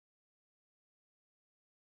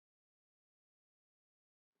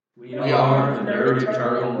We are the Nerdy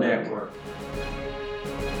Turtle Network.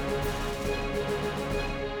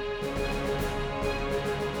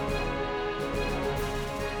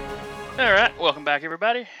 Alright, welcome back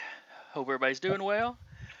everybody. Hope everybody's doing well.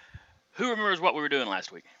 Who remembers what we were doing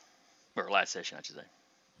last week? Or last session, I should say.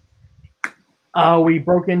 We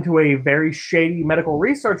broke into a very shady medical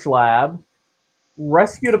research lab,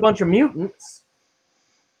 rescued a bunch of mutants.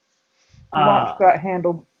 Launch got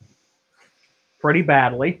handled pretty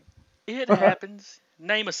badly. It happens.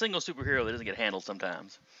 Name a single superhero that doesn't get handled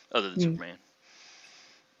sometimes, other than Superman.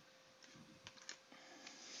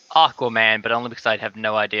 Aquaman, but only because I'd have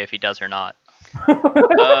no idea if he does or not.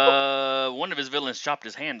 One of his villains chopped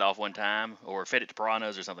his hand off one time, or fed it to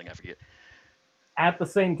piranhas or something, I forget. At the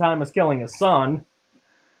same time as killing his son.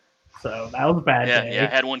 So that was a bad day. Yeah,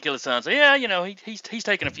 had one kill his son. So yeah, you know, he's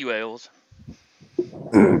taken a few L's.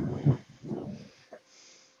 Have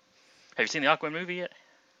you seen the Aquaman movie yet?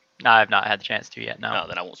 No, I've not had the chance to yet, no. No,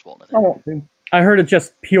 then I won't spoil nothing. I won't do. I heard it's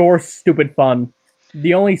just pure stupid fun.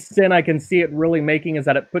 The only sin I can see it really making is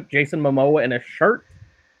that it put Jason Momoa in a shirt,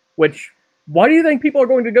 which... Why do you think people are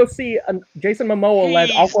going to go see a Jason Momoa-led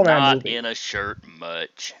Aquaman movie? He's not in a shirt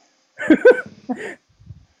much.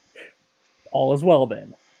 All is well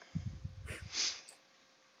then.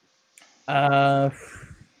 But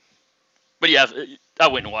yeah, I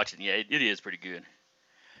went and watched it. Yeah, it is pretty good.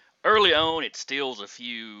 Early on, it steals a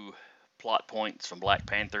few plot points from Black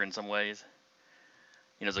Panther in some ways.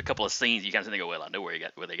 You know, there's a couple of scenes you kind of think, well, I know where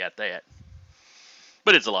they got that.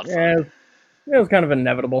 But it's a lot of fun. It was kind of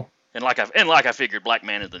inevitable. And like I figured, Black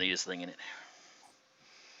Man is the neatest thing in it.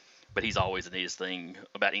 But he's always the neatest thing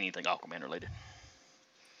about anything Aquaman related.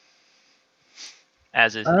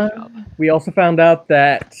 As is his job. We also found out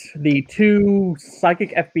that the two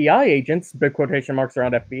psychic FBI agents, big quotation marks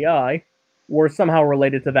around FBI, were somehow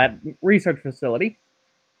related to that research facility.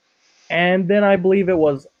 And then I believe it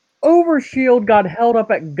was Overshield got held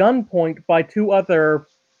up at gunpoint by two other,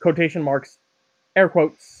 quotation marks, air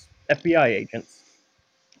quotes, FBI agents.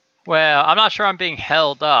 Well, I'm not sure I'm being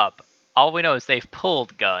held up. All we know is they've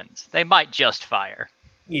pulled guns. They might just fire.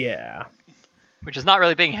 Yeah. Which is not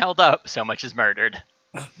really being held up so much as murdered.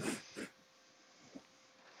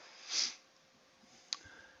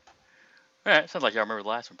 Alright, sounds like y'all remember the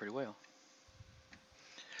last one pretty well.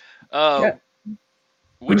 Yeah.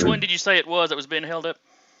 Which one did you say it was that was being held up?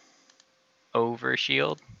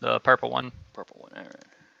 Overshield, the purple one. Purple one, alright.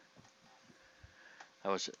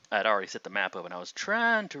 I'd already set the map up, and I was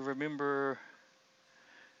trying to remember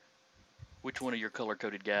which one of your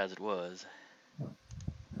color-coded guys it was.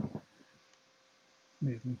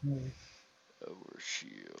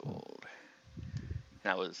 Overshield.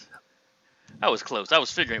 And I was close. I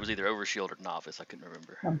was figuring it was either Overshield or Novice. I couldn't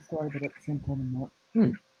remember. I'm sorry, but at the same time,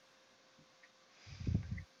 I'm not.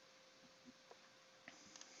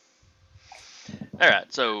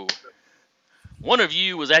 Alright, so one of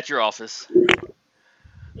you was at your office.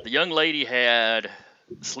 The young lady had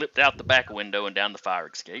slipped out the back window and down the fire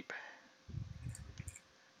escape.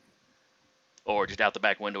 Or just out the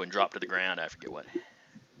back window and dropped to the ground, I forget what.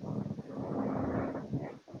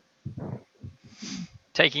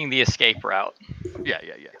 Taking the escape route. Yeah.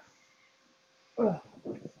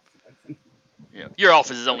 Yeah, your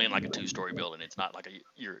office is only in like a 2-story building. It's not like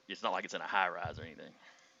it's not like it's in a high rise or anything.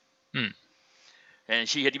 And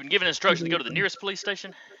she had been given instructions to go to the nearest police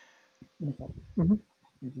station.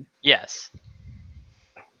 Yes.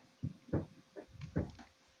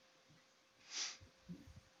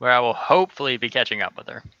 Where I will hopefully be catching up with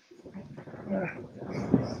her.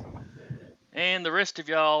 And the rest of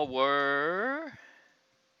y'all were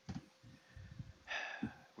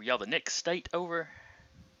y'all the next state over?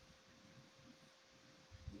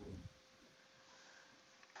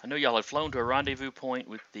 I know y'all had flown to a rendezvous point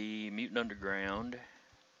with the Mutant Underground.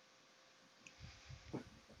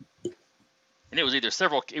 And it was either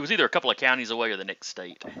a couple of counties away or the next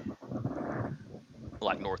state.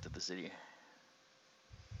 Like north of the city.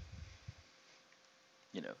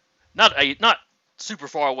 You know, not super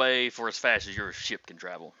far away for as fast as your ship can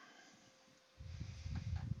travel.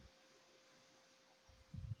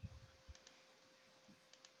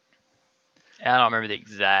 I don't remember the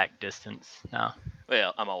exact distance, no.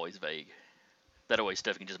 Well, I'm always vague. That way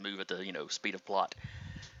stuff can just move at the, speed of plot.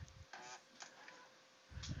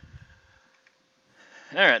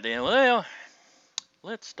 Alright then, well,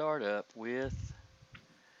 let's start up with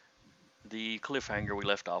the cliffhanger we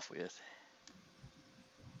left off with.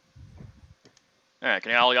 Alright,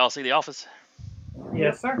 can all y'all see the office?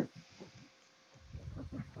 Yes, sir.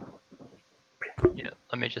 Yeah,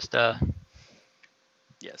 let me just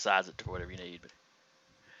size it to whatever you need. But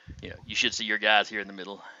you should see your guys here in the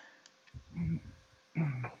middle.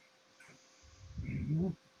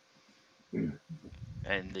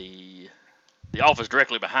 And the office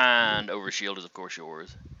directly behind Overshield is, of course,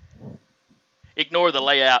 yours. Ignore the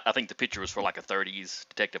layout. I think the picture was for like a 30s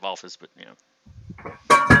detective office, but you know.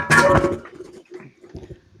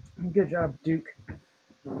 Good job, Duke.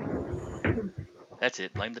 That's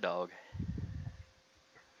it. Blame the dog.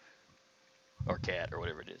 Or cat, or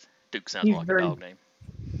whatever it is. Duke sounds He's more like very- a dog name.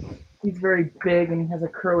 He's very big and he has a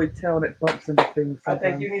curly tail and it bumps into things. I think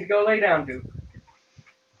sometimes. you need to go lay down, Duke.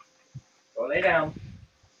 Go lay down.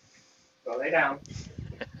 Go lay down.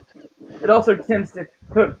 It also tends to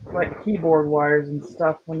put like keyboard wires and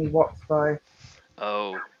stuff when he walks by.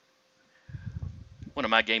 Oh. One of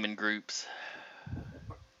my gaming groups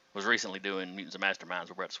was recently doing Mutants and Masterminds.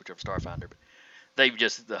 We're about to switch over to Starfinder, but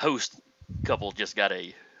the host couple just got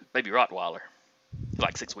a baby Rottweiler,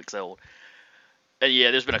 like 6 weeks old. And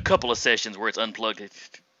yeah, there's been a couple of sessions where it's unplugged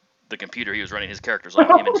the computer he was running his characters off,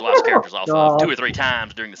 him and his wife's characters off of 2 or 3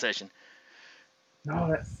 times during the session. No,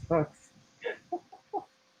 that sucks.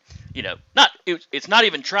 You know, it's not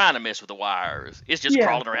even trying to mess with the wires. It's just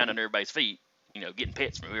crawling around under everybody's feet, you know, getting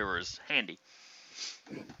pets from whoever is handy.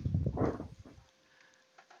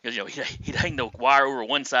 Because, you know, he'd hang the wire over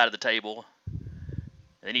one side of the table, and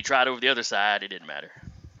then he tried over the other side. It didn't matter.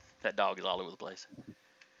 That dog is all over the place.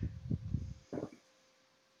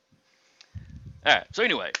 All right, so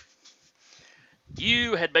anyway,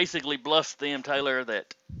 you had basically bluffed them, Taylor,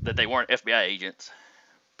 that they weren't FBI agents,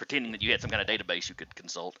 pretending that you had some kind of database you could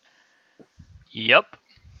consult. Yep.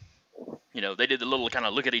 You know, they did the little kind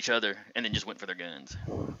of look at each other and then just went for their guns.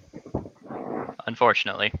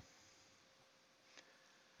 Unfortunately.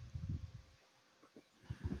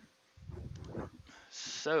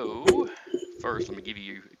 So, first, let me give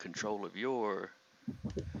you control of your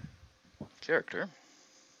character.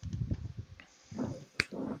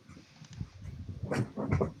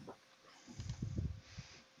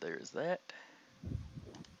 There's that.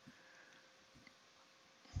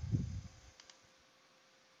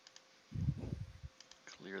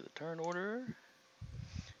 Clear the turn order.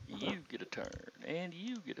 You get a turn, and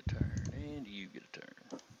you get a turn, and you get a turn.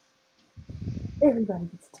 Everybody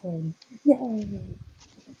gets 10. Yay!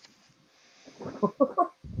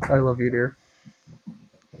 I love you, dear.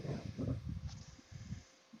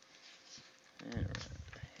 Alright.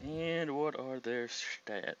 And what are their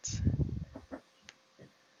stats?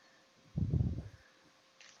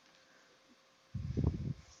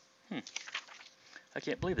 I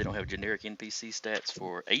can't believe they don't have generic NPC stats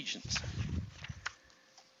for agents.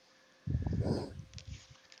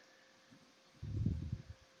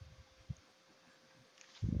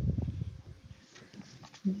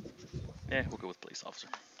 Yeah, we'll go with police officer.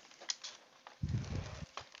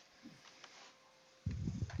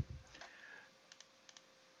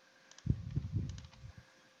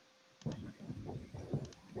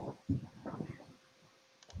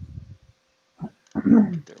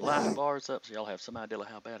 Get their life bars up so y'all have some idea of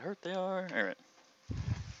how bad hurt they are. Alright.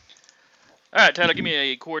 Alright, Tyler, give me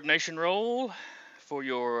a coordination roll for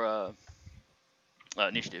your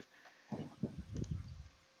initiative.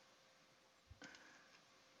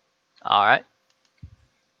 Alright.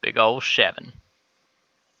 Big old 7.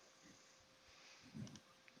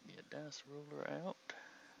 Get a dice roller out.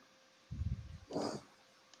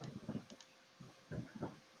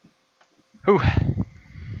 Whew.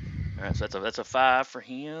 Alright, so that's a 5 for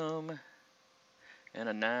him and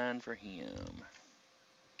a 9 for him.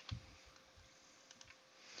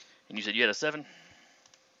 And you said you had a 7?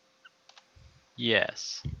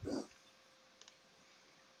 Yes.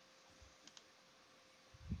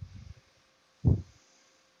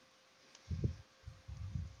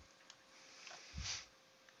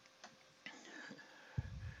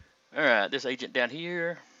 Alright, this agent down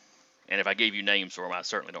here, and if I gave you names for them, I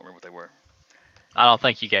certainly don't remember what they were. I don't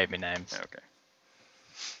think you gave me names. Okay.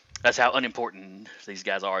 That's how unimportant these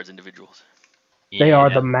guys are as individuals. They are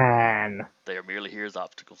Yeah. the man. They are merely here as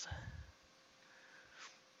obstacles.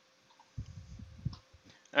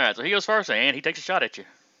 Alright, so he goes first, and he takes a shot at you.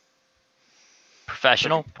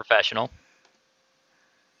 Professional.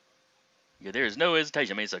 Yeah, there is no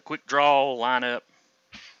hesitation. I mean, it's a quick draw, line up.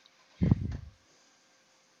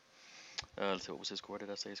 Let's see, what was his score? Did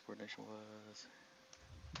I say his coordination was?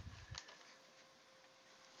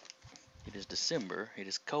 It is December. It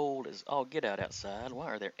is cold as all get out outside. Why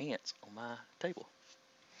are there ants on my table?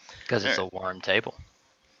 Because it's a warm table.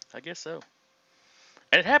 I guess so.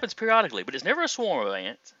 And it happens periodically, but it's never a swarm of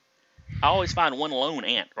ants. I always find one lone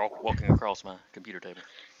ant walking across my computer table.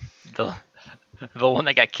 The one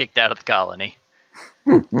that got kicked out of the colony.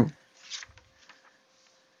 Alright,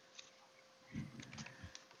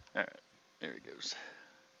 there he goes.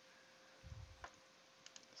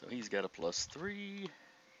 So he's got a +3.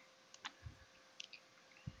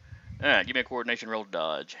 All right, give me a coordination roll to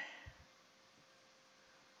dodge.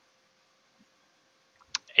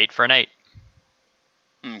 8 for an 8.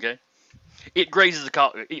 Okay. It grazes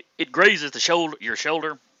it grazes the shoulder, your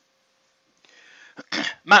shoulder.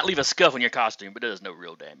 Might leave a scuff on your costume, but does no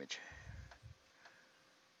real damage.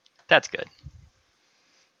 That's good.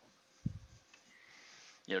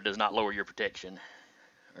 You know, it does not lower your protection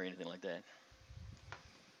or anything like that.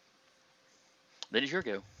 Then it's your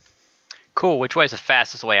go. Cool. Which way is the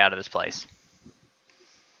fastest way out of this place?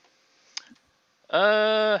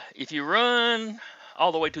 If you run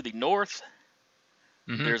all the way to the north,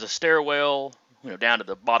 there's a stairwell, down to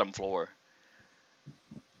the bottom floor.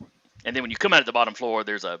 And then when you come out at the bottom floor,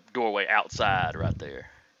 there's a doorway outside right there.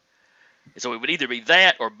 So it would either be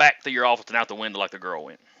that or back through your office and out the window like the girl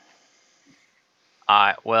went.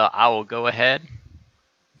 Alright, well, I will go ahead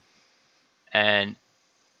and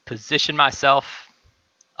position myself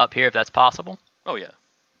up here if that's possible. Oh, yeah.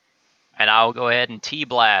 And I will go ahead and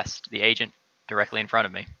T-blast the agent directly in front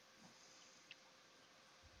of me.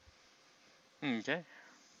 Okay.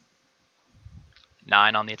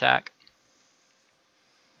 9 on the attack.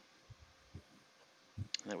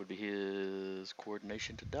 That would be his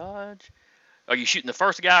coordination to dodge. Are you shooting the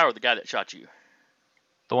first guy or the guy that shot you?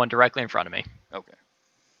 The one directly in front of me. Okay.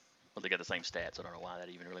 Well, they got the same stats. I don't know why that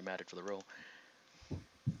even really mattered for the roll.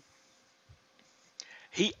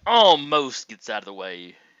 He almost gets out of the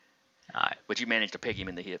way. Alright. But you managed to peg him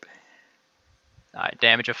in the hip. Alright,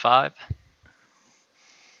 damage of 5.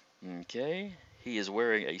 Okay. He is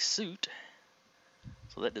wearing a suit.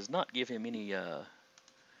 So that does not give him any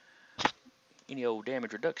old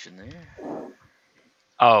damage reduction there.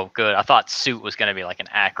 Oh, good. I thought suit was going to be like an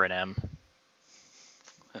acronym.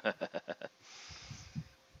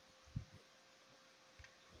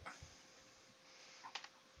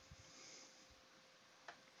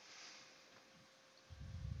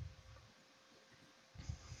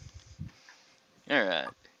 All right.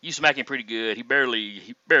 You smack him pretty good. He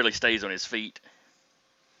barely stays on his feet.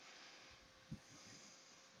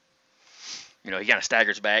 He kind of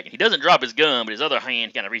staggers back, and he doesn't drop his gun, but his other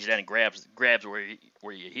hand kind of reaches down and grabs where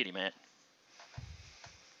you hit him at.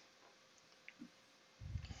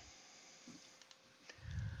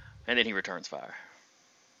 And then he returns fire.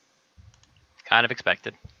 Kind of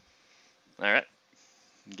expected. All right.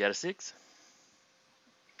 You got a 6?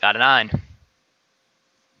 Got a 9.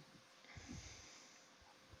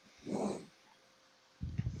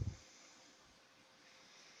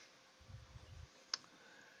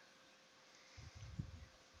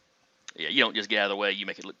 Yeah, you don't just get out of the way. You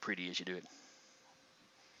make it look pretty as you do it.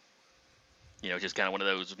 It's just kind of one of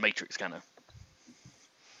those Matrix kind of.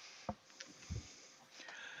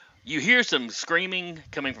 You hear some screaming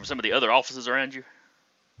coming from some of the other offices around you.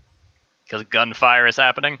 Because gunfire is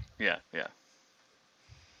happening? Yeah, yeah.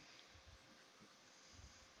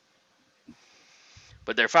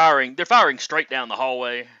 But they're firing straight down the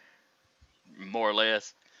hallway, more or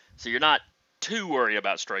less. So you're not too worried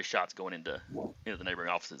about stray shots going into the neighboring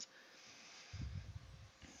offices.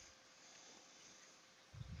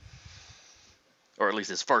 Or at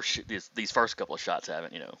least these first couple of shots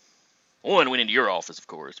haven't, One went into your office, of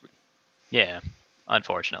course. But... Yeah,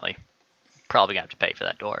 unfortunately. Probably going to have to pay for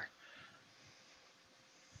that door.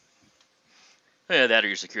 Yeah, that or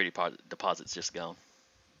your security deposit's just gone.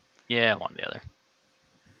 Yeah, one or the other.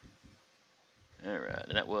 All right,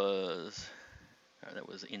 and that was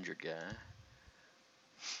the injured guy.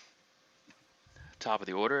 Top of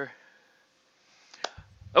the order.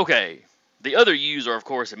 Okay, the other U's are, of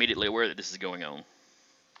course, immediately aware that this is going on.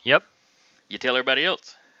 Yep. You tell everybody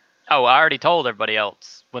else. Oh, I already told everybody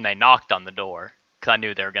else when they knocked on the door, because I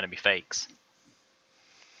knew they were going to be fakes.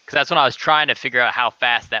 Because that's when I was trying to figure out how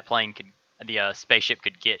fast that the spaceship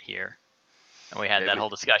could get here. And we had that whole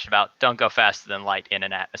discussion about don't go faster than light in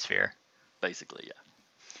an atmosphere. Basically, yeah.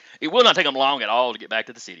 It will not take them long at all to get back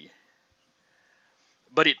to the city.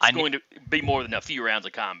 But it's going to be more than a few rounds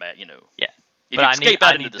of combat, Yeah. If you escape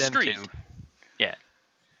out into the street. Yeah.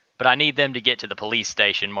 But I need them to get to the police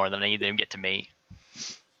station more than I need them to get to me.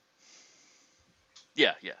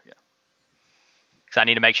 Yeah. Because I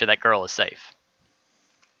need to make sure that girl is safe.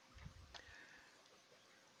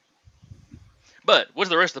 But what's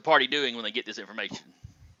the rest of the party doing when they get this information?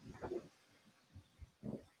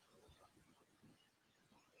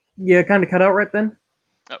 Yeah, kind of cut out right then.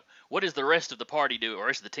 Oh, what is the rest of the party doing, or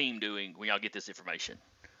rest of the team doing when y'all get this information?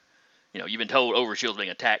 You've been told Overshield's being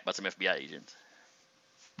attacked by some FBI agents.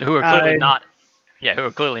 Who are clearly not. Yeah, who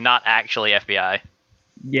are clearly not actually FBI.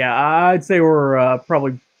 Yeah, I'd say we're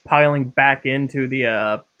probably piling back into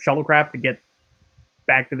the shuttlecraft to get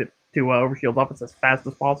back to Overshield's office as fast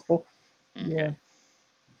as possible. Yeah.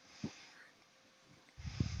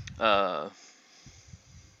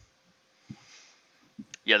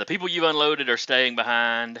 Yeah, the people you unloaded are staying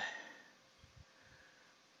behind.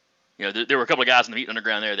 You know, there were a couple of guys in the Mutant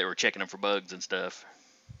Underground there that were checking them for bugs and stuff.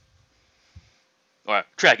 Or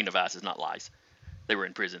tracking devices, not lice. They were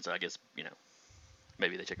in prison, so I guess, you know,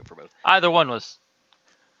 maybe they check them for both. Either one was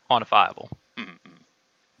quantifiable. Mm-hmm.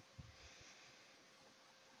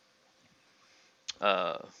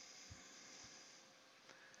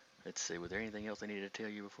 Let's see, was there anything else they needed to tell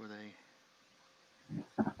you before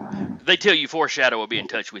they tell you Foreshadow will be in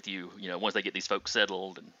touch with you, you know, once they get these folks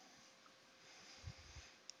settled and,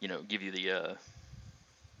 you know, give you the,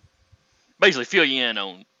 basically fill you in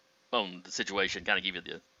on the situation, kind of give you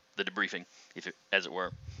the debriefing, as it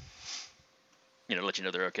were. You know, let you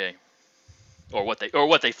know they're okay. Or what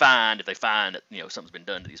they find, if they find that, you know, something's been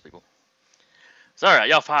done to these people. So, all right,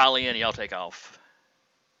 y'all file in and y'all take off.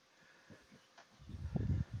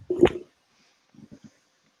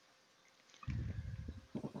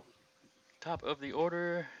 Top of the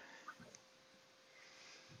order.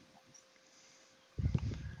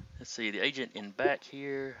 Let's see, the agent in back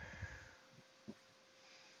here.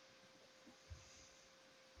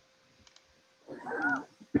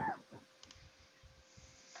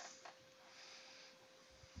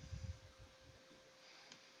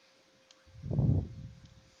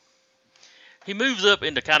 He moves up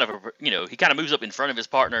into kind of a, you know, he kind of moves up in front of his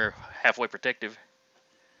partner, halfway protective.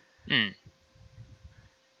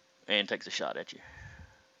 And takes a shot at you.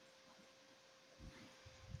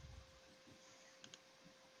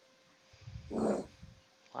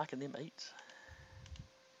 Liking them 8s.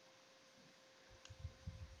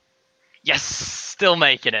 Yes, still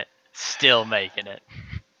making it. Still making it.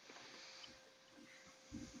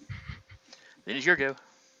 Then it's your go.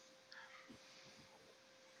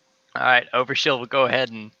 All right, Overshield will go ahead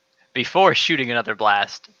and, before shooting another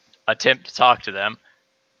blast, attempt to talk to them.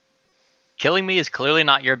 Killing me is clearly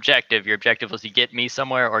not your objective. Your objective was to get me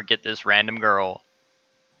somewhere or get this random girl.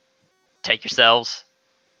 Take yourselves.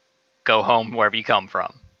 Go home wherever you come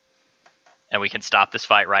from. And we can stop this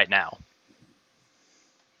fight right now.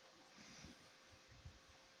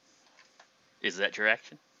 Is that your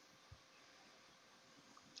action?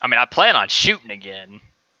 I mean, I plan on shooting again.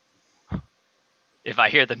 If I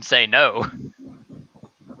hear them say no.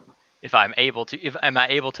 If I'm able to, am I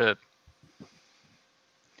able to?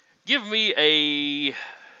 Give me a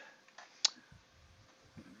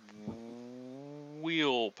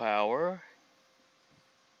willpower.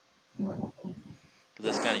 Because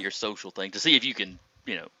that's kind of your social thing. To see if you can,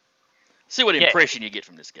 you know, see what impression you get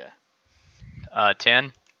from this guy.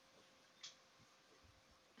 10.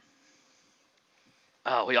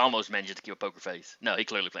 Oh, he almost managed to keep a poker face. No, he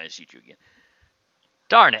clearly plans to shoot you again.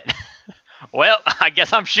 Darn it. Well, I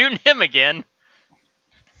guess I'm shooting him again.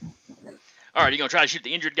 All right, you going to try to shoot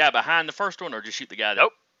the injured guy behind the first one, or just shoot the guy that...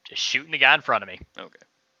 Nope, just shooting the guy in front of me. Okay.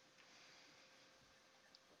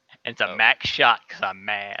 And it's a max shot because I'm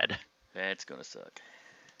mad. That's going to suck.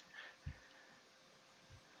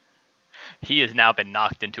 He has now been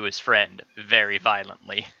knocked into his friend very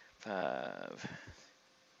violently. 5.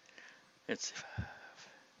 Let's see, 5.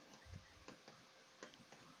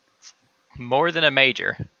 More than a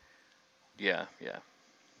major. Yeah.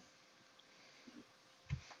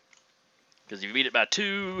 Because if you beat it by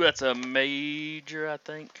 2, that's a major, I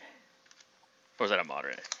think. Or is that a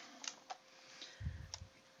moderate?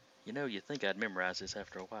 You know, you'd think I'd memorize this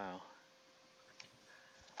after a while.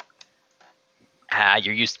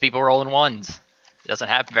 You're used to people rolling 1s. It doesn't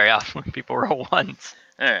happen very often when people roll 1s.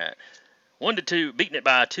 All right. 1 to 2. Beating it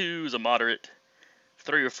by 2 is a moderate.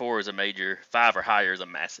 3 or 4 is a major. 5 or higher is a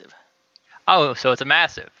massive. Oh, so it's a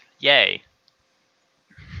massive. Yay.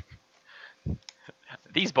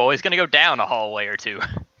 These boys gonna go down a hallway or 2.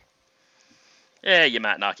 Yeah, you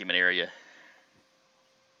might knock him an area.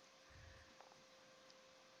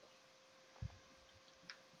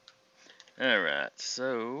 All right,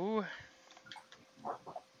 so...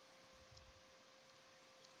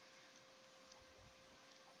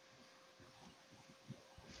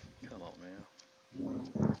 Come on now.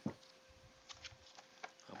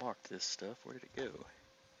 I marked this stuff. Where did it go?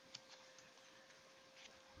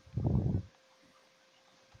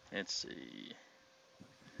 Let's see.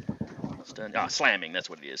 Stun. Slamming. That's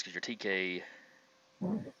what it is. Because your TK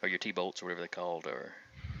or your T-bolts or whatever they're called are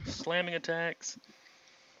slamming attacks.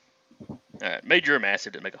 All right, major or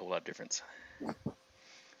massive didn't make a whole lot of difference.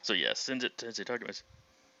 So yes, sends it to the target.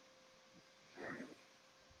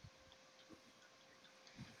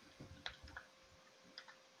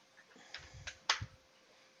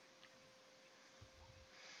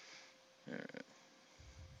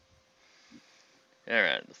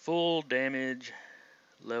 Alright, the full damage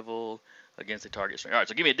level against the target strength. Alright,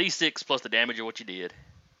 so give me a d6 plus the damage of what you did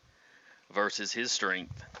versus his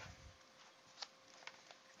strength.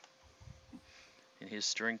 And his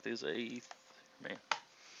strength is a... Man,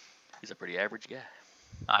 he's a pretty average guy.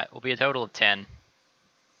 Alright, will be a total of 10.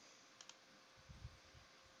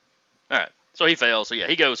 Alright, so he fails. So yeah,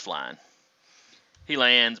 he goes flying. He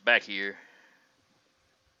lands back here.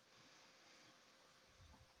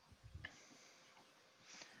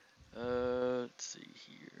 Let's see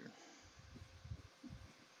here.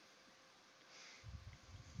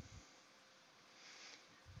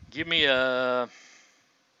 Give me a...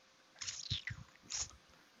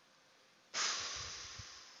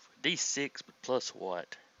 D6, but plus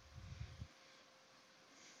what?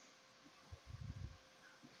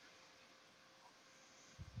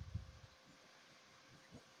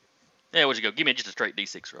 Yeah, where'd you go? Give me just a straight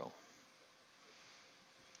D6 roll.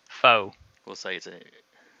 Foe. We'll say it's a...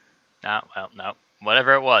 No, well, no.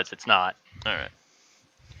 Whatever it was, it's not. Alright.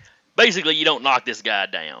 Basically, you don't knock this guy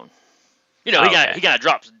down. You know, Okay. he kind of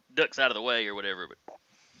drops, ducks out of the way or whatever, but...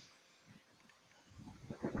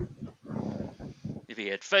 If he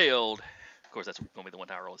had failed, of course, that's going to be the one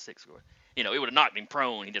time I roll a 6 score. You know, it would have knocked him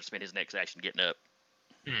prone. He'd have to spend his next action getting up.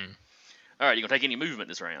 Hmm. Alright, you going to take any movement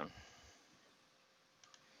this round?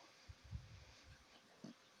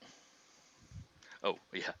 Oh,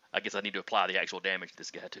 yeah. I guess I need to apply the actual damage to this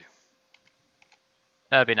guy, too.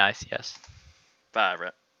 That'd be nice, yes. 5,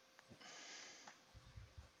 right?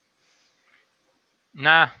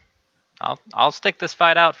 Nah. I'll stick this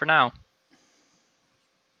fight out for now.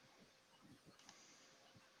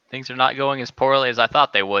 Things are not going as poorly as I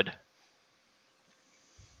thought they would.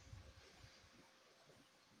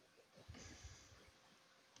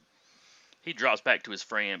 He drops back to his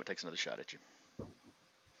friend, but takes another shot at you.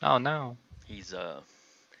 Oh no. He's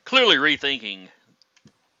clearly rethinking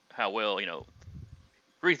how well, you know,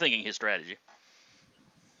 rethinking his strategy.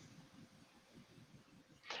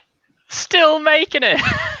 Still making it.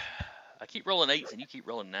 I keep rolling 8s and you keep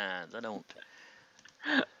rolling 9s. I don't...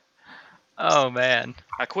 Oh man.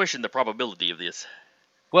 I question the probability of this.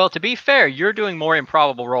 Well, to be fair, you're doing more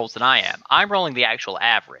improbable rolls than I am. I'm rolling the actual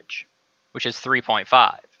average, which is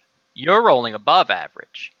 3.5. You're rolling above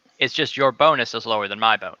average. It's just your bonus is lower than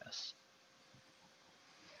my bonus.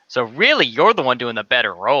 So really, you're the one doing the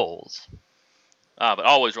better rolls. But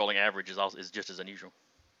always rolling average is just as unusual.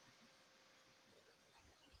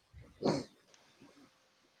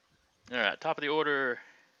 Alright, top of the order.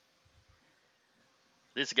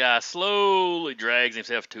 This guy slowly drags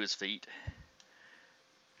himself to his feet.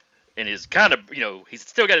 And is kind of, you know, he's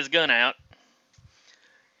still got his gun out.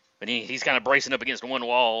 But he's kind of bracing up against one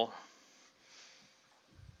wall.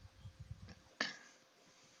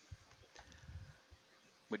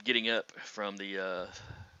 But getting up from the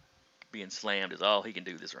being slammed is all he can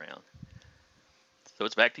do this round. So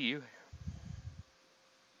it's back to you.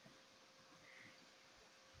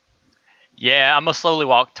 Yeah, I'm going to slowly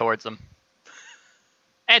walk towards them.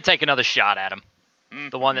 And take another shot at him.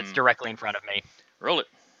 The one that's directly in front of me. Roll it.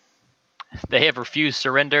 They have refused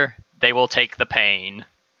surrender. They will take the pain.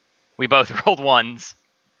 We both rolled 1s.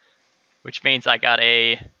 Which means I got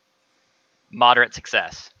a moderate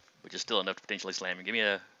success. Which is still enough to potentially slam him. Give me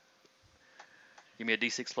a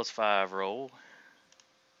D6 plus 5 roll.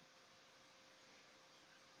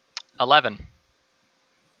 11.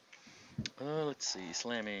 Let's see.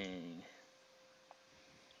 Slamming.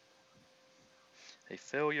 A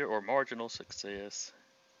failure or marginal success.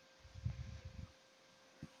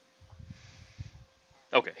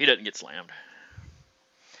 Okay, he doesn't get slammed.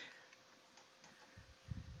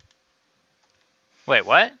 Wait,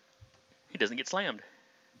 what? He doesn't get slammed.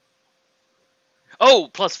 Oh,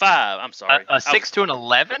 plus 5. I'm sorry. A 6 to an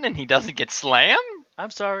 11 and he doesn't get slammed?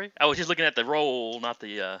 I'm sorry. I was just looking at the roll, not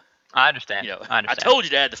the... I understand. You know, I understand. I told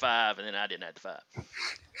you to add the 5, and then I didn't add the 5.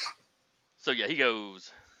 So yeah, he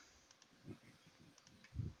goes...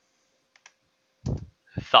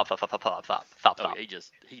 Thop, thop, thop, thop, thop, thop, thop, Oh thop. yeah,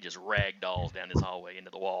 he just ragdolls down this hallway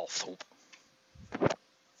into the wall. Thump.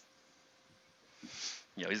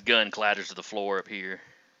 You know, his gun clatters to the floor up here.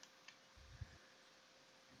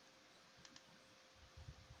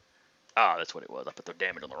 Ah, that's what it was. I put the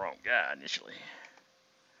damage on the wrong guy initially.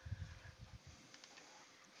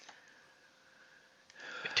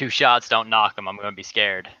 If 2 shots don't knock him, I'm going to be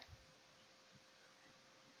scared.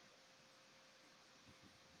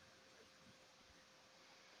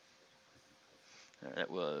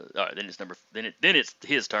 That was all right. Then it's then it's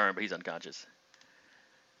his turn, but he's unconscious.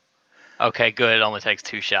 Okay, good. It only takes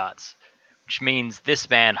 2 shots. Which means this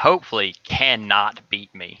man hopefully cannot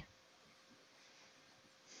beat me.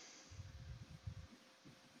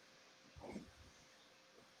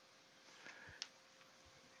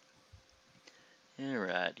 All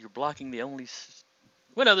right, you're blocking the only.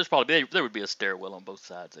 Well, no, there would be a stairwell on both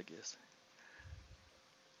sides, I guess.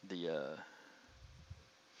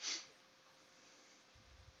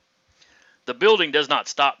 The building does not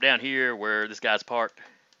stop down here where this guy's parked.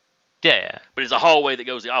 Yeah. But it's a hallway that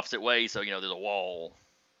goes the opposite way, so there's a wall.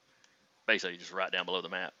 Basically, just right down below the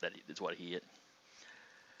map. That's what he hit.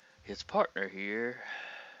 His partner here.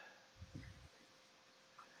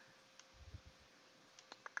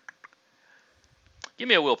 Give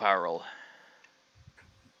me a willpower roll.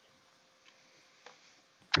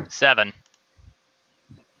 7.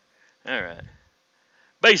 All right.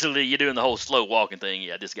 Basically, you're doing the whole slow walking thing.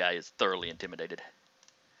 Yeah, this guy is thoroughly intimidated.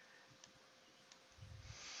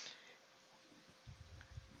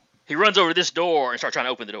 He runs over to this door and starts trying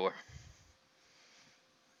to open the door.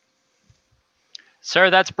 Sir,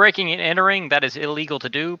 that's breaking and entering. That is illegal to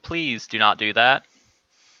do. Please do not do that.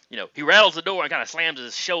 He rattles the door and kind of slams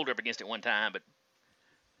his shoulder up against it one time, but.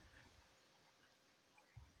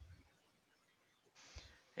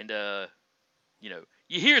 And,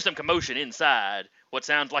 you hear some commotion inside, what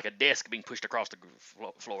sounds like a desk being pushed across the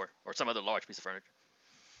floor, or some other large piece of furniture.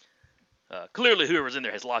 Clearly, whoever's in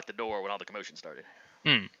there has locked the door when all the commotion started.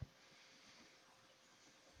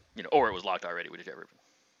 Or it was locked already, whichever.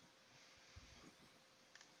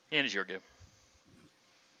 And it's your go.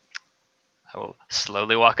 I will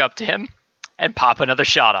slowly walk up to him and pop another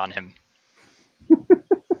shot on him.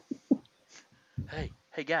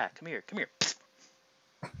 Hey, guy, come here.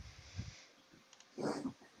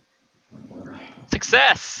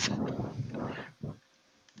 Success!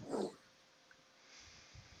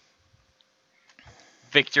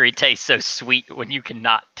 Victory tastes so sweet when you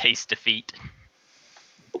cannot taste defeat.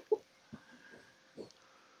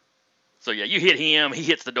 So yeah, you hit him, he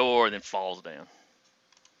hits the door, and then falls down.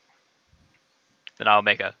 Then I'll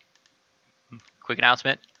make a quick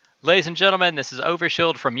announcement. Ladies and gentlemen, this is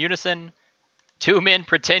Overshield from Unison. 2 men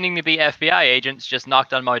pretending to be FBI agents just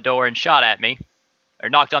knocked on my door and shot at me. Or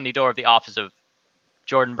knocked on the door of the office of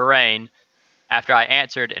Jordan Bahrain. After I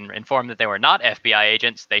answered and informed that they were not FBI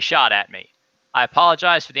agents, they shot at me. I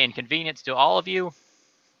apologize for the inconvenience to all of you,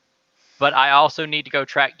 but I also need to go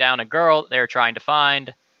track down a girl they're trying to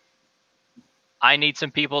find. I need some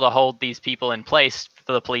people to hold these people in place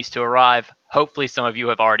for the police to arrive. Hopefully some of you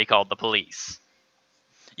have already called the police.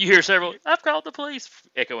 You hear several, I've called the police,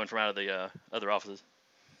 echoing from out of the other offices.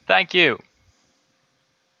 Thank you.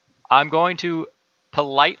 I'm going to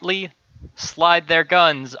politely slide their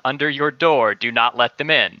guns under your door. Do not let them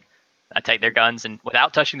in. I take their guns and,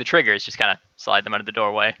 without touching the triggers, just kind of slide them under the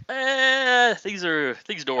doorway. These doors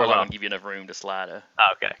don't give you enough room to slide.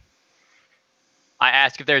 Okay. I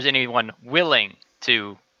ask if there's anyone willing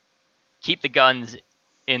to keep the guns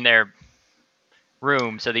in their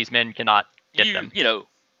room so these men cannot get them.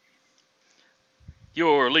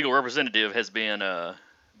 Your legal representative has been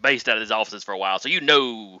based out of his offices for a while, so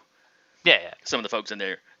Yeah. some of the folks in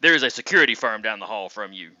there. There's a security firm down the hall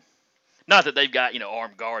from you. Not that they've got,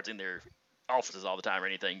 armed guards in their offices all the time or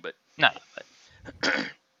anything, but No.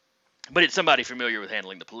 but it's somebody familiar with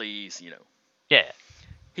handling the police, Yeah.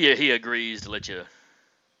 He agrees to let you,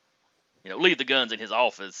 leave the guns in his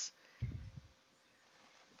office.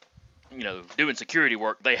 Doing security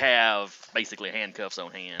work, they have basically handcuffs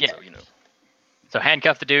on hand. Yeah. So, So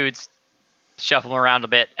handcuff the dudes, shuffle them around a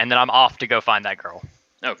bit, and then I'm off to go find that girl.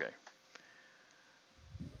 Okay.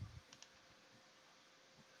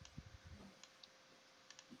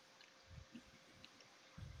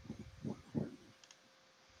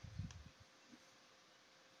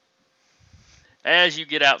 As you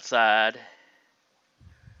get outside,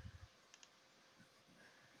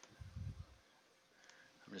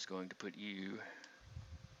 I'm just going to put you.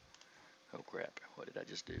 Oh crap! What did I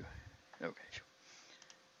just do? Okay.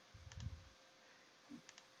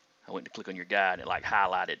 I went to click on your guy and it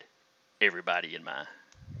highlighted everybody in my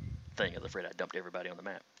thing. I was afraid I dumped everybody on the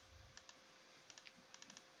map.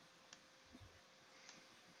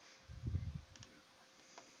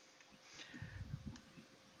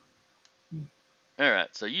 Alright,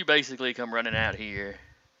 so you basically come running out here.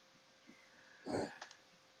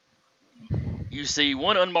 You see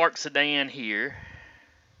one unmarked sedan here.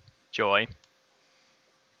 Joy.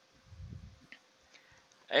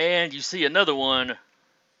 And you see another one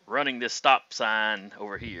running this stop sign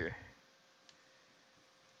over here.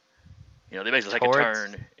 They basically take a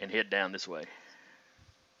turn and head down this way.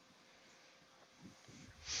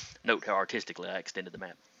 Note how artistically I extended the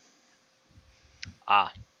map.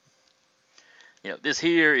 Ah. This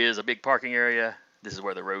here is a big parking area. This is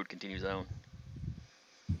where the road continues on.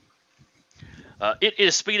 It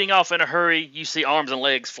is speeding off in a hurry. You see arms and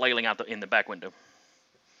legs flailing out in the back window.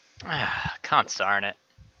 Consarn it.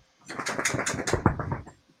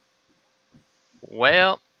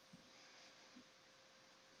 Well,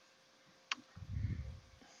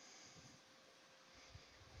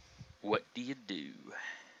 What do you do?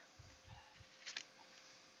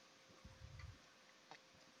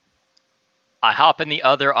 I hop in the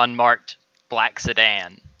other unmarked black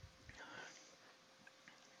sedan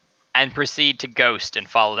and proceed to ghost and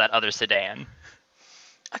follow that other sedan.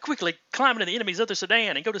 I quickly climb into the enemy's other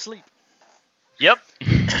sedan and go to sleep. Yep.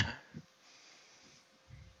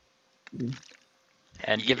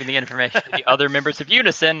 And giving the information to the other members of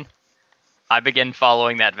Unison, I begin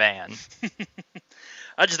following that van.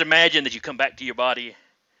 I just imagine that you come back to your body,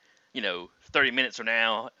 30 minutes from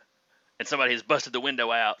now, and somebody has busted the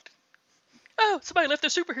window out. Oh, somebody left their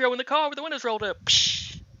superhero in the car with the windows rolled up.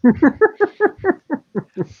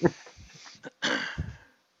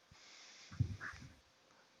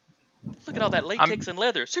 Look at all that latex and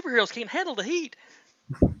leather. Superheroes can't handle the heat.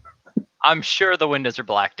 I'm sure the windows are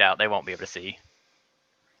blacked out. They won't be able to see.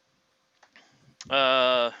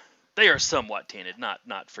 They are somewhat tinted,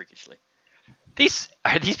 not freakishly.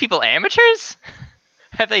 Are these people amateurs?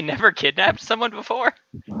 Have they never kidnapped someone before?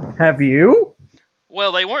 Have you?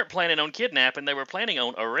 Well, they weren't planning on kidnapping. They were planning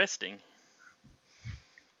on arresting.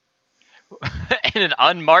 In an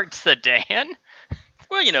unmarked sedan?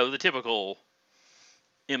 Well, the typical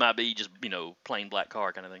MIB, just, plain black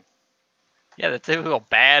car kind of thing. Yeah, the typical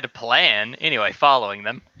bad plan. Anyway, following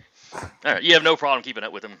them. All right, you have no problem keeping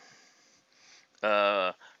up with them.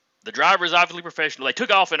 The driver is obviously professional. They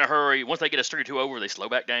took off in a hurry. Once they get a street or two over, they slow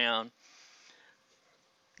back down.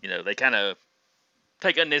 They kind of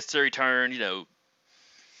take unnecessary turns.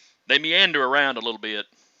 They meander around a little bit.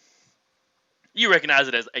 You recognize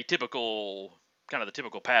it as a typical, kind of the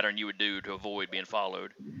typical pattern you would do to avoid being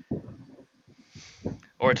followed.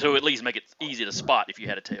 Or to at least make it easy to spot if you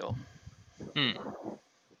had a tail.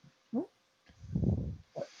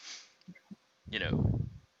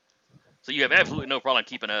 So you have absolutely no problem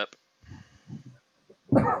keeping up.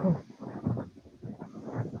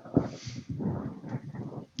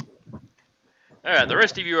 Alright, the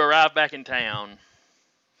rest of you arrive back in town.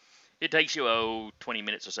 It takes you, 20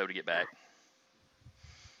 minutes or so to get back.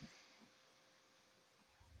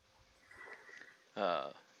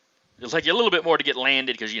 It'll take you a little bit more to get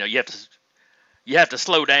landed because you have to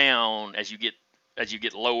slow down as you get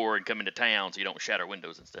lower and come into town so you don't shatter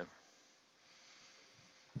windows and stuff.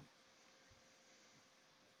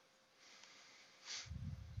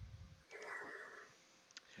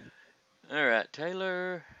 All right,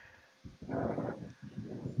 Taylor.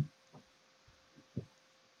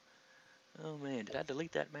 Oh man, did I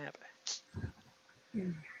delete that map?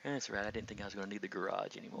 That's right. I didn't think I was going to need the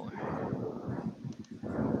garage anymore.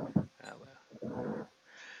 Oh well.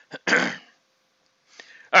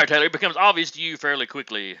 All right, Taylor. It becomes obvious to you fairly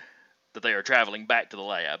quickly that they are traveling back to the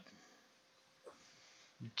lab.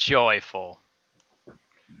 Joyful.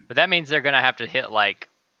 But that means they're going to have to hit, like,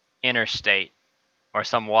 interstate or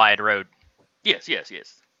some wide road. Yes.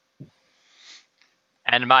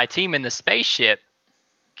 And my team in the spaceship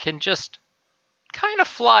can just kind of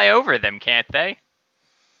fly over them, can't they?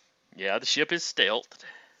 Yeah, the ship is stealthed.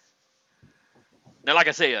 Now, like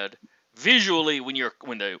I said, visually, when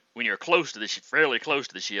you're close to the ship, fairly close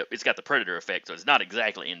to the ship, it's got the predator effect, so it's not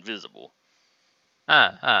exactly invisible.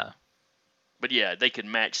 But yeah, they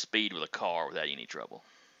can match speed with a car without any trouble.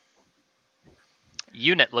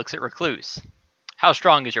 Unit looks at Recluse. How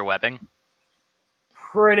strong is your webbing?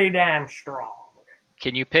 Pretty damn strong.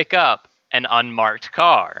 Can you pick up an unmarked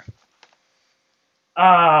car?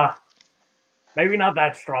 Maybe not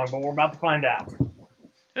that strong, but we're about to find out.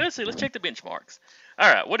 Let's see. Let's check the benchmarks.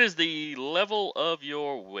 All right. What is the level of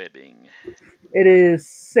your webbing? It is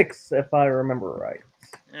 6, if I remember right.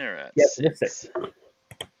 All right. Yes, it is 6.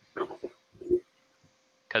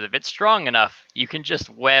 Because if it's strong enough, you can just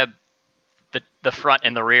web the front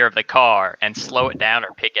and the rear of the car and slow it down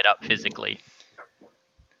or pick it up physically.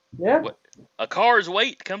 Yeah. A car's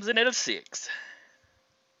weight comes in at a 6.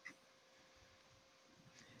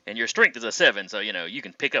 And your strength is a 7, so, you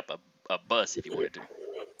can pick up a bus if you wanted to.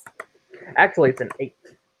 Actually, it's an 8.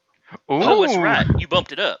 Ooh. Oh, that's right. You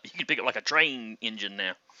bumped it up. You can pick up like a train engine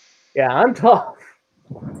now. Yeah, I'm tough.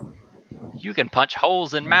 You can punch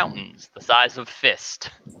holes in mountains the size of fist.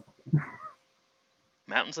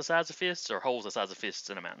 Mountains the size of fists or holes the size of fists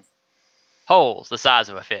in a mountain? Holes the size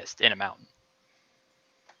of a fist in a mountain.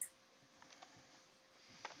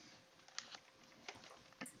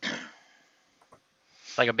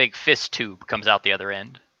 It's like a big fist tube comes out the other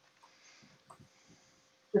end.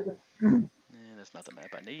 That's not the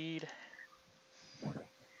map I need.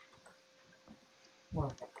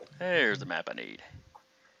 There's the map I need.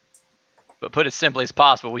 But put it simply as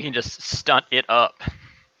possible, we can just stunt it up.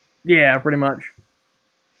 Yeah, pretty much.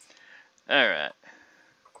 All right.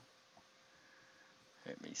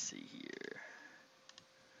 Let me see here.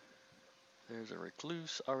 There's a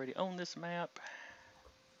recluse already on this map.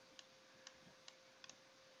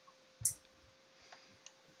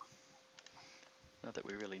 Not that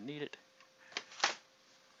we really need it.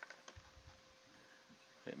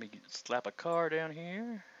 Let me slap a car down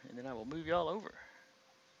here, and then I will move y'all over.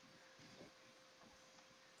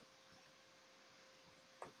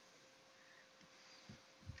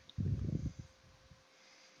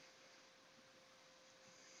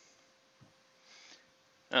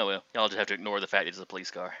 Oh well, y'all just have to ignore the fact it's a police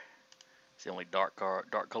car. It's the only dark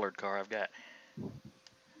colored car I've got.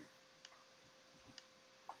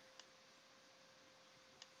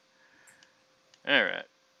 All right.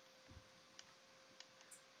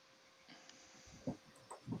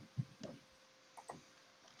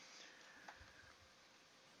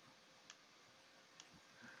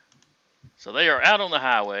 So they are out on the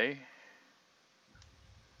highway.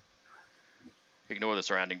 Ignore the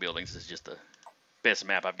surrounding buildings. This is just the best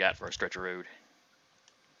map I've got for a stretch of road.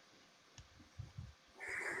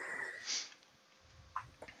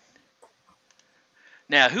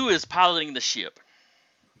 Now, who is piloting the ship?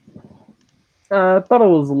 I thought it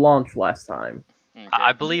was launch last time. Okay.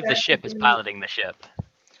 I believe the ship is piloting the ship.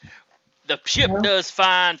 The ship does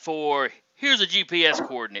fine for, here's a GPS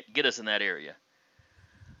coordinate, get us in that area.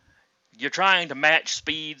 You're trying to match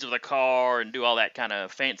speeds with a car and do all that kind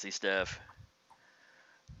of fancy stuff.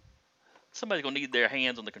 Somebody's going to need their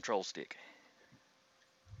hands on the control stick.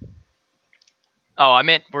 Oh, I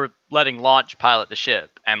meant we're letting Launch pilot the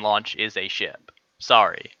ship, and Launch is a ship.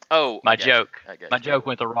 Sorry. Oh, My I got you. joke. I got My you. joke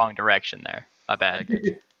went the wrong direction there. My I bad. got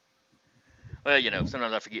you. Well, you know,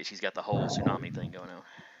 sometimes I forget she's got the whole tsunami thing going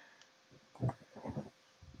on.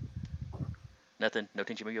 Nothing? No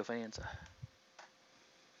Tenchi Muyo fans?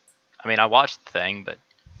 I mean, I watched the thing, but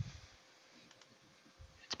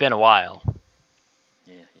it's been a while.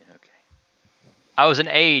 Yeah, okay. I was an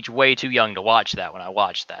age way too young to watch that when I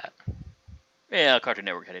watched that. Yeah, Cartoon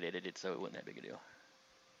Network had it edited, so it wasn't that big a deal.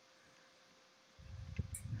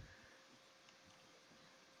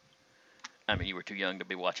 I mean, you were too young to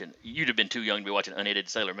be watching. You'd have been too young to be watching unedited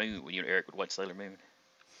Sailor Moon when you and Eric would watch Sailor Moon.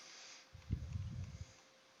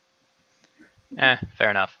 Fair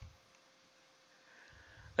enough.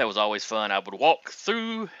 That was always fun. I would walk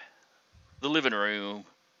through the living room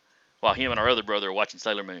while him and our other brother were watching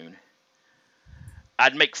Sailor Moon.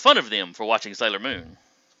 I'd make fun of them for watching Sailor Moon.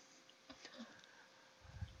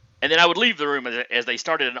 And then I would leave the room as they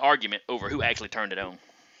started an argument over who actually turned it on.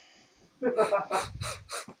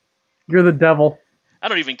 You're the devil. I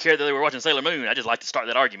don't even care that they were watching Sailor Moon. I just like to start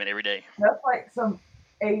that argument every day. That's like some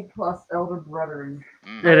A+ elder brethren.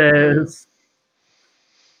 Mm. It is.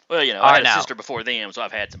 Well, you know, All I right, had a now. sister before them, so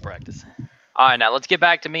I've had some practice. All right, now let's get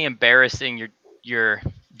back to me embarrassing your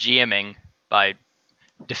GMing by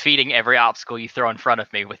defeating every obstacle you throw in front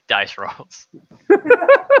of me with dice rolls.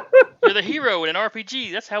 You're the hero in an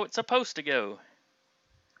RPG. That's how it's supposed to go.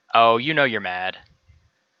 Oh, you know you're mad.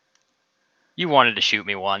 You wanted to shoot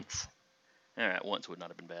me once. All right, once would not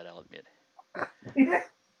have been bad, I'll admit. But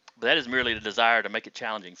that is merely the desire to make it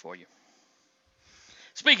challenging for you.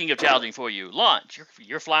 Speaking of challenging for you, Launch,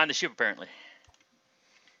 you're flying the ship apparently.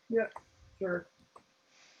 Yep, sure.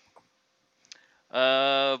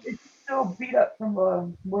 Beg Still beat up from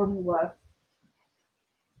where we left.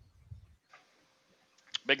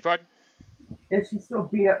 your pardon? Is she still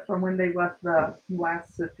beat up from when they left the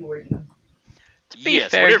last situation? To be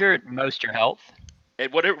Yes, fair, whatever, you're at most your health.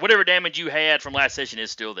 whatever damage you had from last session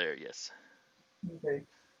is still there, yes. Okay.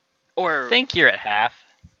 Or I think you're at half.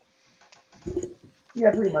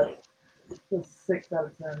 Yeah, pretty much. Just 6 out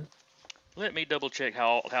of 10. let me double check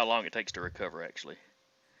how long it takes to recover, actually.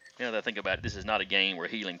 Now that I think about it, this is not a game where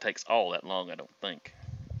healing takes all that long, I don't think.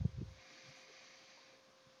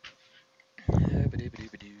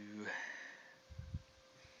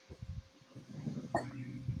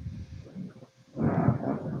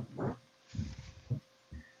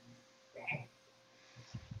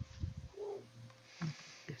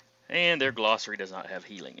 And their glossary does not have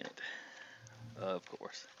healing in it. Of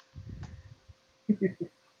course.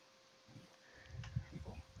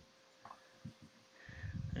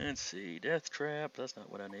 Let's see. Death Trap. That's not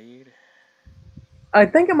what I need. I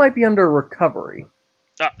think it might be under recovery.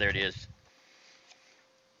 Ah, there it is.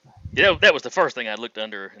 Yeah, that was the first thing I looked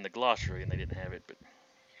under in the glossary, and they didn't have it. But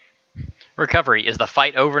Recovery. Is the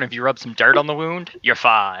fight over, and if you rub some dirt on the wound, you're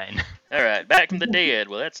fine. all right, back from the dead.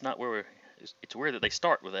 Well, that's not where we're. It's weird that they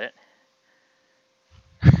start with that.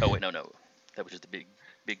 Oh wait, no, that was just a big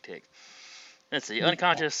text. Let's see.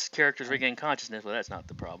 Unconscious characters regain consciousness. Well, that's not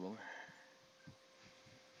the problem.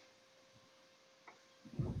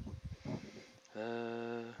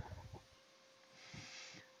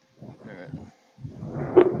 Alright.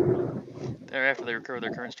 Thereafter, they recover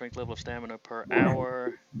their current strength level of stamina per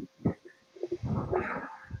hour.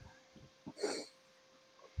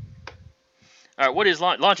 Alright, what is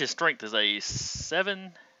Launch's strength? Is a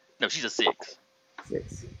 7? No, she's a 6.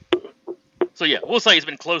 6. So yeah, we'll say it's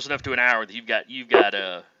been close enough to an hour that you've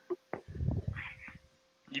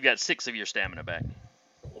got 6 of your stamina back.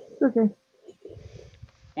 Okay.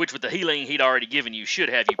 Which, with the healing he'd already given you, should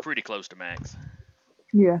have you pretty close to max.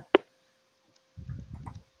 Yeah.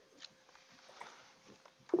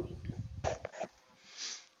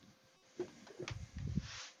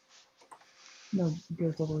 No, it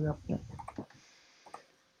goes all the way up there.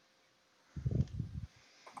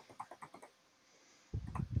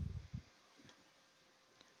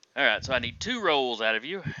 Alright, so I need 2 rolls out of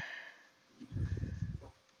you.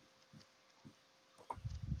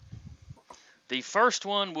 The first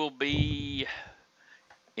one will be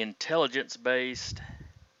intelligence based.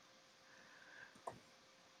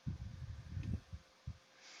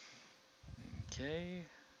 Okay.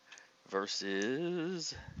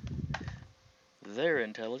 Versus their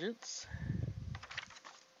intelligence.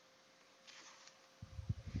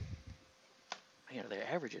 Man, are they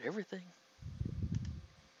average at everything?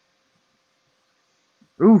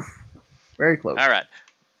 Oof. Very close. All right.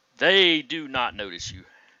 They do not notice you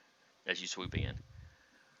as you swoop in.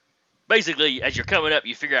 Basically, as you're coming up,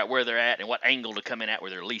 you figure out where they're at and what angle to come in at where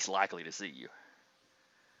they're least likely to see you.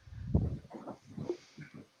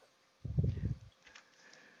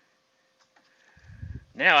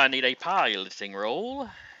 Now I need a piloting roll.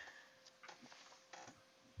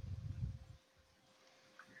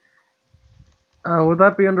 Would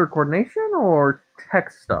that be under coordination or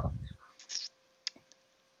tech stuff?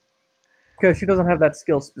 Because she doesn't have that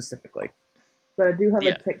skill specifically. But I do have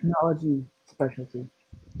Yeah. a technology specialty.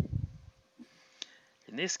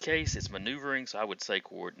 In this case, it's maneuvering, so I would say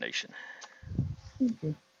coordination.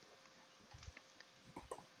 Okay.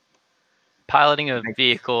 Piloting a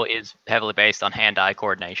vehicle is heavily based on hand-eye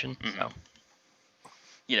coordination. Mhm. So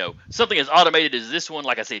You know, something as automated as this one,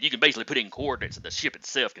 like I said, you can basically put in coordinates and the ship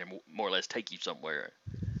itself can more or less take you somewhere.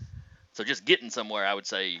 So just getting somewhere, I would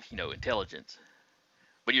say, intelligence.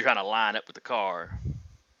 But you're trying to line up with the car.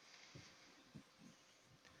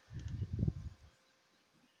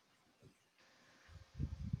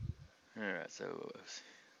 Alright, so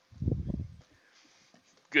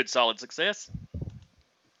good solid success.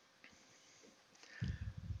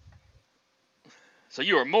 So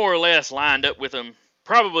you are more or less lined up with them,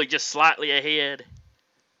 probably just slightly ahead.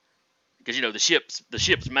 Because the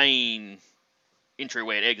ship's main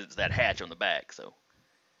entryway and exits that hatch on the back, so.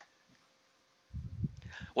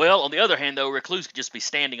 Well, on the other hand though, Recluse could just be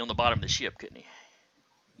standing on the bottom of the ship, couldn't he?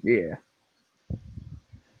 Yeah.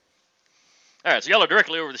 Alright, so y'all are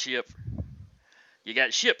directly over the ship. You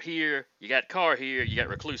got ship here, you got car here, you got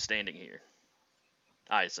Recluse standing here.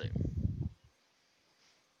 I assume.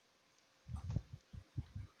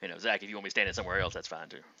 Zach, if you want me standing somewhere else, that's fine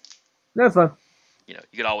too. That's fine. You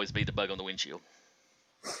could always be the bug on the windshield.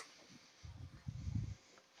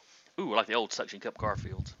 Ooh, I like the old suction cup car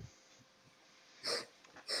fields.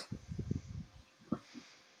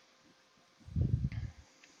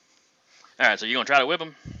 Alright, so you're going to try to whip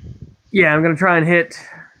them? Yeah, I'm going to try and hit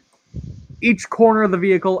each corner of the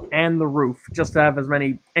vehicle and the roof, just to have as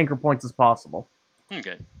many anchor points as possible.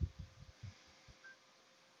 Okay.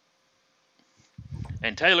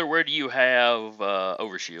 And Taylor, where do you have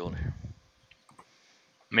Overshield?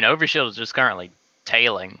 I mean, Overshield is just currently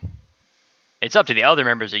tailing. It's up to the other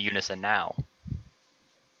members of Unison now.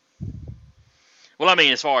 Well, I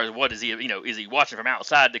mean, as far as what is he, is he watching from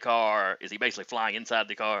outside the car? Is he basically flying inside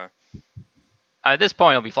the car? At this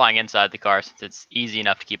point, he'll be flying inside the car since it's easy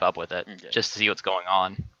enough to keep up with it, Okay. just to see what's going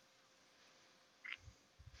on.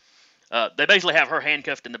 They basically have her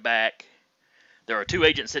handcuffed in the back. There are 2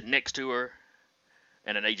 agents sitting next to her,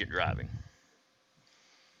 and an agent driving.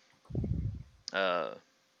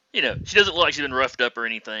 She doesn't look like she's been roughed up or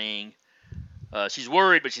anything. She's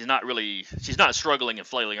worried, but she's not struggling and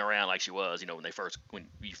flailing around like she was, when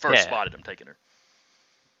you first spotted them taking her.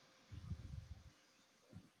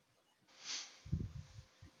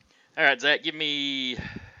 All right, Zach, give me.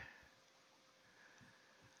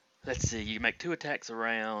 Let's see. You make 2 attacks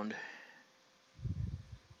around.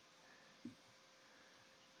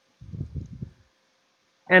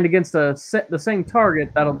 And against the same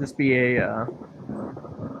target, that'll just be a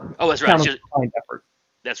Oh, that's right. counter-defined effort.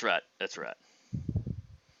 That's right. That's right.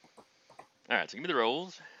 All right, so give me the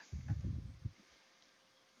rolls.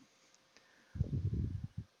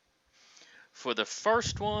 For the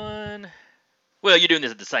first one, well, you're doing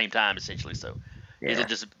this at the same time essentially, so it'll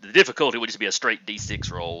just the difficulty would just be a straight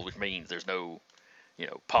D6 roll, which means there's no,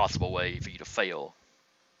 possible way for you to fail.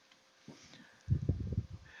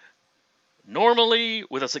 Normally,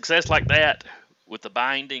 with a success like that, with the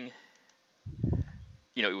binding,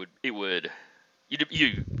 you would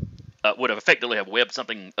have effectively have webbed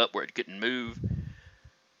something up where it couldn't move.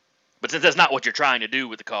 But since that's not what you're trying to do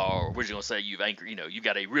with the car, we're just gonna say you've anchored. You've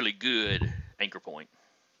got a really good anchor point.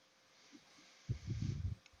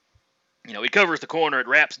 It covers the corner. It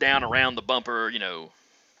wraps down around the bumper.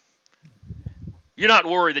 You're not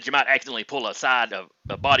worried that you might accidentally pull a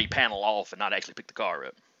body panel off and not actually pick the car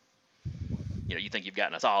up. You think you've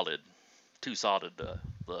gotten two solid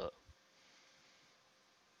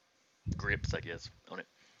grips, I guess, on it.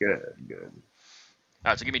 Good.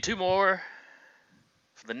 All right, so give me 2 more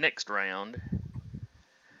for the next round.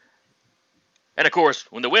 And of course,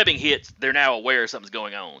 when the webbing hits, they're now aware something's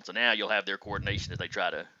going on. So now you'll have their coordination as they try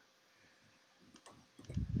to.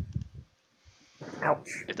 Ouch.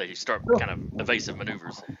 If they start kind of evasive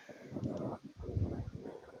maneuvers.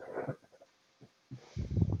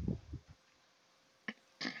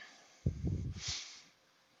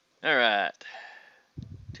 All right.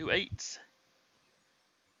 2 8s.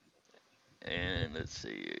 And let's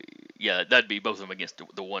see. Yeah, that'd be both of them against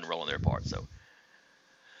the one rolling their part. So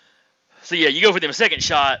yeah, you go for them second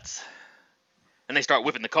shots, and they start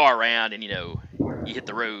whipping the car around, and you hit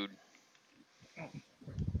the road.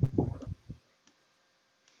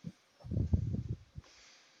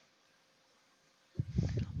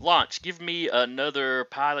 Launch, give me another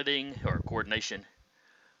piloting or coordination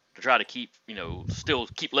to try to keep, still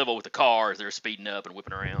keep level with the car as they're speeding up and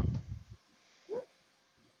whipping around.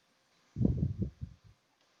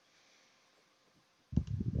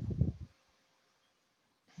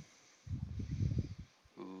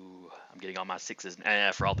 Ooh, I'm getting all my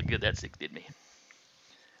 6s. For all the good that 6 did me.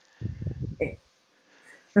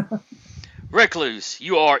 Recluse,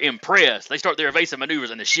 you are impressed. They start their evasive maneuvers,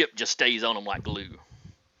 and the ship just stays on them like glue.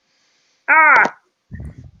 Ah!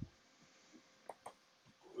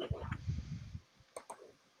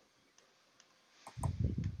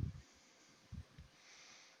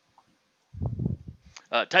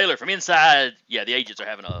 Taylor, from inside, yeah, the agents are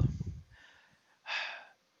having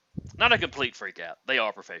not a complete freak out. They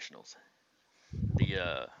are professionals.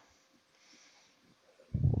 The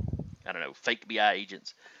I don't know, fake BI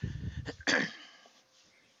agents.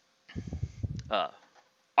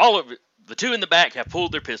 All of the 2 in the back have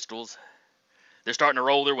pulled their pistols. They're starting to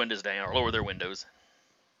roll their windows down or lower their windows.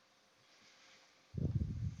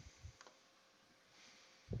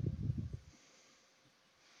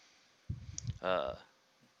 The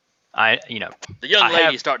young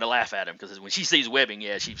lady is starting to laugh at him because when she sees webbing,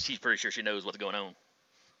 yeah, she's pretty sure she knows what's going on.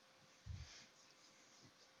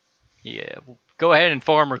 Yeah, we'll go ahead and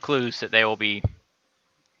inform Recluse that they will be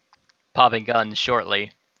popping guns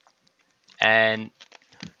shortly. And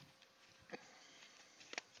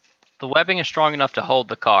the webbing is strong enough to hold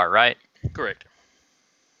the car, right? Correct.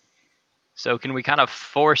 So can we kind of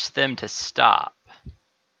force them to stop?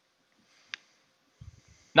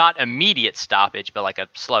 Not immediate stoppage, but like a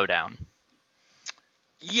slowdown.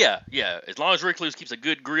 Yeah. As long as Recluse keeps a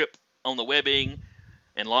good grip on the webbing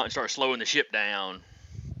and starts slowing the ship down,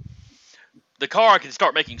 the car can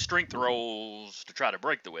start making strength rolls to try to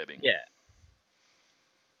break the webbing. Yeah.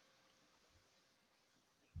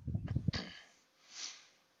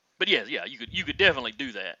 But yeah, you could definitely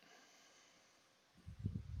do that.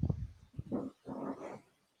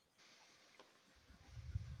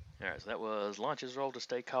 All right, so that was Launch's roll to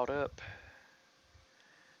stay caught up.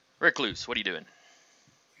 Recluse, what are you doing?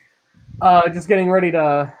 Just getting ready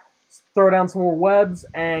to throw down some more webs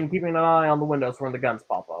and keeping an eye on the windows when the guns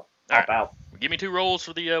pop out. Give me 2 rolls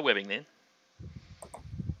for the webbing then.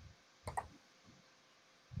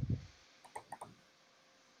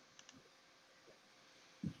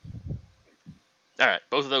 All right,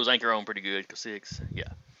 both of those anchor on pretty good. 6, yeah.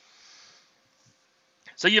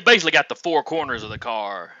 So you basically got the 4 corners of the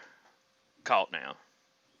car caught now.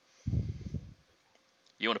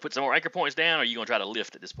 You want to put some more anchor points down, or are you going to try to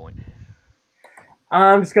lift at this point?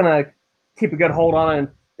 I'm just gonna keep a good hold on it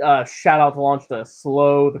and shout out to Launch to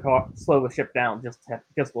slow the ship down just a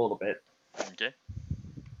little bit. Okay.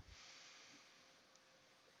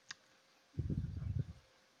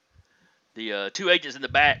 The 2 agents in the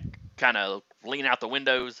back kind of lean out the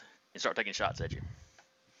windows and start taking shots at you.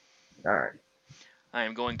 All right. I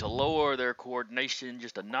am going to lower their coordination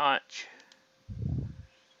just a notch.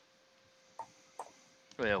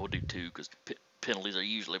 Well, we'll do 2 because penalties are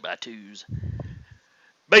usually by 2s.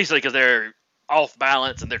 Basically, because they're off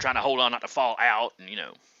balance and they're trying to hold on not to fall out, and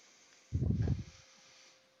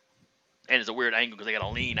and it's a weird angle because they got to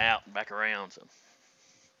lean out and back around.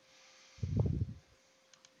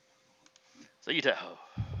 So you tell. Oh.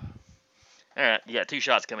 All right, you got 2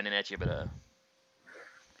 shots coming in at you, but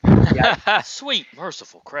sweet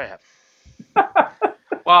merciful crap.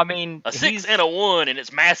 Well, I mean, A 6 and a 1, and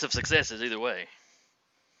it's massive successes either way.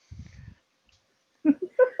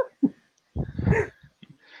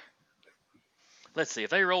 Let's see, if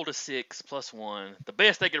they rolled a 6 plus 1, the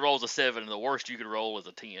best they could roll is a 7, and the worst you could roll is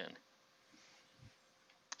a 10.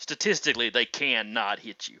 Statistically, they cannot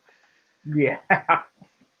hit you. Yeah.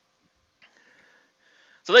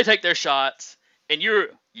 So they take their shots, and you're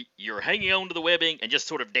hanging on to the webbing and just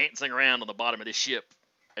sort of dancing around on the bottom of this ship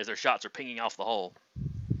as their shots are pinging off the hull.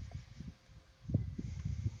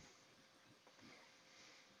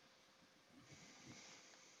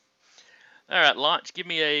 All right, launch. Give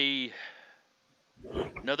me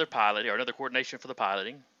another pilot or another coordination for the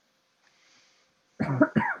piloting.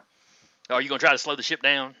 Are you going to try to slow the ship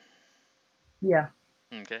down? Yeah.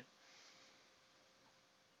 Okay.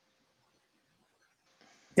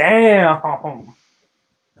 Damn.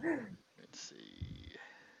 Let's see.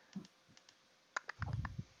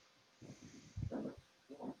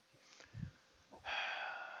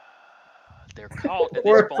 They're caught at this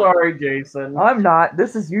We're point. sorry, Jason. I'm not.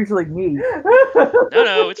 This is usually me.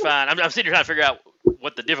 No, it's fine. I'm sitting here trying to figure out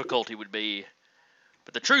what the difficulty would be.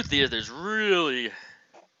 But the truth is, there's really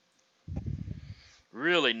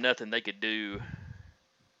nothing they could do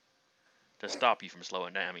to stop you from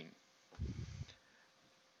slowing down. I mean,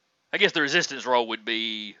 I guess the resistance roll would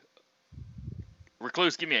be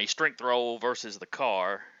Recluse, give me a strength roll versus the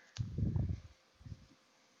car.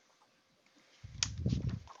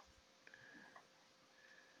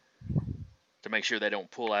 To make sure they don't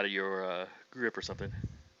pull out of your grip or something.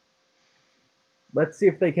 Let's see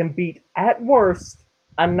if they can beat, at worst,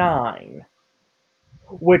 a 9.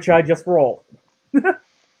 Which I just rolled.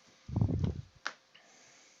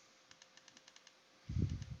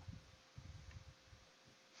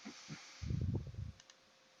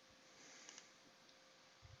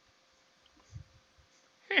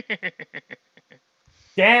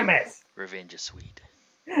 Damn it! Revenge is sweet.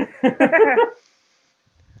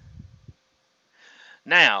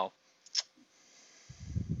 Now,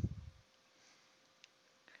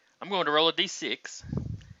 I'm going to roll a d6.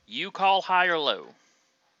 You call high or low.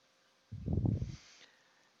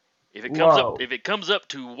 If it comes up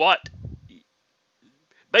to what?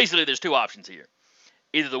 Basically, there's 2 options here.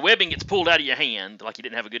 Either the webbing gets pulled out of your hand, like you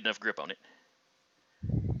didn't have a good enough grip on it,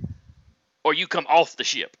 or you come off the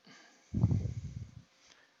ship.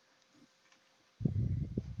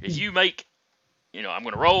 If you make, I'm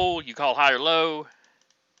going to roll, you call high or low.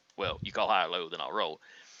 Well, you call high or low, then I'll roll.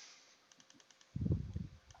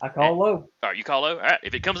 I call low. All right, you call low? All right,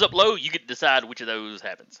 if it comes up low, you get to decide which of those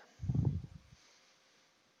happens.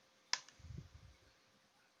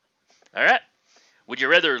 All right. Would you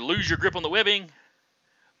rather lose your grip on the webbing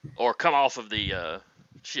or come off of the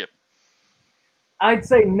ship? I'd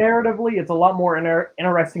say narratively, it's a lot more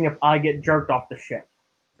interesting if I get jerked off the ship.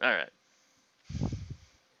 All right.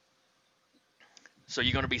 So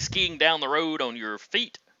you're going to be skiing down the road on your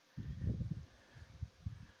feet?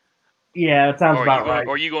 Yeah, it sounds about right.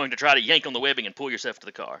 Or are you going to try to yank on the webbing and pull yourself to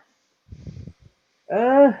the car?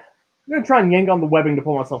 I'm going to try and yank on the webbing to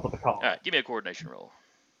pull myself to the car. All right, give me a coordination roll.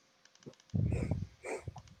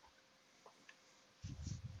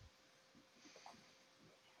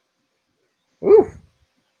 Oof.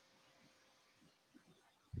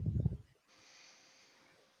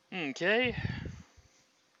 Okay.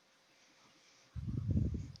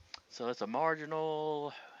 So that's a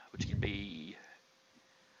marginal, which can be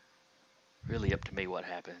really up to me what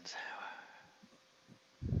happens.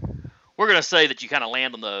 We're going to say that you kind of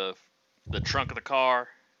land on the trunk of the car.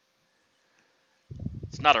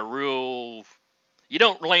 It's not you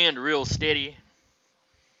don't land real steady.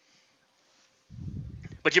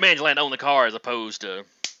 But you manage to land on the car as opposed to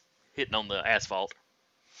hitting on the asphalt.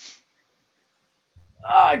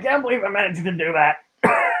 Oh, I can't believe I managed to do that.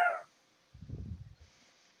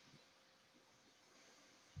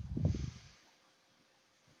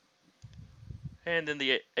 And then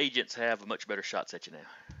the agents have much better shots at you now.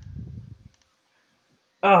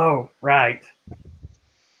 Oh, right.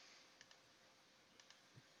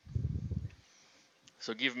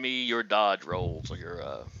 So give me your dodge rolls, or your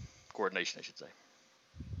coordination, I should say.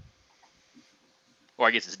 Or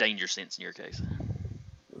I guess it's danger sense in your case.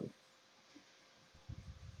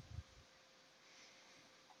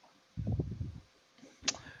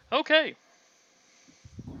 Okay.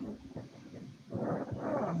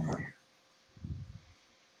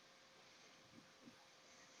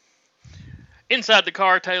 Inside the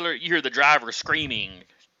car, Taylor, you hear the driver screaming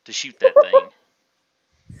to shoot that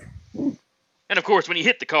thing. And of course, when you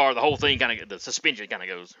hit the car, the whole thing the suspension kind of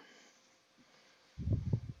goes.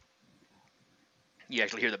 You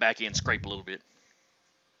actually hear the back end scrape a little bit.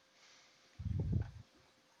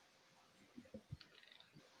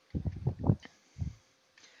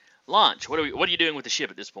 Launch. What are you doing with the ship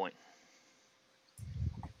at this point?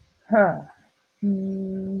 Huh.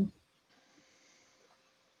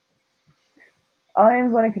 I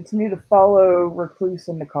am going to continue to follow Recluse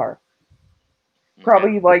in the car. Okay.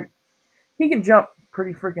 Probably like he can jump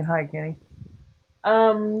pretty freaking high, can he?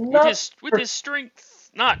 With his strength,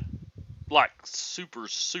 not like super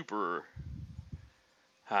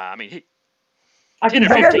high. I mean, I 10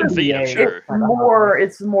 can or jump 15 in feet, the I'm air. sure.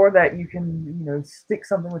 It's more that you can stick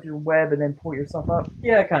something with your web and then pull yourself up.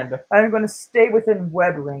 Yeah, kind of. I'm going to stay within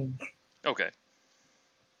web range. Okay.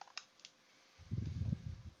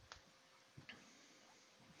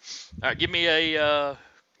 All right, give me a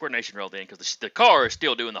coordination roll then, because the car is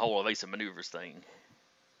still doing the whole evasive maneuvers thing.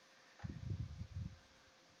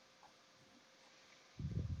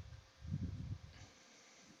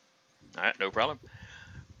 All right, no problem.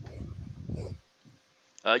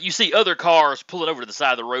 You see other cars pulling over to the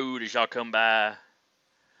side of the road as y'all come by.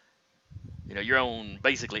 You're on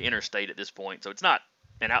basically interstate at this point, so it's not,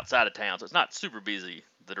 and outside of town, so it's not super busy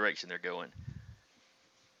the direction they're going.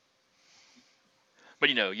 But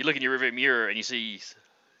you look in your rearview mirror and you see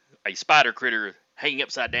a spider critter hanging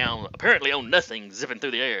upside down, apparently on nothing, zipping through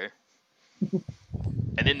the air.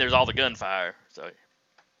 And then there's all the gunfire, so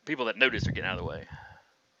people that notice are getting out of the way.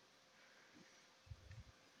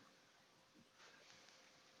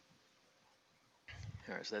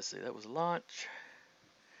 All right, so let's see. That was launch.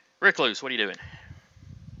 Recluse, what are you doing?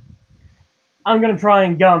 I'm gonna try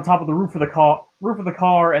and get on top of the roof of the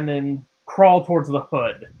car, and then crawl towards the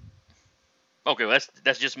hood. Okay, well,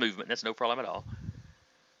 that's just movement. That's no problem at all.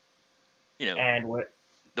 And what?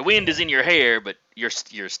 The wind is in your hair, but you're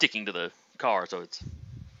sticking to the car, so it's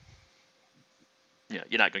you're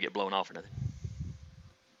not gonna get blown off or nothing.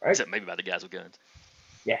 Right. Except maybe by the guys with guns.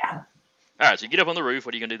 Yeah. All right, so you get up on the roof.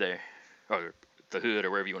 What are you gonna do there, or the hood,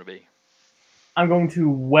 or wherever you want to be? I'm going to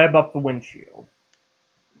web up the windshield.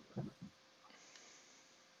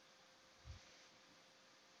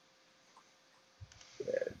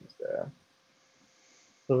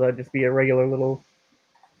 So that'd just be a regular little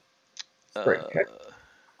straight check.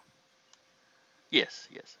 Yes.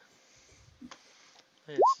 Let's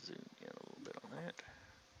zoom in a little bit on that.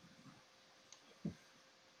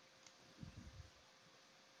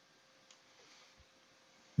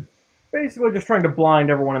 Basically, just trying to blind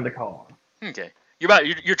everyone in the car. Okay,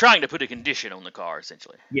 you're trying to put a condition on the car,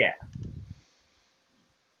 essentially. Yeah.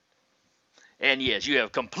 And yes, you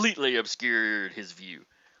have completely obscured his view.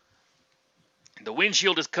 The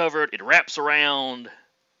windshield is covered. It wraps around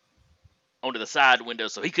onto the side window,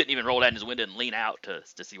 so he couldn't even roll down his window and lean out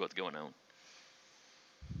to see what's going on.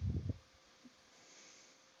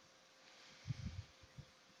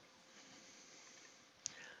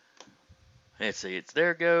 Let's see, it's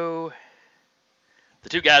their go. The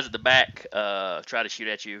two guys at the back try to shoot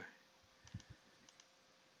at you.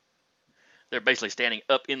 They're basically standing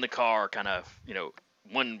up in the car, kind of,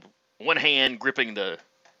 one hand gripping the,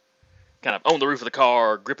 kind of on the roof of the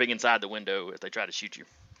car, gripping inside the window as they try to shoot you.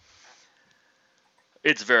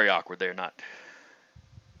 It's very awkward.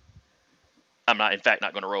 I'm not, in fact,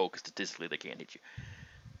 not going to roll because statistically they can't hit you.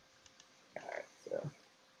 Alright, so.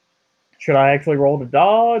 Should I actually roll to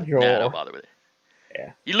dodge, or? Nah, don't bother with it.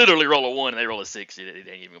 Yeah. You literally roll a 1 and they roll a 6. It ain't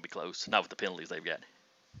even going to be close. Not with the penalties they've got.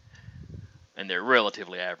 And they're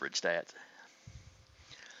relatively average stats.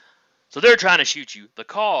 So they're trying to shoot you. The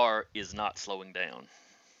car is not slowing down.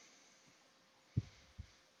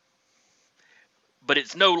 But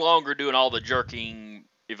it's no longer doing all the jerking,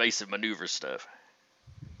 evasive maneuver stuff.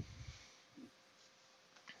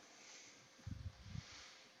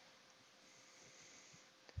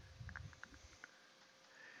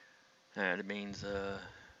 And it means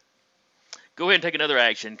go ahead and take another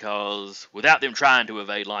action, because without them trying to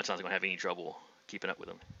evade, Launchon's not going to have any trouble keeping up with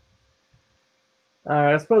them.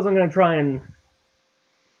 Alright, I suppose I'm going to try and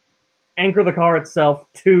anchor the car itself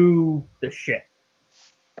to the ship.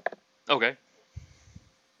 Okay.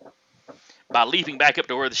 By leaping back up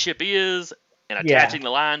to where the ship is and attaching the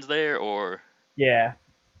lines there, or? Yeah.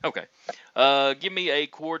 Okay. Give me a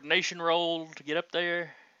coordination roll to get up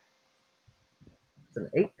there. It's an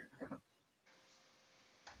 8.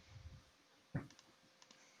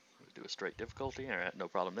 Do straight difficulty. All right, no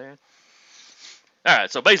problem there. All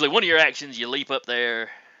right, so basically one of your actions, you leap up there.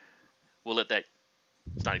 We'll let that,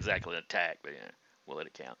 it's not exactly an attack, but yeah, we'll let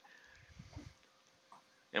it count.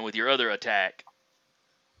 And with your other attack,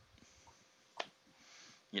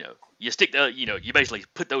 you know, you stick the, you know, you basically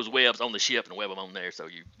put those webs on the ship and web them on there. So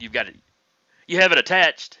you've got it, you have it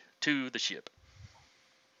attached to the ship.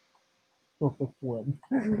 Well,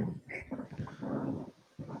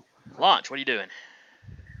 Launch, what are you doing?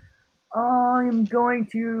 I'm going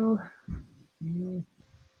to.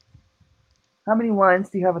 How many lines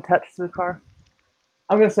do you have attached to the car?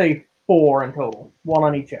 I'm gonna say 4 in total. One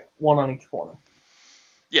on each corner.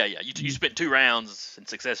 Yeah, you spent 2 rounds and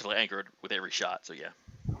successfully anchored with every shot. So yeah.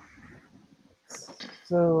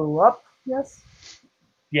 So up, yes.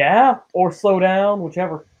 Yeah, or slow down,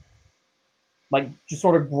 whichever. Like, just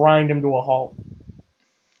sort of grind him to a halt.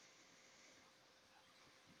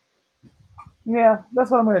 Yeah,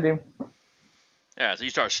 that's what I'm gonna do. Yeah, so you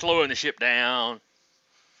start slowing the ship down.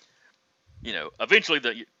 You know, eventually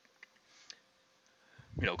the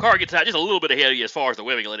car gets out just a little bit ahead of you as far as the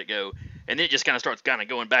webbing, let it go, and then it just kind of starts kind of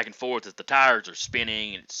going back and forth as the tires are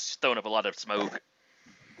spinning and it's throwing up a lot of smoke.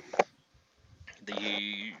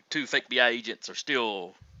 The 2 fake BI agents are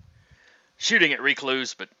still shooting at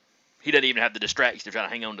Recluse, but he doesn't even have the distraction of trying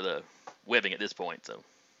to hang on to the webbing at this point, so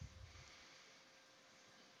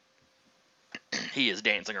he is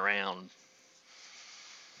dancing around,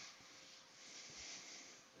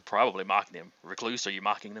 probably mocking them. Recluse, are you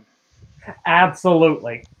mocking them?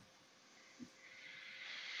 Absolutely.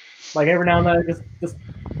 Like, every now and then, just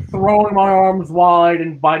throwing my arms wide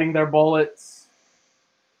and biting their bullets,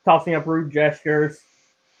 tossing up rude gestures.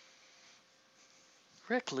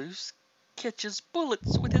 Recluse catches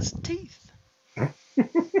bullets with his teeth.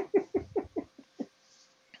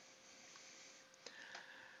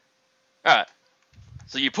 Alright,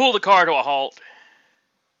 so you pull the car to a halt.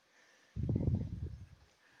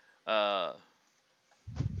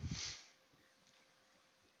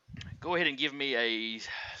 Go ahead and give me a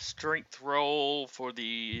strength roll or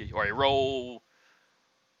a roll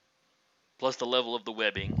plus the level of the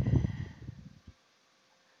webbing.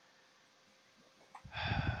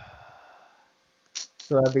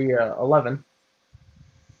 So that'd be 11.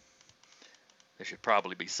 There should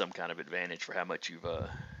probably be some kind of advantage for how much you've, that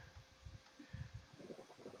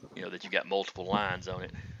you got multiple lines on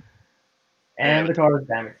it. And the car is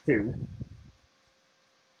damaged too.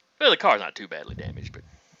 Well, the car's not too badly damaged, but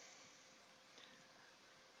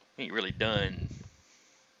ain't really done.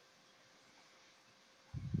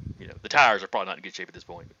 The tires are probably not in good shape at this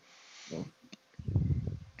point.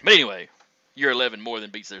 But anyway, your 11 more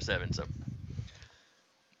than beats their 7, so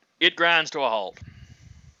it grinds to a halt.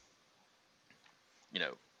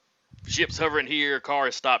 Ship's hovering here, car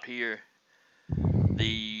is stopped here.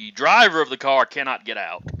 The driver of the car cannot get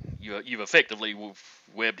out. You've effectively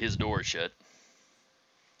webbed his door shut.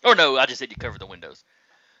 Oh no, I just said you covered the windows.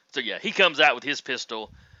 So yeah, he comes out with his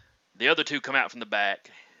pistol. The other 2 come out from the back.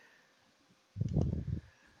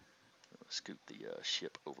 Scoot the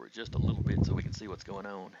ship over just a little bit so we can see what's going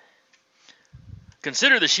on.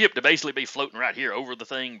 Consider the ship to basically be floating right here over the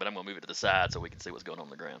thing, but I'm going to move it to the side so we can see what's going on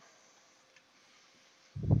the ground.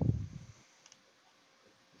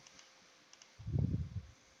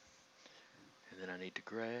 And then I need to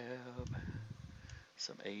grab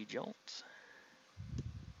some agents.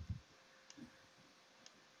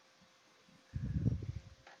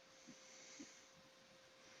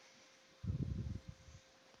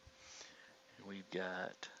 We've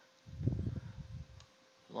got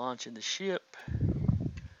launching the ship,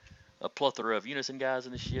 a plethora of Unison guys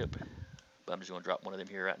in the ship, but I'm just going to drop one of them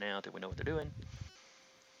here right now until we know what they're doing.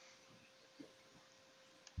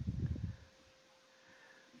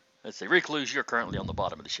 Let's see, Recluse, you're currently on the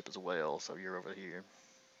bottom of the ship as well, so you're over here.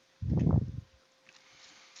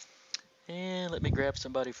 And let me grab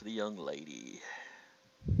somebody for the young lady.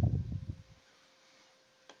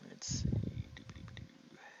 Let's see.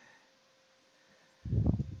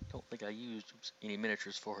 Don't think I used any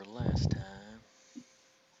miniatures for her last time.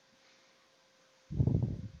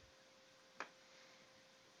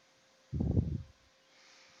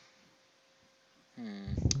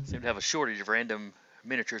 Seem to have a shortage of random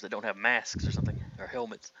miniatures that don't have masks or something, or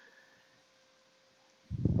helmets.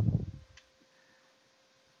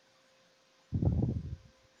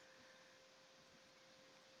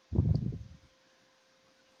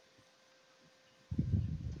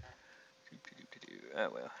 Oh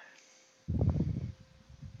well.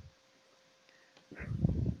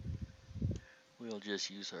 We'll just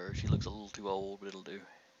use her. She looks a little too old, but it'll do.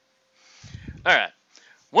 Alright.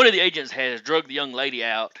 One of the agents has drugged the young lady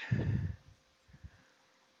out.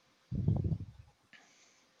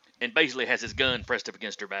 and basically has his gun pressed up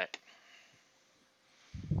against her back.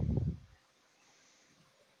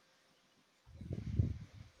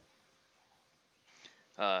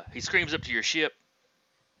 He screams up to your ship,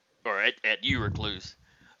 or at you, Recluse,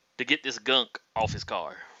 to get this gunk off his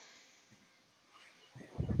car.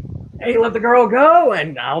 Hey, let the girl go,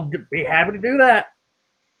 and I'll be happy to do that.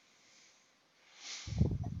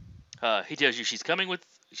 He tells you she's coming with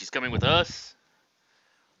us.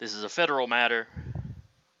 This is a federal matter.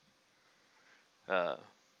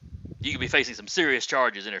 You could be facing some serious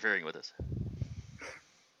charges interfering with us.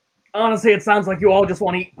 Honestly, it sounds like you all just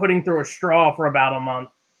want to eat pudding through a straw for about a month.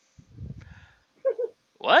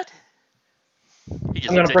 What? He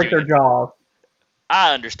just I'm gonna looks at break you. their jaws.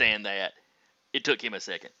 I understand that. It took him a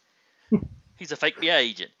second. He's a fake FBI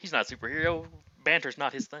agent. He's not a superhero. Banter's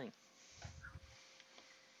not his thing.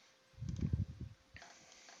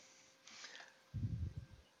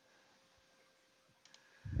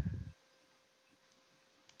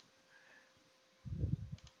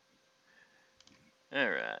 All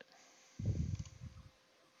right.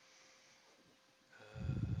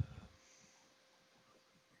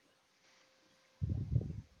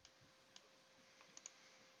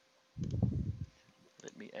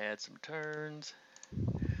 Let me add some turns.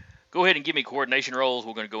 Go ahead and give me coordination rolls.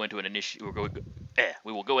 We're going to go into an initiative.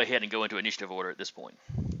 We will go ahead and go into initiative order at this point.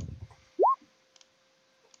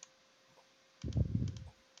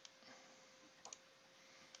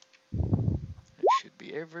 That should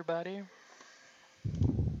be everybody.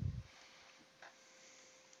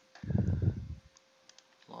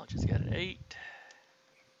 Launch has got an 8.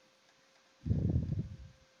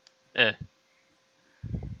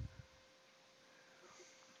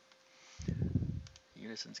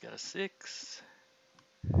 Unison's got a 6.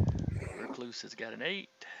 Recluse has got an 8.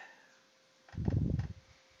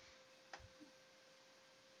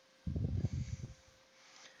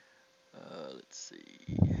 Let's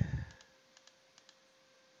see.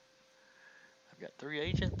 I've got 3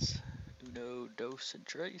 agents. Uno, Dos, and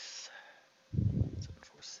Trace.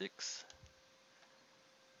 746.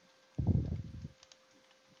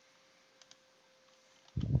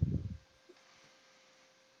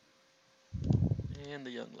 And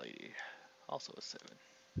the young lady, also a 7.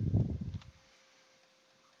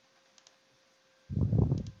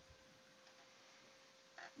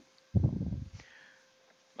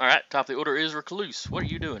 All right, top of the order is Recluse. What are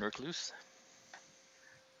you doing, Recluse?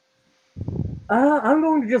 I'm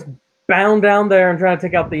going to just bound down there and try to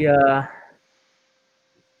take out the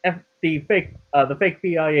fake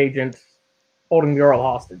PI agent holding the girl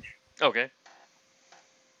hostage. Okay.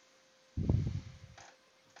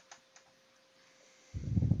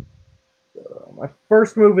 My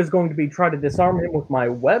first move is going to be try to disarm him with my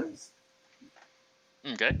webs.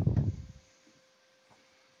 Okay.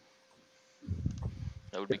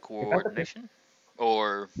 That would be coordination,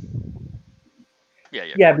 or yeah,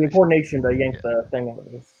 it'd be coordination to yank the thing out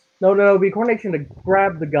of this. No, it'd be coordination to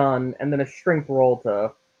grab the gun and then a strength roll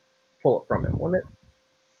to pull it from him, wouldn't it?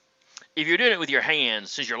 If you're doing it with your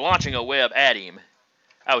hands, since you're launching a web at him,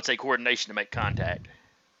 I would say coordination to make contact.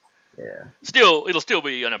 Yeah. Still, it'll still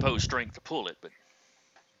be unopposed strength to pull it, but.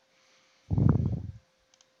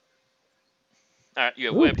 All right, you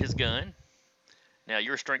have webbed his gun. Now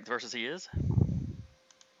your strength versus his.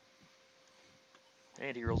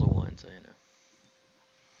 And he rolls a 1, so you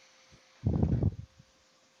know.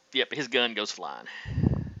 Yep, his gun goes flying.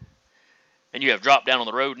 And you have dropped down on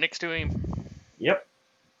the road next to him. Yep.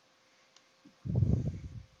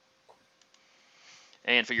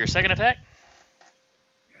 And for your second attack?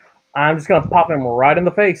 I'm just going to pop him right in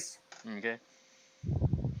the face. Okay.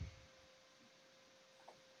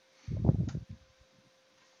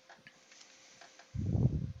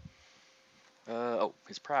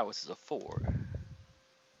 His prowess is a 4.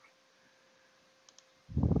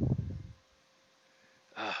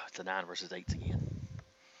 It's a 9 versus 8s again.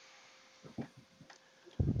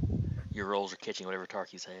 Your rolls are catching whatever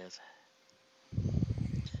Tarkus has.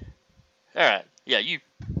 Alright, yeah, you...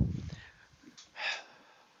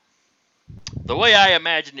 The way I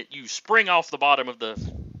imagine it, you spring off the bottom of the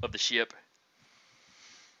ship.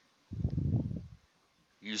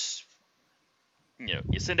 You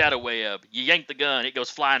send out a web, you yank the gun, it goes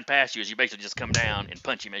flying past you as you basically just come down and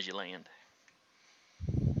punch him as you land.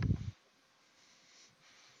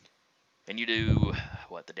 And you do,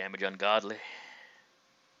 the damage ungodly?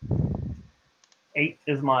 8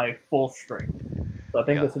 is my full strength. So I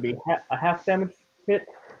think this would be a half damage hit.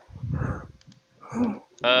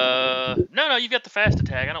 No, you've got the fast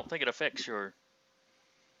attack. I don't think it affects your...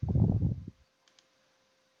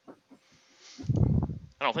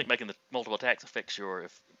 I don't think making the multiple attacks affects your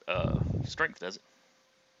strength, does it?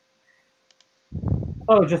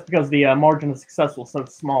 Oh, just because the margin of success was so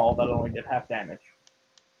small that it only did half damage.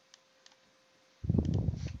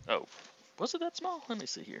 Oh, was it that small? Let me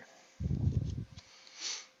see here.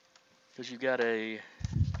 Because you got a.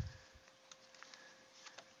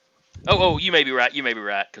 Oh, you may be right. You may be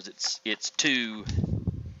right because it's 2.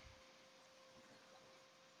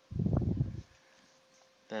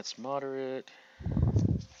 That's moderate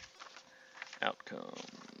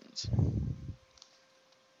outcomes.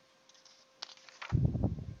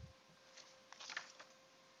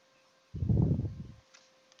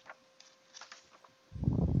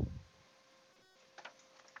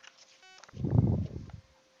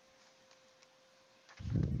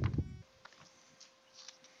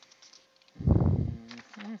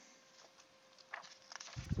 Mhm.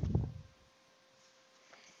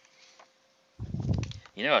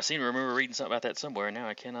 You know, I seem to remember reading something about that somewhere, and now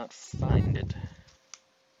I cannot find it.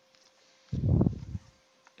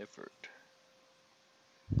 Effort.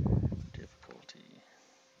 Difficulty.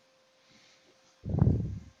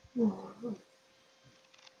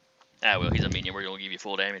 Ah, well, he's a minion. We're going to give you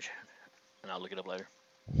full damage, and I'll look it up later.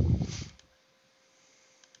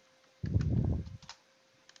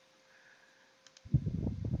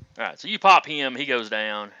 Alright, so you pop him, he goes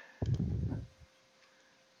down.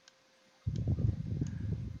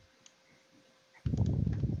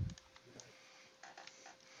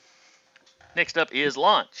 Next up is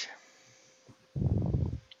Launch.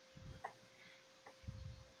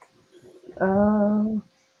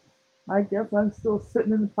 I guess I'm still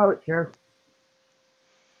sitting in the pilot chair.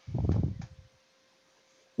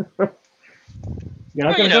 You're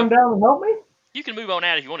not Well, going to come down and help me? You can move on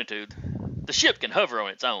out if you wanted to. The ship can hover on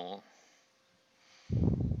its own.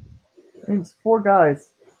 It's 4 guys.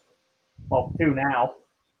 Well, 2 now.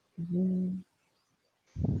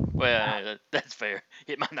 Well, that's fair.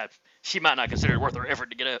 It might not. She might not consider it worth her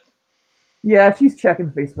effort to get up. Yeah, she's checking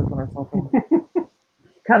Facebook on her cell phone.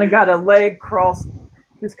 Kind of got a leg crossed,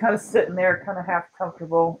 just kind of sitting there, kind of half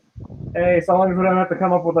comfortable. Hey, so long as we don't have to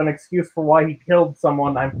come up with an excuse for why he killed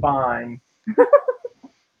someone, I'm fine.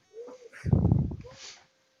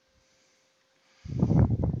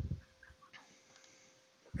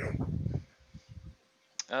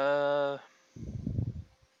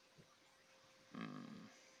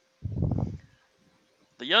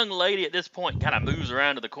 The young lady at this point kind of moves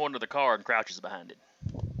around to the corner of the car and crouches behind it.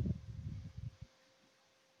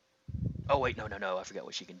 Oh wait, no, I forgot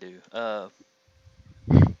what she can do.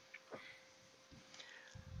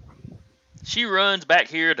 She runs back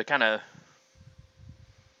here to kind of.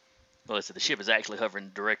 Well, let's see, the ship is actually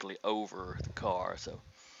hovering directly over the car, so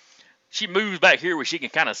she moves back here where she can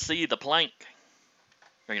kind of see the plank,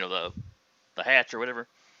 or the hatch or whatever.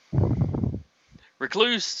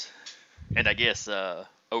 Recluse, and I guess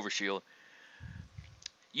Overshield.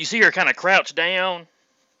 You see her kind of crouch down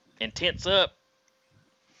and tense up,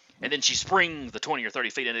 and then she springs the 20 or 30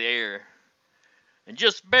 feet into the air, and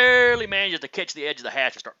just barely manages to catch the edge of the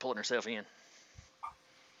hatch and start pulling herself in.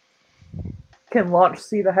 Can Launch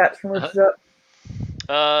see the hatch from where she's up?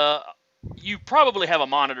 You probably have a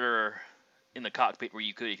monitor in the cockpit where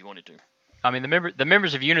you could if you wanted to. I mean, the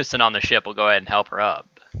members of Unison on the ship will go ahead and help her up.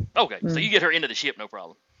 Okay, so you get her into the ship, no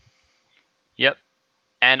problem. Yep.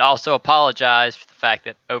 And also apologize for the fact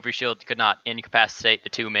that Overshield could not incapacitate the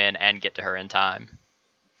 2 men and get to her in time.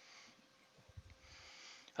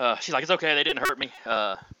 She's like, it's okay, they didn't hurt me.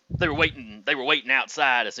 They were waiting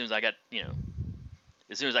outside as soon as I got,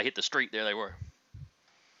 as soon as I hit the street, there they were.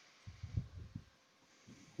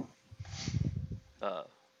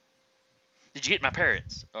 Did you get my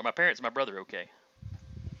parents? Are my parents and my brother okay?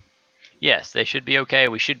 Yes, they should be okay.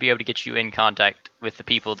 We should be able to get you in contact with the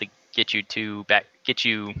people to get you back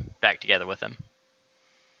together with them.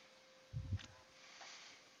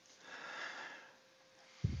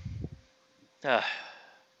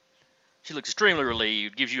 She looks extremely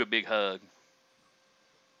relieved, gives you a big hug.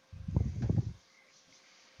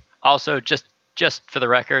 Also, just for the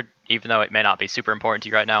record, even though it may not be super important to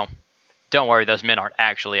you right now, don't worry, those men aren't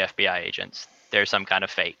actually FBI agents. They're some kind of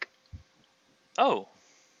fake. Oh.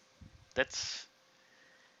 That's,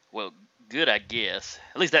 well, good, I guess.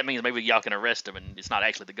 At least that means maybe y'all can arrest them and it's not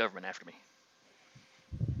actually the government after me.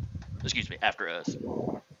 Excuse me, after us.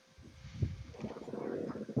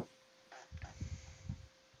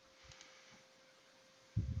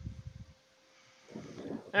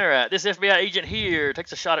 Alright, this FBI agent here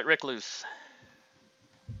takes a shot at Recluse.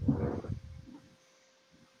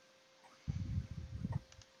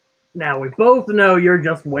 Now, we both know you're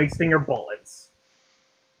just wasting your bullets.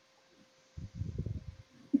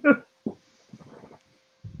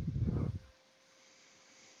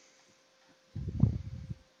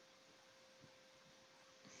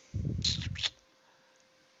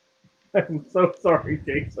 I'm so sorry,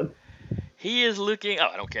 Jason. He is looking. Oh,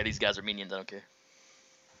 I don't care. These guys are minions. I don't care.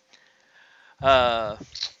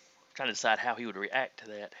 Trying to decide how he would react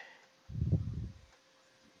to that.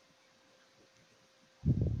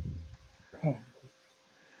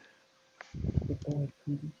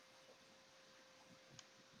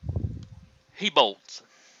 He bolts.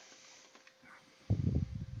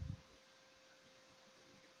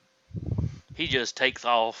 He just takes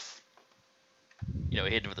off,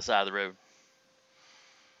 heading for the side of the road.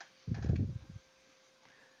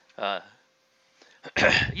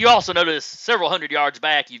 You also notice several hundred yards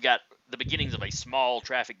back, you've got the beginnings of a small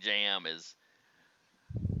traffic jam as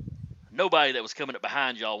nobody that was coming up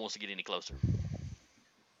behind y'all wants to get any closer.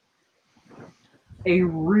 A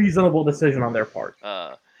reasonable decision on their part.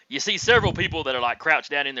 You see several people that are like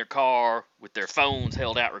crouched down in their car with their phones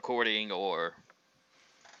held out recording, or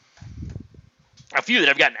a few that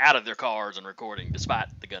have gotten out of their cars and recording despite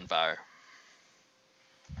the gunfire.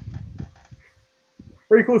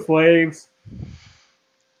 Pretty close waves.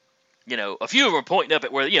 A few of them are pointing up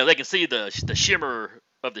at where they can see the shimmer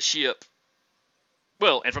of the ship.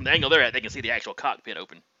 Well, and from the angle they're at, they can see the actual cockpit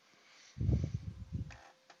open.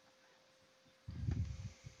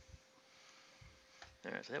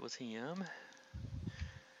 All right, so that was him.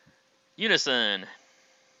 Unison.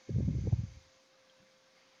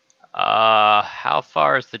 How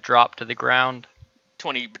far is the drop to the ground?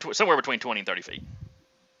 Somewhere between 20 and 30 feet.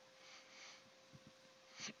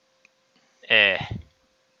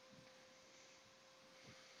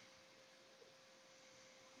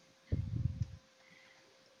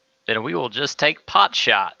 Then we will just take pot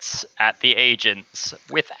shots at the agents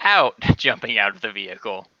without jumping out of the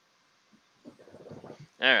vehicle.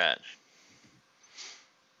 All right.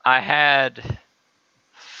 I had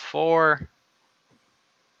 4.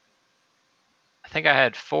 I think I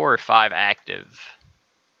had 4 or 5 active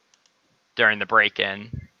during the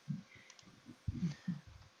break-in.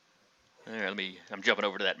 All right, I'm jumping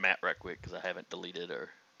over to that map right quick because I haven't deleted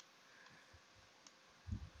or.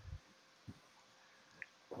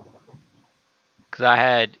 Because I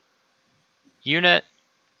had unit,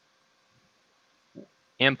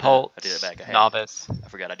 impulse, I did it back. novice. I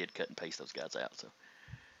forgot I did cut and paste those guys out. So.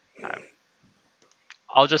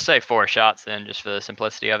 I'll just say 4 shots then, just for the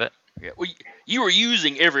simplicity of it. Yeah. Well, you were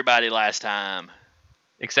using everybody last time.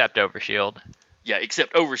 Except Overshield. Yeah,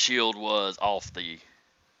 except Overshield was off the.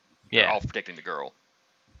 Yeah. Off protecting the girl.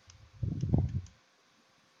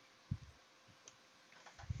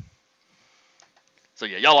 So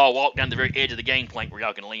yeah, y'all all walk down the very edge of the gangplank where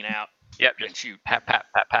y'all can lean out. Yep, and just shoot. Pap, pap,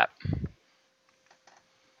 pap, pap.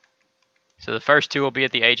 So the first 2 will be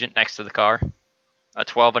at the agent next to the car. A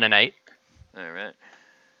 12 and an 8. All right.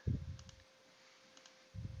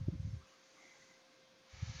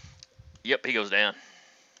 Yep, he goes down.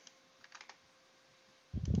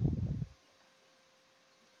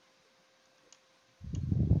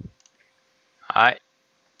 All right.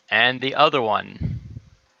 And the other one,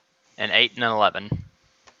 an 8 and an 11.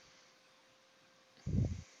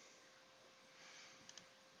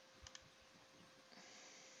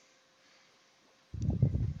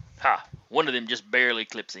 Ha! One of them just barely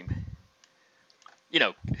clips him.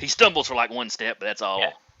 He stumbles for like 1 step, but that's all.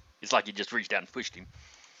 Yeah. It's like you just reached out and pushed him.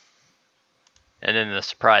 And then the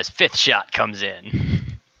surprise 5th shot comes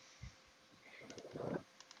in.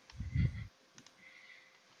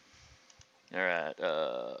 All right.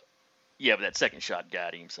 Yeah, but that second shot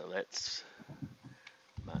got him, so that's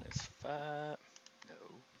 -5. No.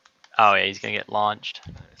 Oh yeah, he's gonna get launched.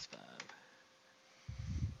 -5.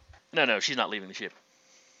 No, she's not leaving the ship.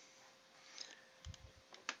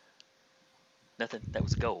 Nothing. That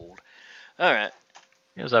was gold. All right.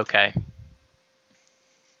 It was okay.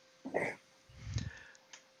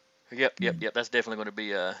 Yep. That's definitely going to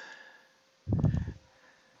be I'm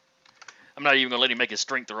not even going to let him make his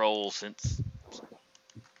strength roll since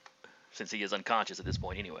he is unconscious at this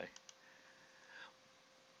point anyway.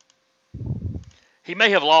 He may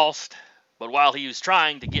have lost, but while he was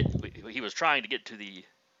trying to get to the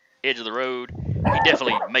edge of the road, he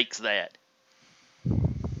definitely makes that.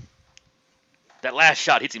 That last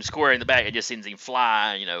shot hits him square in the back. It just sends him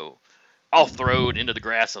flying, off the road into the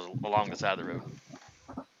grass along the side of the road.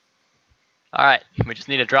 All right, we just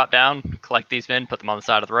need to drop down, collect these men, put them on the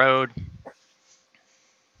side of the road,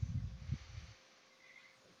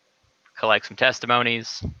 collect some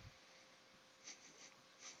testimonies.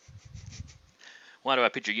 Why do I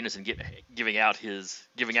picture Unison giving out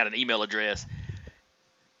an email address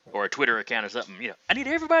or a Twitter account or something? I need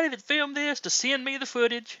everybody that filmed this to send me the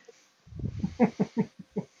footage.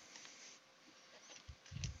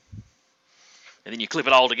 And And then you clip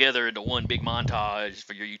it all together into one big montage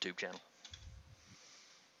for your YouTube channel.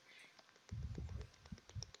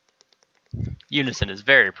 Unison is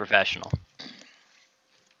very professional.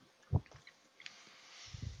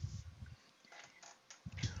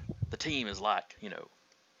 The team is like,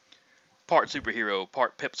 part superhero,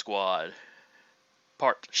 part pep squad,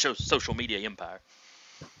 part social media empire.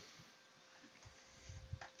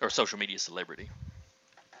 Or social media celebrity.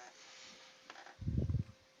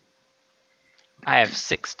 I have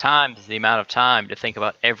 6 times the amount of time to think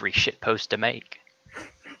about every shit post to make.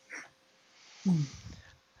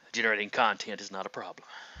 Generating content is not a problem.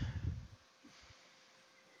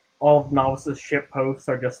 All of Novice's ship posts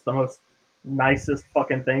are just the most nicest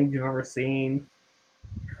fucking things you've ever seen.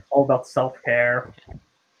 All about self-care.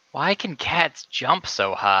 Why can cats jump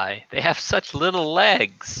so high? They have such little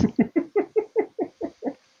legs.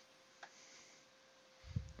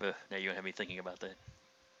 Now you have me thinking about that.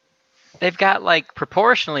 They've got like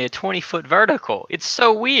proportionally a 20-foot vertical. It's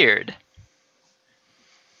so weird.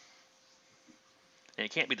 And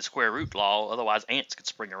it can't be the square root law, otherwise ants could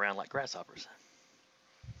spring around like grasshoppers.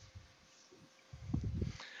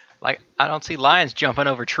 Like, I don't see lions jumping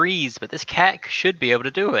over trees, but this cat should be able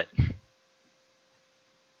to do it.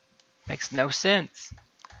 Makes no sense.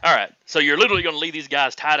 All right, so you're literally going to leave these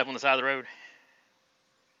guys tied up on the side of the road?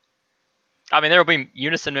 I mean, there will be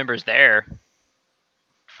Unison members there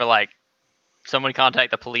for like, someone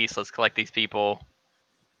contact the police. Let's collect these people.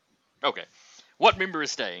 Okay. What member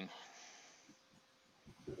is staying?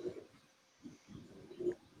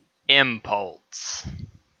 Impulse.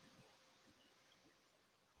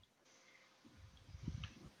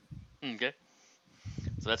 Okay.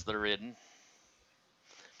 So that's the written.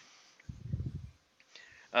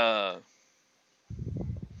 As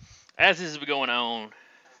this is going on,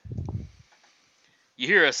 you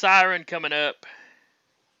hear a siren coming up.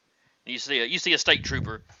 And you see a state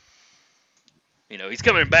trooper. He's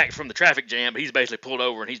coming back from the traffic jam, but he's basically pulled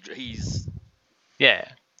over and he's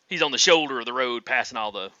on the shoulder of the road, passing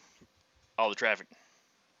all the traffic.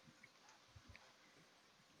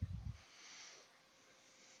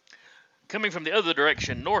 Coming from the other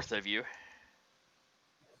direction, north of you.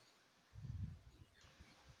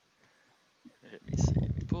 Let me see.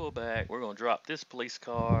 Let me pull back. We're going to drop this police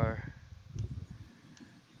car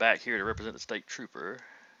back here to represent the state trooper.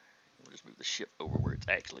 We'll just move the ship over where it's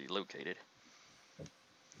actually located.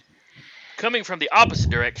 Coming from the opposite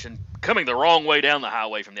direction, coming the wrong way down the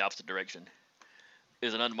highway from the opposite direction,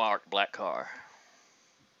 is an unmarked black car.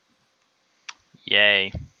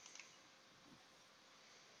 Yay.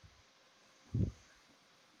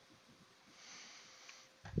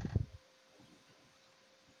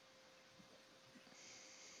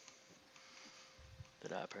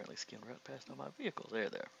 That I apparently skimmed right past all my vehicles. There.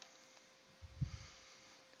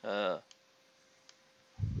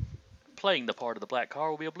 Playing the part of the black car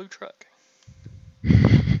will be a blue truck.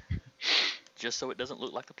 Just so it doesn't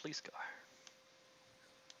look like a police car.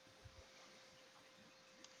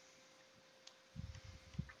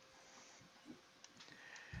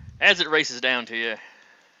 As it races down to you,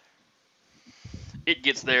 it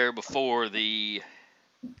gets there before the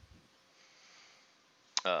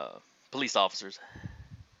police officers,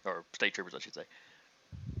 or state troopers, I should say.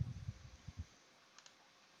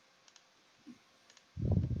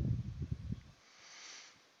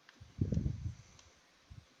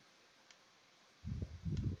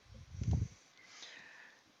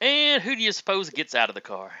 And who do you suppose gets out of the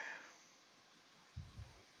car?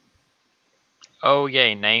 Oh,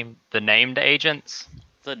 yay. The named agents?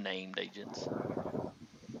 The named agents.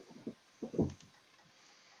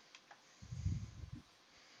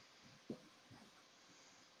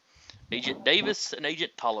 Agent Davis and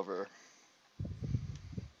Agent Tolliver.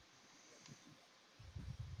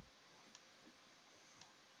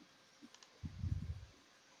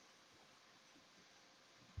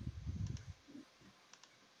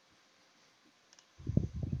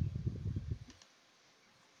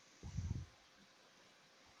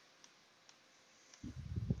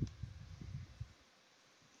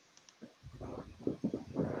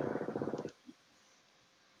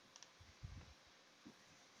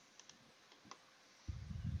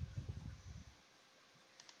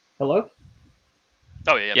 Hello?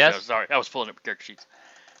 Oh, yeah. Yes? Sorry, I was pulling up character sheets.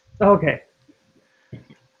 Okay,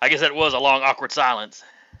 I guess that was a long, awkward silence.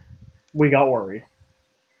 we got worried.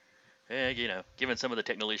 Given some of the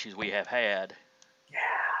technical issues we have had.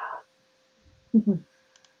 Yeah.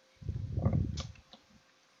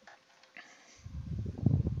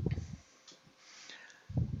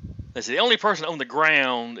 Let's see, the only person on the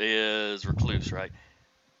ground is Recluse, right?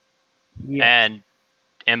 Yeah. And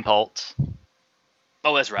Impulse.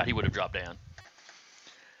 Oh, that's right. He would have dropped down.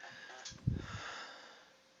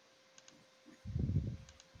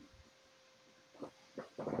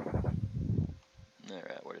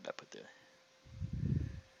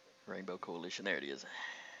 Rainbow Coalition. There it is.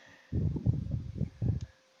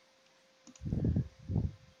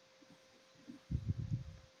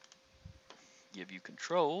 Give you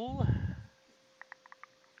control.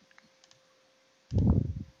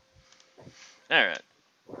 All right.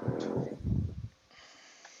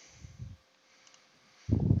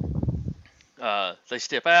 They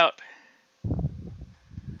step out.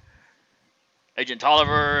 Agent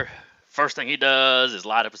Tolliver, first thing he does is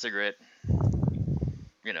light up a cigarette.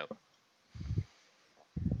 You know,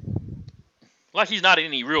 like he's not in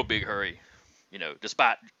any real big hurry, you know,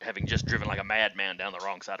 despite having just driven like a madman down the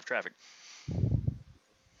wrong side of traffic.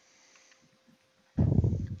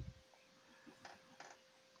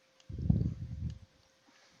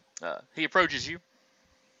 He approaches you.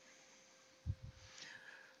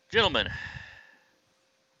 Gentlemen.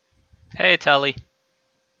 Hey, Tully.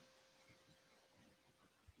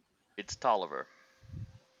 It's Tolliver.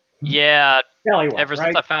 Yeah, Tallywhack, ever right?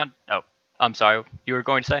 since I found... Oh, I'm sorry. You were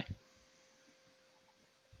going to say?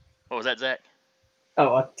 What was that, Zach?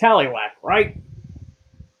 Oh, a tallywhack, right?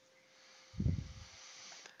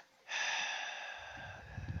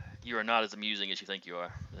 You are not as amusing as you think you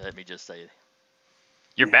are. Let me just say.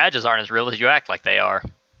 Your badges aren't as real as you act like they are.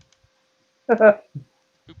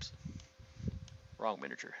 Oops. Wrong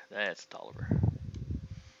miniature. That's Tolliver.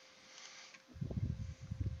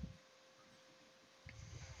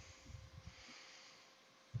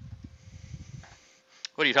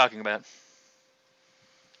 What are you talking about?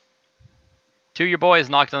 Two of your boys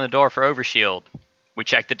knocked on the door for Overshield. We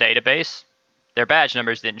checked the database. Their badge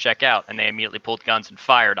numbers didn't check out, and they immediately pulled guns and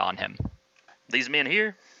fired on him. These men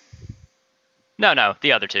here? No,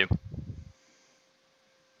 the other two.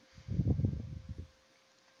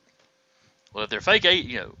 Well, if they're fake,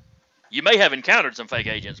 you may have encountered some fake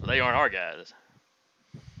agents, but they aren't our guys.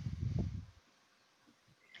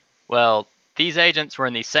 Well, these agents were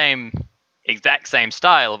in the exact same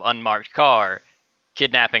style of unmarked car,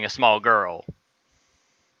 kidnapping a small girl,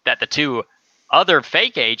 that the two other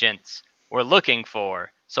fake agents were looking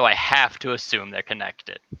for, so I have to assume they're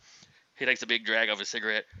connected. He takes a big drag off his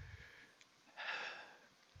cigarette.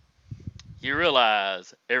 You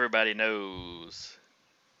realize everybody knows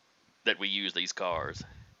that we use these cars.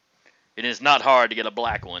 It is not hard to get a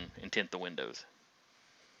black one and tint the windows.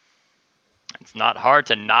 It's not hard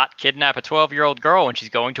to not kidnap a 12-year-old girl when she's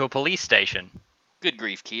going to a police station. Good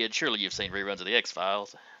grief, kid. Surely you've seen reruns of the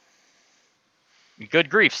X-Files. Good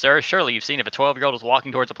grief, sir. Surely you've seen if a 12-year-old is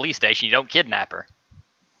walking towards a police station, you don't kidnap her.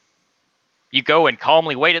 You go and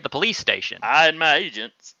calmly wait at the police station. I and my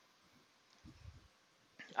agents,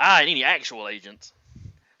 I and any actual agents,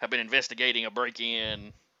 have been investigating a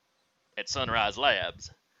break-in at Sunrise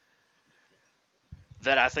Labs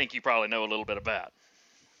that I think you probably know a little bit about.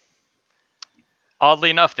 Oddly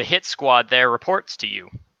enough, the hit squad there reports to you.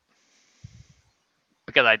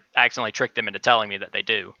 Because I accidentally tricked them into telling me that they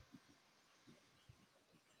do.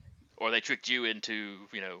 Or they tricked you into,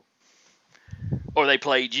 or they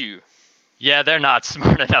played you. Yeah, they're not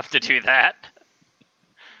smart enough to do that.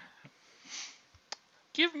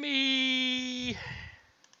 Give me...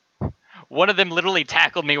 One of them literally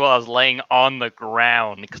tackled me while I was laying on the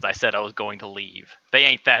ground because I said I was going to leave. They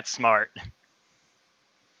ain't that smart.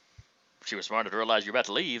 She was smart enough to realize you're about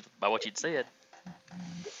to leave by what you'd said.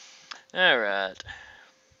 All right.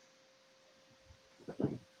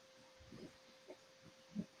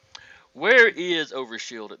 Where is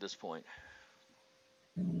Overshield at this point?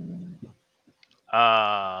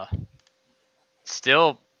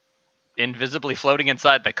 Still invisibly floating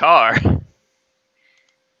inside the car.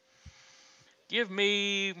 Give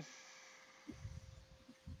me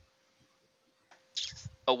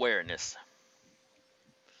awareness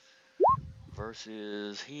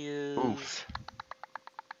versus his. Oof.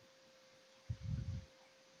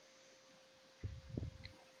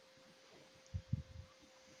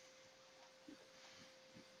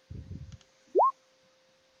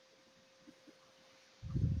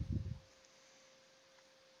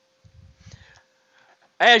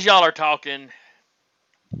 As y'all are talking,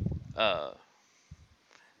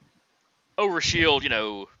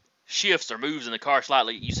 Overshield, shifts or moves in the car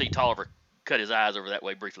slightly. You see Tolliver cut his eyes over that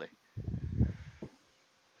way briefly.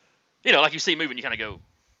 Like you see moving, you kind of go.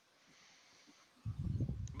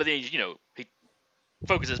 But then, he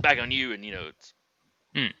focuses back on you, and, it's...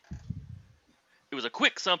 It was a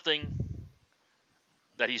quick something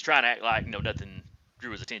that he's trying to act like, nothing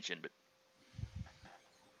drew his attention, but...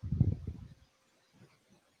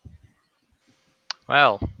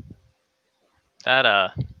 Well,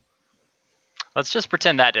 that, let's just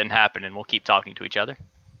pretend that didn't happen and we'll keep talking to each other.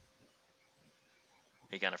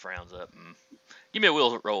 He kind of frowns up. Give me a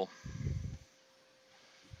will roll.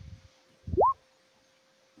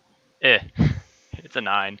 It's a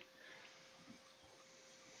 9.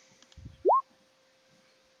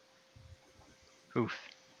 Oof.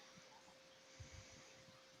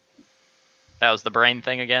 That was the brain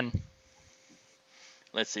thing again.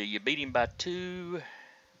 Let's see. You beat him by 2.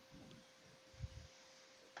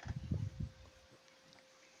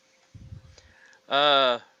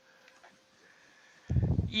 Yeah,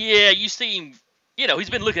 you see him. You know, he's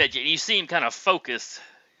been looking at you, and you see him kind of focus,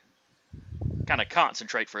 kind of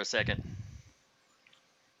concentrate for a second.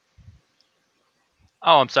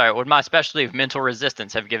 Oh, I'm sorry. Would my specialty of mental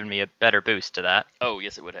resistance have given me a better boost to that? Oh,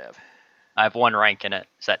 yes, it would have. I have 1 rank in it.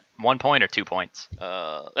 Is that 1 point or 2 points?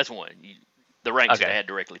 That's 1. The ranks Okay. add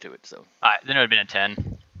directly to it, so Alright, then it would have been a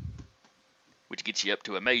 10. which gets you up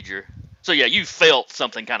to a major. So yeah, you felt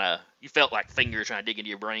something kind of. You felt like fingers trying to dig into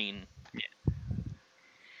your brain. Yeah.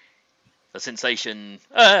 A sensation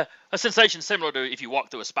similar to if you walk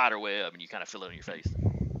through a spider web and you kind of feel it on your face.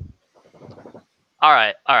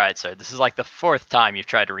 Alright, sir. This is like the 4th time you've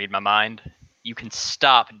tried to read my mind. You can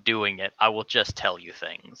stop doing it. I will just tell you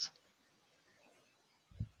things.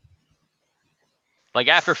 Like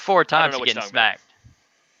after 4 times know you're what you're getting talking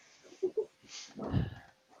smacked.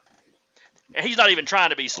 And he's not even trying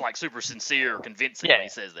to be like super sincere or convincing when Yeah. he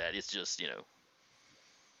says that. It's just, you know,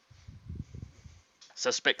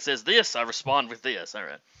 suspect says this, I respond with this. All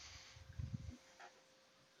right.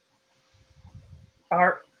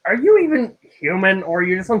 Are you even human, or are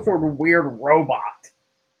you just some sort of weird robot?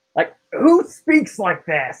 Like, who speaks like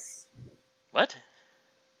this? What?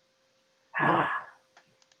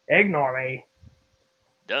 Ignore me.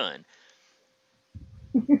 Done.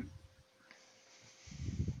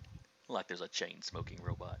 Like there's a chain smoking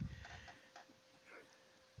robot.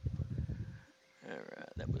 All right,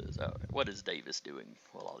 that was all right. What is Davis doing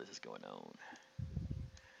while all this is going on?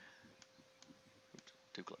 Oops,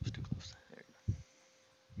 too close. There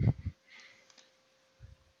you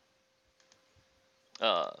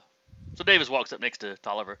go. So Davis walks up next to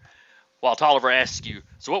Tolliver, while Tolliver asks you,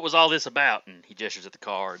 "So what was all this about?" And he gestures at the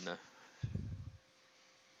car and the.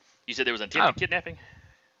 You said there was an attempted kidnapping?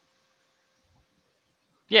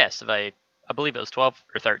 Yes, I believe it was 12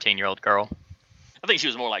 or 13-year-old girl. I think she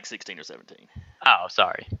was more like 16 or 17. Oh,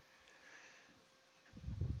 sorry.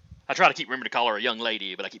 I try to keep remembering to call her a young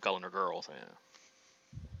lady, but I keep calling her girl. So, yeah.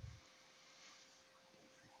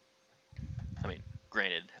 I mean,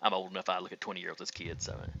 granted, I'm old enough I look at 20-year-olds as kids.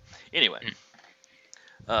 So, anyway.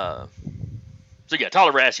 So, yeah,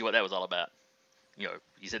 Tolliver asked you what that was all about. You know,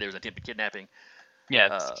 you said there was an attempted kidnapping. Yeah,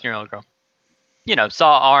 16-year-old girl. You know,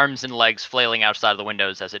 saw arms and legs flailing outside of the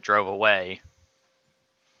windows as it drove away.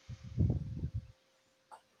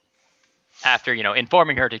 After, you know,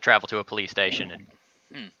 informing her to travel to a police station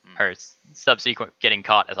and her subsequent getting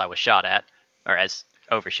caught as I was shot at, or as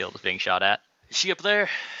Overshield was being shot at. Is she up there?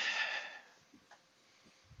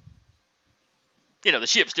 You know, the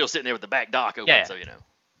ship's still sitting there with the back dock open, so you know.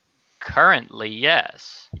 Currently,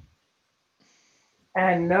 yes.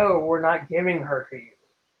 And no, we're not giving her to you.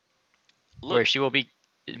 Look, where she will be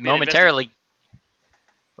momentarily,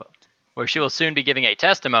 where she will soon be giving a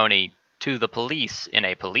testimony to the police in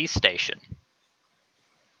a police station.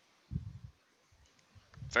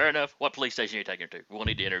 Fair enough. What police station are you taking her to? We'll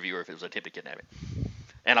need to interview her if it was attempted kidnapping.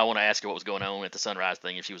 And I want to ask her what was going on at the Sunrise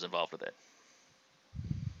thing, if she was involved with that.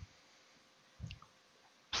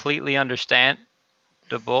 Completely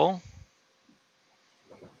understandable.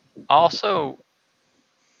 Also,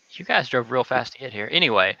 you guys drove real fast to get here.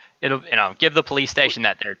 Anyway, it'll, you know, give the police station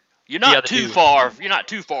that they're. You're not too far. You're not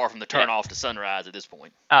too far from the turn off to Sunrise at this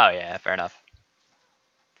point. Oh yeah, fair enough.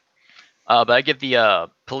 But I give the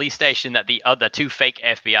police station that the 2 fake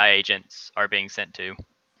FBI agents are being sent to.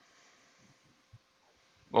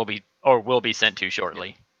 Will be sent to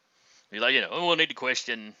shortly. He's like, you know, we'll need to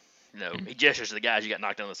question. You know, he gestures to the guys you got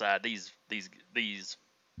knocked on the side. These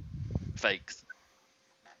fakes.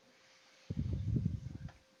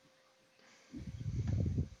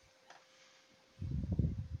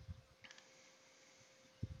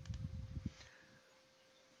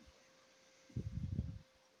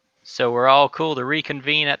 So we're all cool to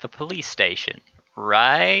reconvene at the police station,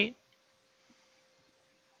 right?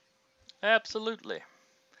 Absolutely.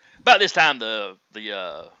 About this time, the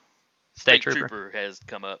State trooper has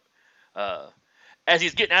come up. As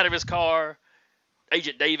he's getting out of his car,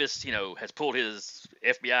 Agent Davis, you know, has pulled his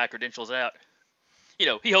FBI credentials out. You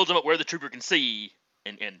know, he holds them up where the trooper can see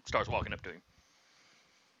and starts walking up to him.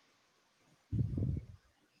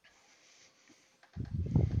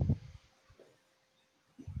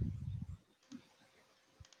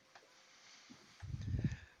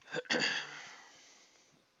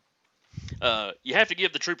 You have to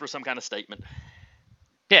give the trooper some kind of statement.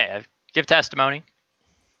 Yeah, give testimony.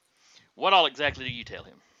 What all exactly do you tell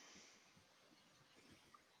him?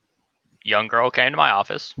 Young girl came to my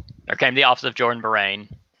office, or came to the office of Jordan Bahrain.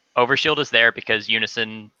 Overshield is there because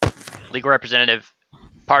Unison, legal representative,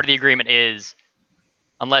 part of the agreement is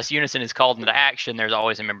unless Unison is called into action, there's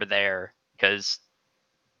always a member there because,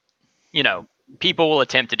 people will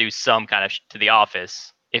attempt to do some kind of to the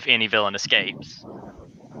office if any villain escapes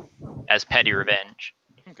as petty revenge.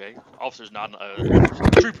 Okay. Officer's nodding.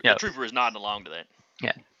 The trooper is nodding along to that.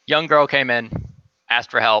 Yeah. Young girl came in,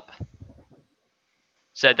 asked for help,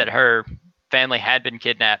 said that her family had been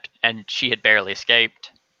kidnapped and she had barely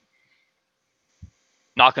escaped.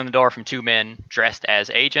 Knocked on the door from two men dressed as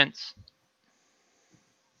agents.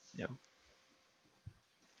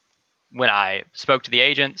 When I spoke to the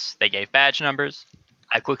agents, they gave badge numbers.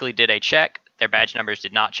 I quickly did a check. Their badge numbers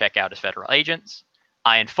did not check out as federal agents.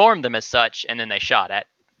 I informed them as such, and then they shot at.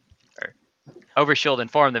 Overshield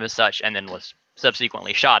informed them as such, and then was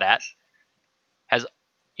subsequently shot at. Has,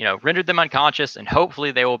 rendered them unconscious, and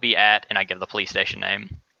hopefully they will be at, and I give the police station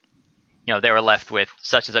name. They were left with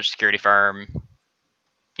such and such security firm,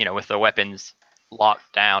 with their weapons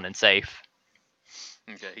locked down and safe.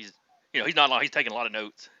 Okay, he's not long. He's taking a lot of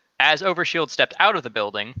notes. As Overshield stepped out of the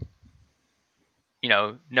building,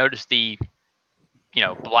 noticed the,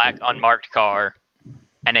 black unmarked car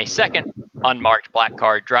and a second unmarked black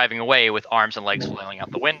car driving away with arms and legs flailing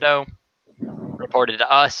out the window. Reported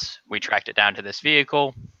to us. We tracked it down to this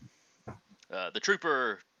vehicle. The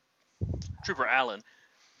trooper Allen.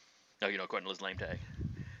 No, according to his name tag.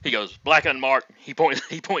 He goes, black unmarked. He points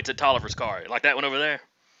at Tolliver's car. Like that one over there?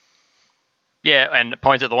 Yeah, and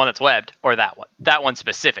points at the one that's webbed, or that one. That one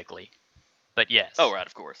specifically. But yes. Oh, right,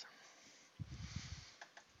 of course.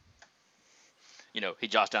 He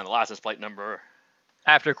jots down the license plate number.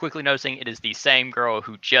 After quickly noticing it is the same girl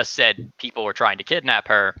who just said people were trying to kidnap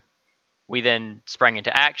her, we then sprang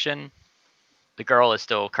into action. The girl is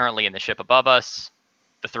still currently in the ship above us.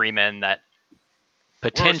 The three men that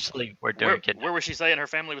potentially were doing kidnapping. Where was she saying her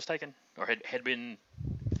family was taken? Or had been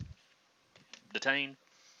detained?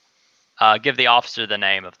 Give the officer the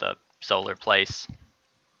name of the solar place.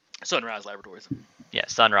 Sunrise Laboratories. Yeah,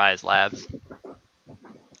 Sunrise Labs.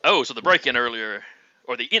 Oh, so the break-in earlier,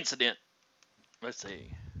 or the incident. Let's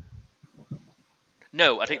see.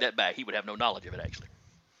 No, I take that back. He would have no knowledge of it, actually.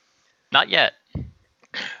 Not yet.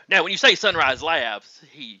 Now, when you say Sunrise Labs,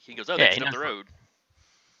 he goes, oh, that's up the road.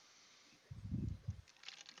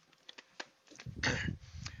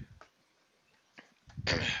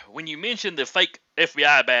 When you mention the fake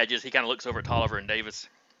FBI badges, he kind of looks over at Tolliver and Davis.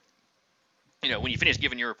 When you finish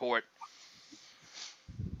giving your report,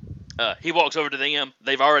 he walks over to them.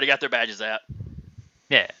 They've already got their badges out.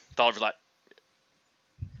 Yeah. Tolliver's like,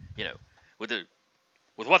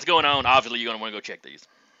 with what's going on, obviously you're going to want to go check these.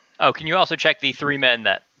 Oh, can you also check the three men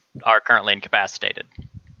that are currently incapacitated,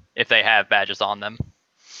 if they have badges on them?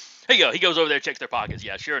 Here you go. He goes over there, checks their pockets.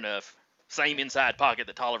 Yeah, sure enough. Same inside pocket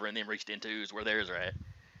that Tolliver and them reached into is where theirs are at.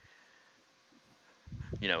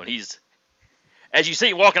 And he's, as you see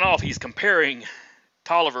him walking off, he's comparing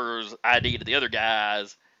Tolliver's ID to the other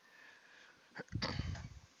guy's.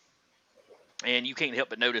 And you can't help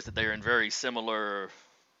but notice that they're in very similar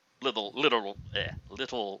little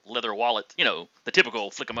leather wallets. The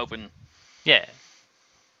typical flick them open. Yeah.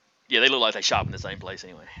 Yeah, they look like they shop in the same place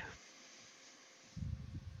anyway.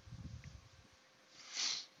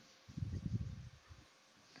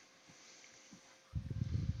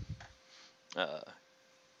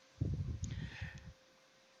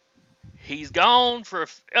 He's gone for,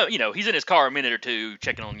 he's in his car a minute or two,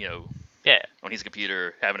 checking on, on his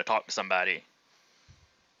computer, having to talk to somebody.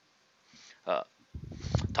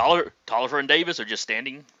 Tolliver and Davis are just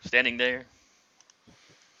standing there.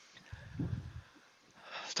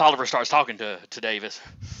 Tolliver starts talking to Davis.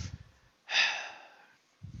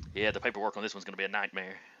 Yeah, the paperwork on this one's going to be a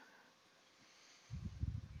nightmare.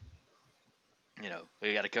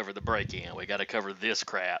 We got to cover the break-in. We got to cover this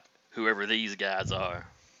crap, whoever these guys are.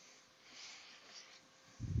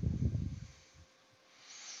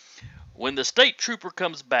 When the state trooper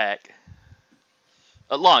comes back,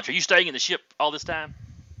 Launch, are you staying in the ship all this time?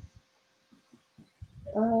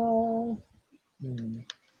 No,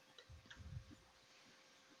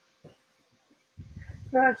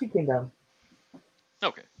 she came down.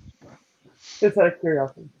 Okay. Just out of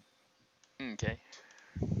curiosity. Okay.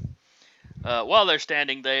 While they're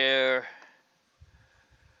standing there,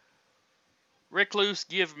 Recluse,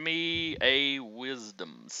 give me a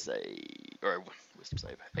wisdom save. Or wisdom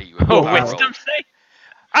save. Wisdom save?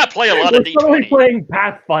 I play a lot of D20. Totally playing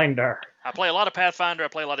Pathfinder. I play a lot of Pathfinder. I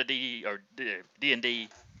play a lot of D&D.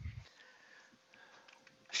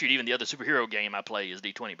 shoot, even the other superhero game I play is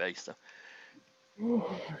D20 based. So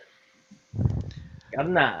Got a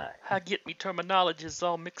 9. I get me terminologies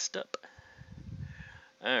all mixed up.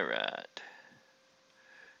 All right.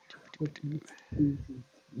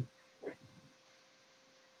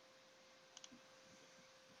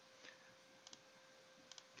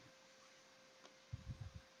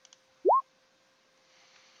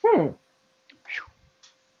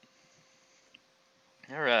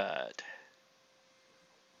 All right.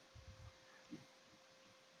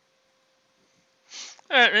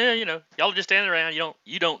 All right, you know, y'all are just standing around.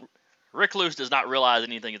 You don't. Recluse does not realize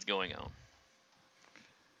anything is going on.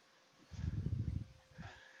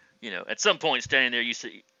 You know, at some point standing there, you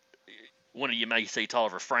see one of you may see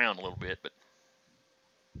Tolliver frown a little bit, but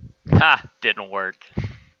Ha! Didn't work.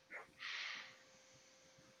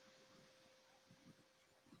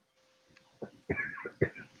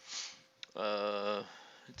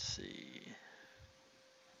 let's see.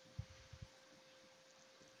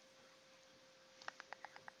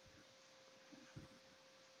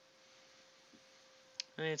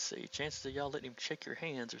 Let's see. Chances of y'all letting him check your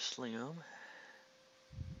hands are slim.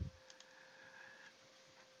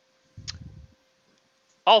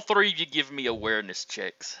 All three of you give me awareness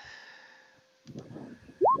checks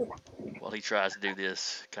while he tries to do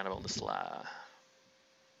this kind of on the sly.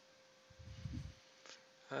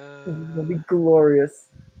 This is gonna be glorious.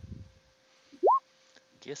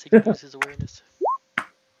 Guess he can use his awareness.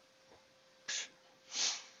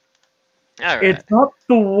 All right. It's not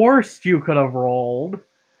the worst you could have rolled.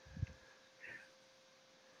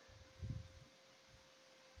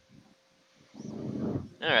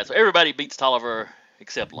 All right. So everybody beats Tolliver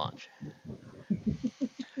except Launch.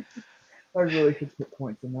 I really should put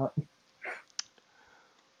points in that.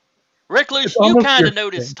 Recluse, It's you almost kind your of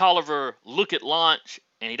notice thing. Tolliver look at Launch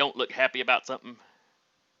and he don't look happy about something.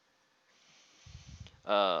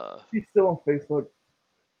 She's still on Facebook.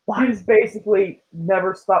 She's basically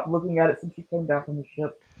never stopped looking at it since she came down from the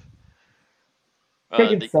ship.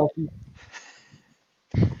 Taking selfies.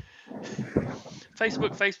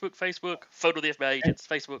 Facebook, photo of the FBI agents,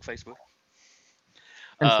 Facebook.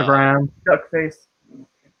 Instagram. Duck face.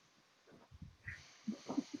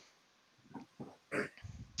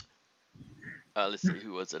 Let's see,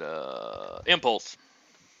 who was it? Impulse.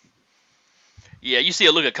 Yeah, you see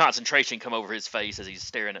a look of concentration come over his face as he's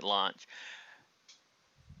staring at Launch.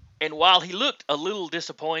 And while he looked a little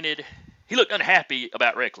disappointed, he looked unhappy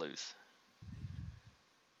about Recluse.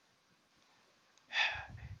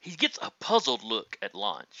 He gets a puzzled look at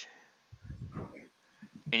Launch.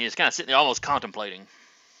 And he's kind of sitting there almost contemplating.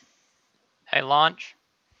 Hey, Launch.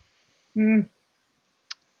 Hmm.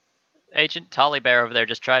 Agent Tollybear over there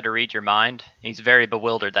just tried to read your mind. He's very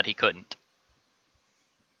bewildered that he couldn't.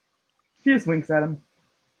 She just winks at him.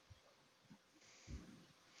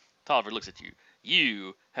 Tolliver looks at you.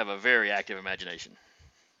 You have a very active imagination.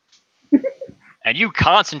 And you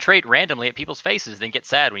concentrate randomly at people's faces, then get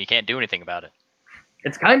sad when you can't do anything about it.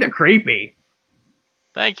 It's kind of creepy.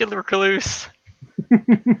 Thank you, Recluse.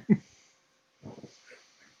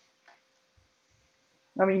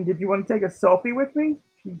 I mean, did you want to take a selfie with me?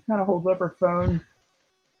 She kind of holds up her phone,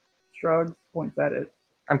 shrugs, points at it.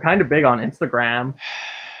 I'm kind of big on Instagram.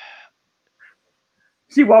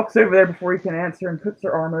 She walks over there before he can answer and puts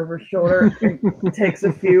her arm over his shoulder and takes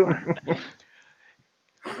a few.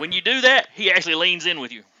 When you do that, he actually leans in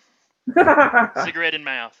with you. Cigarette in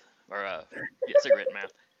mouth. Or, cigarette in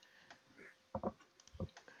mouth.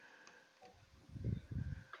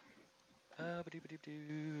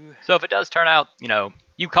 So if it does turn out,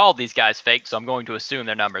 you called these guys fake, so I'm going to assume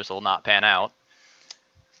their numbers will not pan out.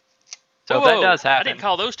 So if that does happen... I didn't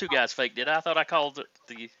call those two guys fake, did I? I thought I called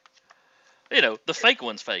the fake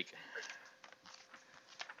one's fake.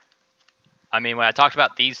 I mean, when I talked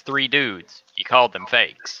about these three dudes, you called them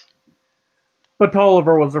fakes. But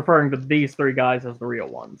Tolliver was referring to these three guys as the real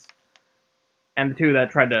ones. And the two that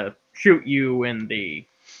tried to shoot you in the...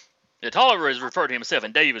 Yeah, Tolliver has referred to himself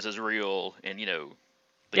and Davis as real, and, the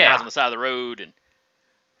guys on the side of the road,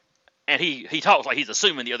 and he talks like he's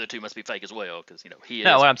assuming the other two must be fake as well, because, he is.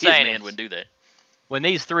 No, what I'm his saying man is, wouldn't do that. When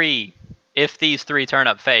if these three turn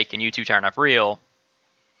up fake and you two turn up real,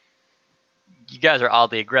 you guys are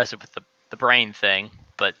oddly aggressive with the brain thing,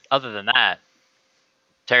 but other than that,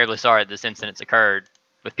 terribly sorry this incident's occurred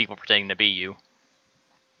with people pretending to be you.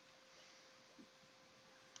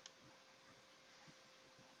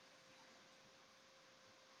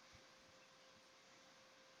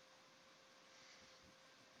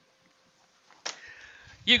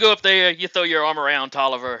 You go up there, you throw your arm around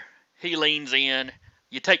Tolliver, he leans in,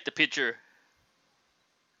 you take the picture,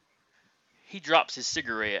 he drops his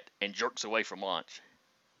cigarette and jerks away from Launch.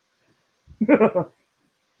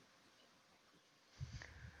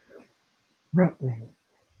 Right.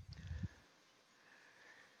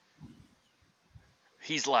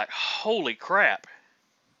 He's like, holy crap.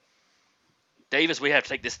 Davis, we have to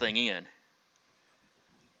take this thing in.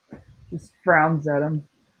 Just frowns at him.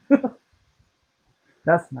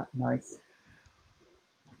 That's not nice.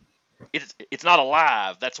 It's not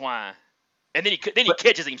alive. That's why. And then he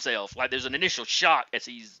catches himself. Like there's an initial shock as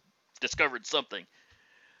he's discovered something.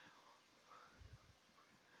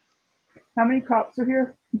 How many cops are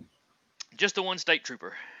here? Just the one state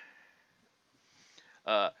trooper.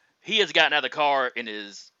 He has gotten out of the car and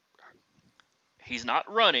he's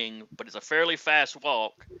not running, but it's a fairly fast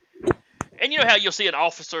walk. And you know how you'll see an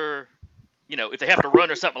officer, you know, if they have to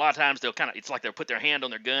run or something, a lot of times they'll it's like they'll put their hand on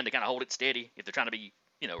their gun to kind of hold it steady if they're trying to be,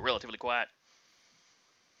 you know, relatively quiet.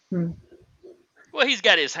 Well, he's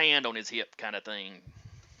got his hand on his hip kind of thing.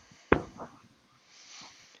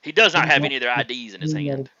 He does not have any of their IDs in his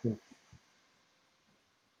hand.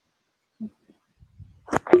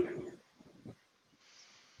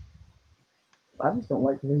 I just don't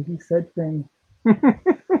like the way he said things. We're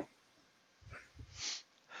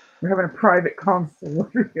having a private console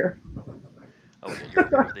over here. Oh, yeah, you're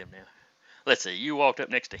over with them now. Let's see. You walked up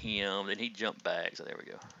next to him, then he jumped back. So there we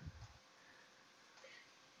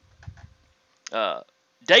go.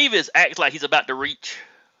 Davis acts like he's about to reach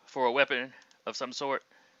for a weapon of some sort.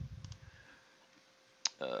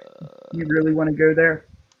 You really want to go there?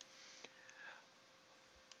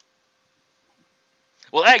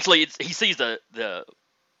 Well, actually, he sees the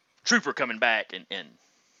trooper coming back and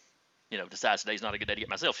you know, decides today's not a good day to get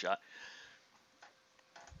myself shot.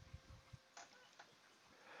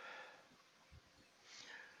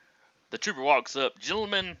 The trooper walks up.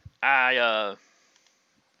 Gentlemen, and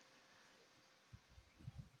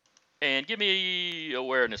give me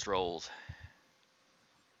awareness rolls.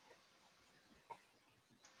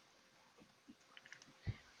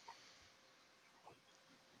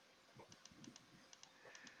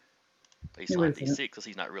 Baseline D6 because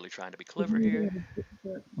he's not really trying to be clever here.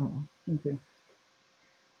 Oh, okay.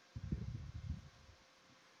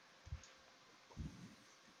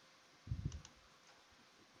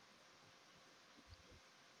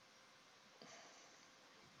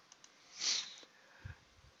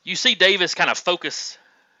 You see Davis kind of focus,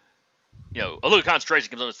 you know, a little concentration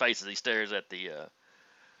comes on his face as he stares at the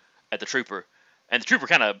trooper, and the trooper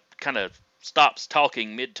kind of stops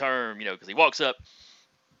talking mid-term, you know, because he walks up.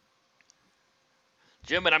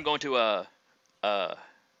 Gentlemen, I'm going to I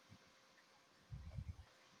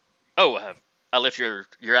left your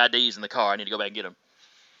IDs in the car. I need to go back and get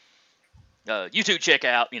them. You two check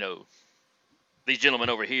out. You know, these gentlemen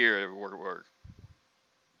over here were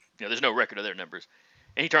you know, there's no record of their numbers.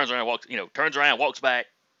 And he turns around, walks back.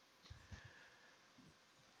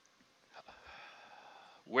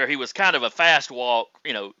 Where he was kind of a fast walk,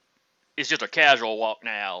 you know, it's just a casual walk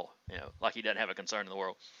now, you know, like he doesn't have a concern in the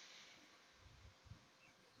world.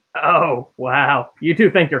 Oh, wow. You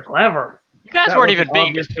two think you're clever. You guys That weren't was even being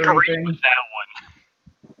obvious discreet or anything. with that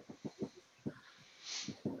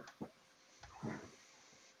one.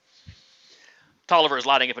 Tolliver is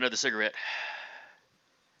lighting up another cigarette.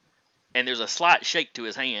 And there's a slight shake to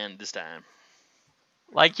his hand this time.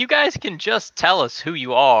 Like, you guys can just tell us who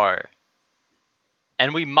you are,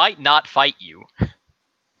 and we might not fight you.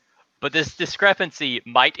 But this discrepancy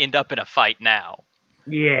might end up in a fight now.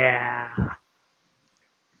 Yeah.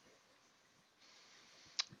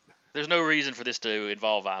 There's no reason for this to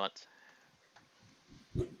involve violence.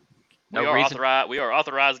 No we reason. We are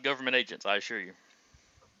authorized government agents, I assure you.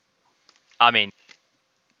 I mean,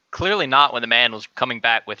 clearly not when the man was coming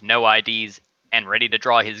back with no IDs and ready to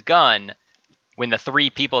draw his gun when the three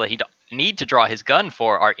people that he'd need to draw his gun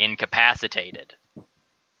for are incapacitated.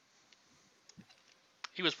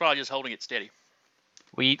 He was probably just holding it steady.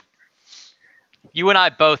 You and I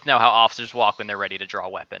both know how officers walk when they're ready to draw a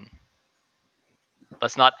weapon.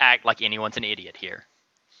 Let's not act like anyone's an idiot here.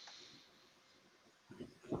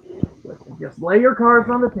 Just lay your cards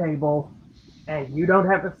on the table, and you don't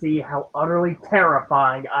have to see how utterly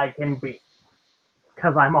terrifying I can be.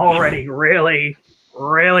 Because I'm already really,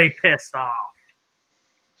 really pissed off.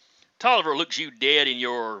 Tolliver looks you dead in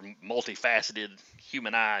your multifaceted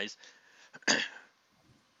human eyes.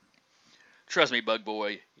 Trust me, Bug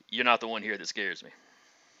Boy, you're not the one here that scares me.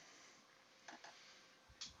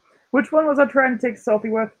 Which one was I trying to take a selfie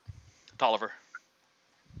with? Tolliver.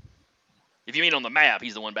 If you mean on the map,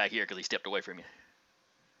 he's the one back here because he stepped away from you.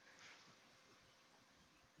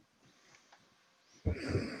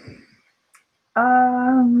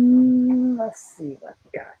 Let's see what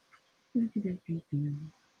we got.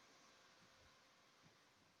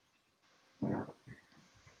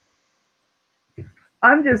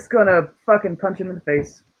 I'm just gonna fucking punch him in the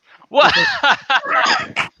face. What?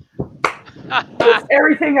 It's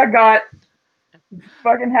everything I got.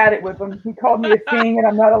 Fucking had it with him. He called me a thing, and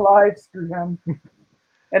I'm not alive. Screw him.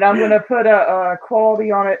 And I'm gonna put a quality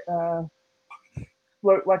on it.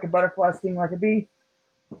 Float like a butterfly, sting like a bee.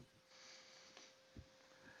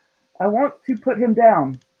 I want to put him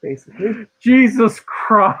down, basically. Jesus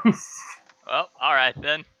Christ. Well, all right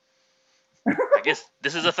then. I guess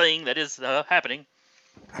this is a thing that is happening.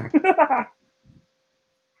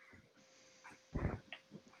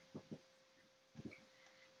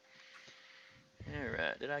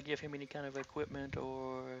 Alright, did I give him any kind of equipment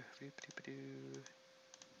or...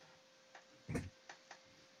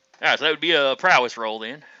 Alright, so that would be a prowess roll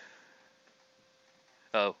then.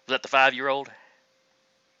 Oh, was that the 5-year-old?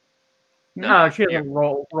 No, she hasn't Yeah.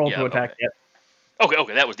 rolled Yeah, to attack okay. yet.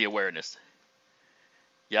 Okay, that was the awareness.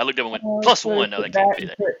 Yeah, I looked up and went, +1. No, that can't be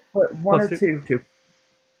that. Put one Plus or two. two.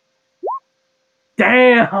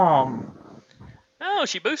 Damn. Oh,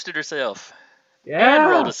 she boosted herself. And Yeah.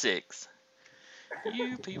 rolled a 6.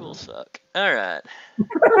 You people suck. Alright.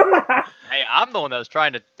 Hey, I'm the one that was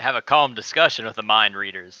trying to have a calm discussion with the mind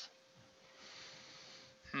readers.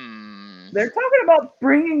 They're talking about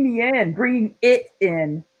bringing it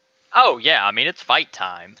in. Oh yeah, I mean it's fight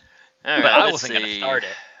time. Alright, But I let's wasn't gonna see. start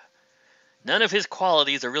it. None of his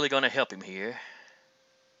qualities are really going to help him here.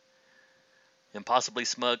 Impossibly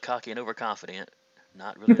smug, cocky, and overconfident.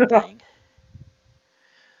 Not really a thing.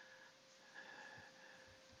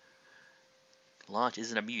 Launch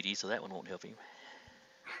isn't a mutie, so that one won't help him.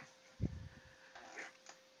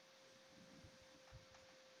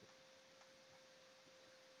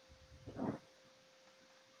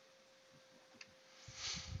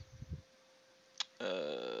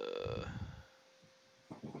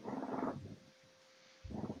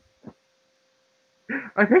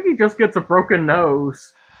 I think he just gets a broken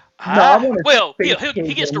nose. Well,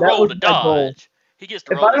 he gets to roll to dodge. He gets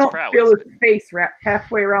to roll his prowess. If I don't feel his face wrapped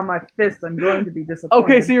halfway around my fist, I'm going to be disappointed.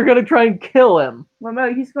 Okay, so you're gonna try and kill him. Well,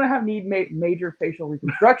 no, he's going to need major facial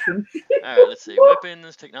reconstruction. Alright, let's see.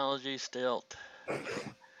 Weapons, technology, stealth,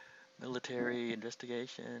 military,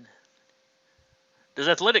 investigation. Does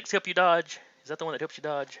athletics help you dodge? Is that the one that helps you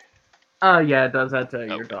dodge? Yeah, it does that to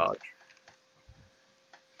your Okay. dodge.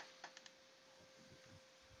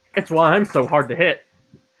 It's why I'm so hard to hit.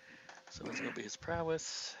 So that's going to be his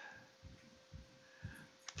prowess.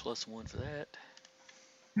 +1 for that.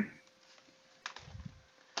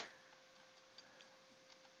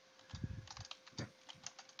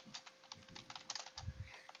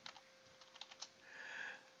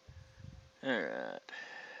 Alright.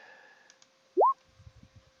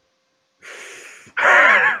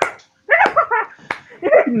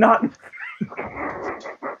 Not.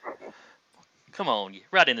 Come on,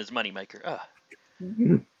 right in his moneymaker.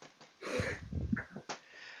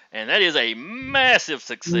 And that is a massive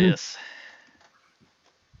success.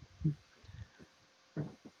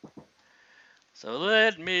 So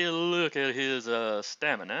let me look at his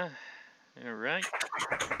stamina. All right.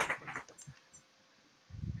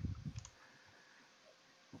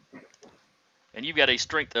 And you've got a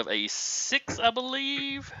strength of a 6, I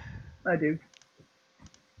believe. I do.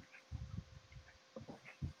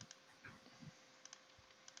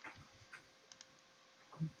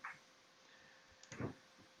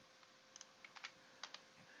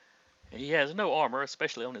 He has no armor,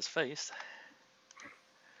 especially on his face.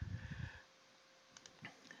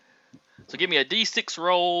 So give me a D6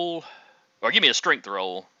 roll, or give me a strength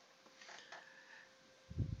roll.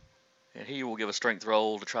 And he will give a strength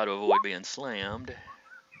roll to try to avoid being slammed.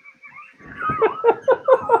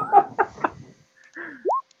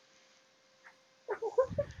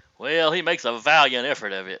 Well, he makes a valiant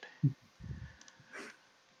effort of it.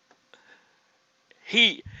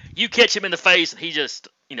 You catch him in the face, and he just,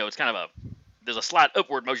 it's kind of there's a slight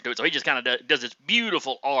upward motion to it, so he just kind of does this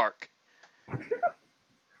beautiful arc.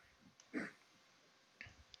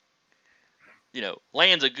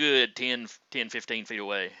 Lands a good 10, 15 feet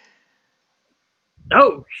away.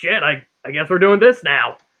 Oh, shit, I guess we're doing this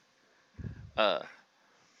now. The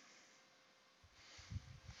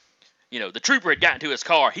trooper had gotten to his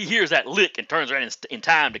car. He hears that lick and turns around in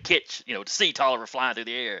time to catch, to see Tolliver flying through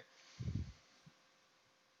the air.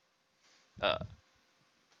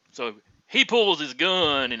 So he pulls his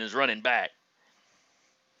gun and is running back.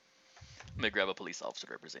 Let me grab a police officer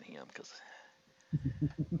to represent him,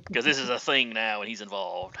 because this is a thing now and he's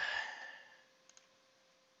involved.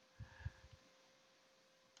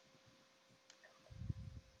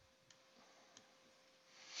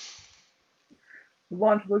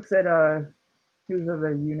 Launch looks at who's of the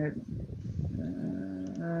unit.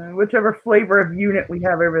 whichever flavor of unit we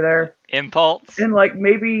have over there. Impulse. And like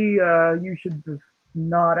maybe you should just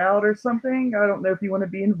nod out or something. I don't know if you want to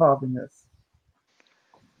be involved in this.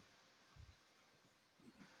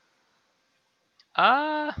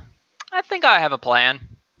 I think I have a plan.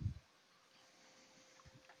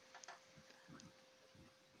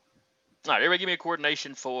 All right, everybody give me a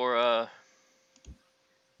coordination for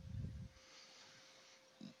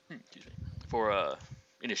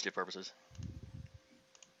initiative purposes.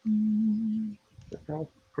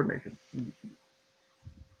 Coordination.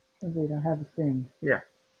 Oh, wait, I have a thing. Yeah.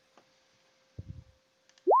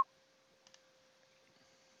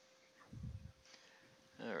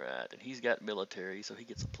 All right, and he's got military, so he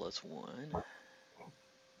gets a +1.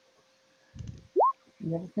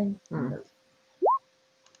 You have a thing? Hmm.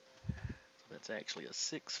 So that's actually a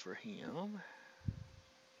 6 for him.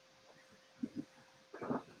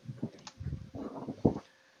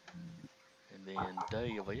 And then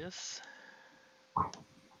Davis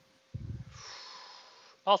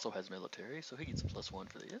also has military, so he gets a +1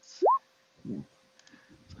 for this.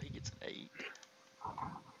 So he gets an 8.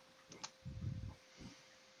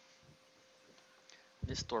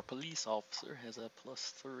 Mr. Police Officer has a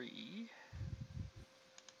 +3.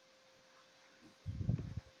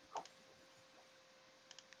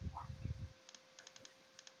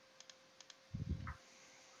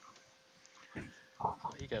 So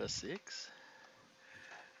he got a 6.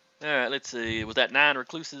 All right, let's see. Was that 9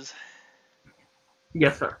 recluses?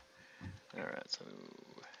 Yes, sir. All right, so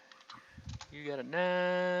you got a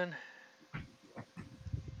 9.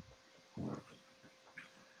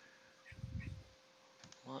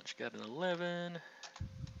 Launch got an 11.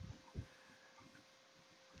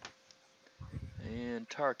 And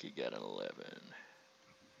Tarky got an 11.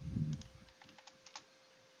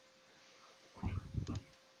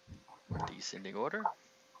 Descending order.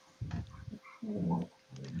 All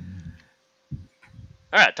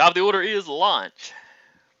right, top of the order is launch.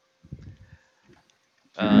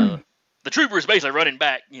 The trooper is basically running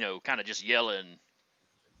back, kind of just yelling,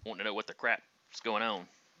 wanting to know what the crap's going on,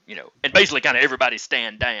 and basically kind of everybody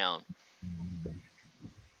stand down.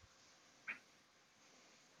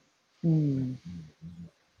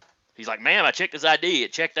 He's like, ma'am, I checked his ID.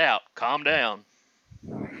 It checked out. Calm down.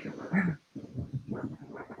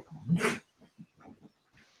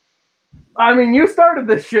 I mean, you started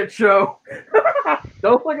this shit show.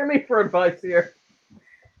 Don't look at me for advice here.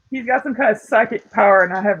 He's got some kind of psychic power,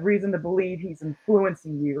 and I have reason to believe he's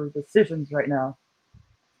influencing your decisions right now.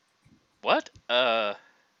 What? At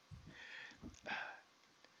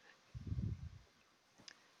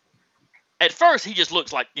first, he just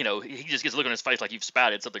looks like, he just gets a look on his face like you've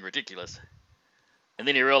spouted something ridiculous. And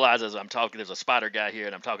then he realizes there's a spider guy here,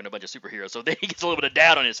 and I'm talking to a bunch of superheroes. So then he gets a little bit of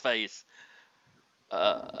doubt on his face.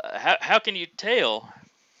 How can you tell?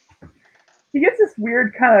 He gets this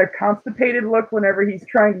weird kind of constipated look whenever he's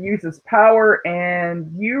trying to use his power,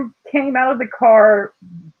 and you came out of the car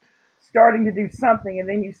starting to do something, and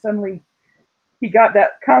then he got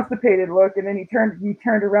that constipated look, and then he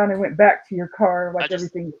turned around and went back to your car like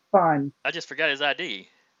everything was fine. I just forgot his ID.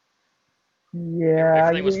 Yeah,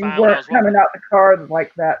 Everything was fine you when I weren't was coming out the car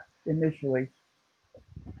like that initially.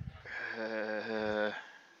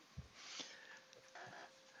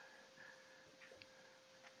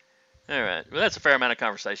 All right. Well, that's a fair amount of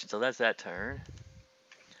conversation, so that's that turn.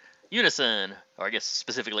 Unison, or I guess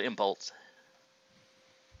specifically Impulse.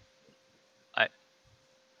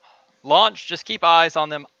 Launch, just keep eyes on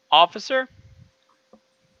them. Officer,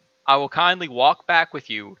 I will kindly walk back with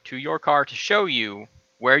you to your car to show you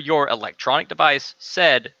where your electronic device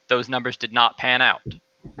said those numbers did not pan out.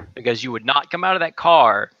 Because you would not come out of that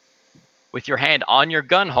car with your hand on your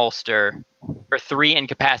gun holster for 3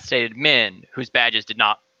 incapacitated men whose badges did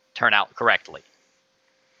not turn out correctly.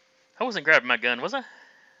 I wasn't grabbing my gun, was I?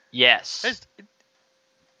 Yes.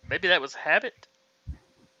 Maybe that was habit?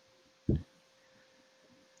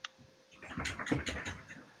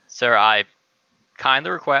 Sir, I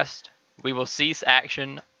kindly request we will cease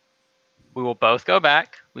action. We will both go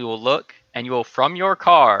back. We will look, and you will, from your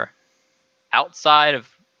car, outside of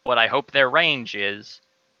what I hope their range is,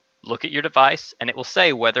 look at your device, and it will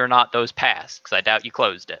say whether or not those pass, because I doubt you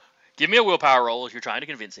closed it. Give me a willpower roll if you're trying to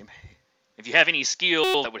convince him. If you have any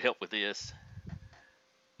skill that would help with this.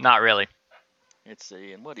 Not really. Let's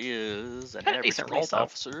see, and what is an Had a average decent police roll, though.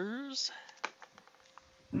 officer's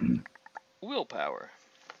willpower?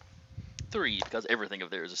 3, because everything of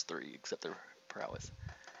theirs is 3, except their prowess.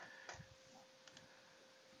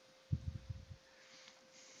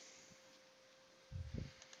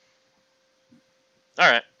 All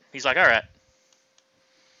right. He's like, all right.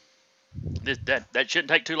 That shouldn't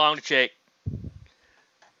take too long to check.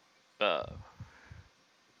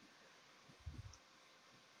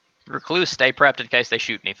 Recluse, stay prepped in case they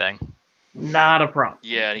shoot anything. Not a problem.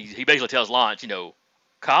 Yeah, and he basically tells Launch,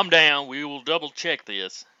 calm down. We will double check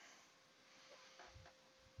this.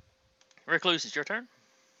 Recluse, it's your turn.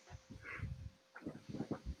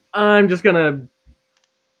 I'm just gonna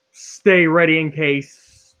stay ready in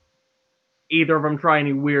case either of them try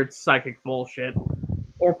any weird psychic bullshit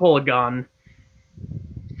or pull a gun.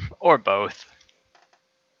 Or both.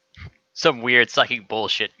 Some weird psychic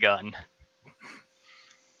bullshit gun.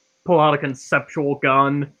 Pull out a conceptual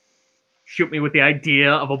gun. Shoot me with the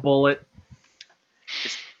idea of a bullet.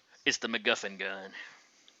 It's the MacGuffin gun.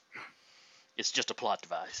 It's just a plot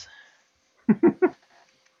device.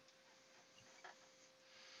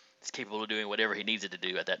 It's capable of doing whatever he needs it to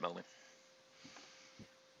do at that moment.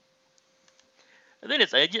 And then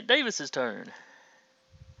it's Agent Davis's turn.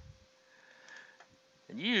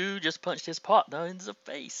 And you just punched his partner in the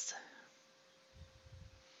face.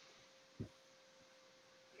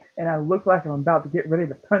 And I look like I'm about to get ready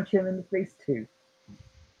to punch him in the face too.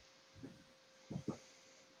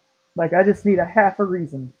 Like I just need a half a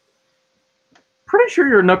reason. Pretty sure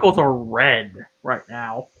your knuckles are red right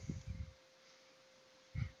now.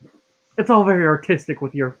 It's all very artistic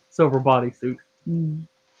with your silver bodysuit. Mm.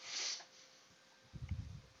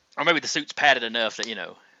 Or maybe the suit's padded enough that,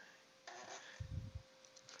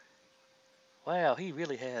 wow, he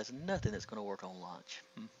really has nothing that's going to work on Launch.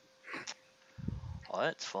 Oh,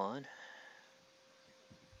 that's fun.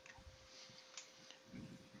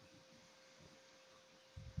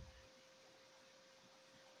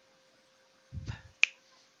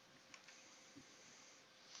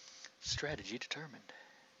 Strategy determined.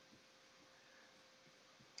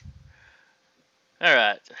 All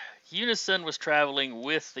right. Unison was traveling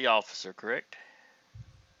with the officer, correct?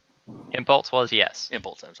 Impulse was yes.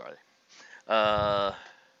 Impulse, I'm sorry.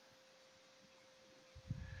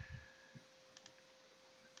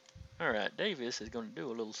 All right, Davis is going to do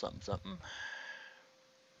a little something.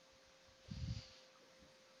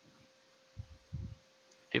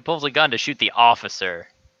 He pulls a gun to shoot the officer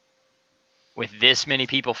with this many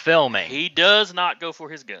people filming. He does not go for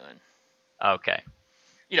his gun. Okay.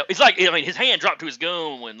 It's like, his hand dropped to his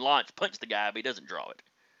gun when Launch punched the guy, but he doesn't draw it.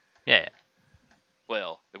 Yeah.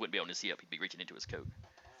 Well, it wouldn't be on his hip. He'd be reaching into his coat.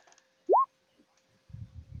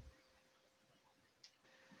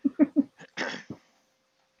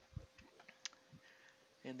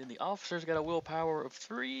 And then the officer's got a willpower of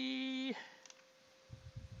 3.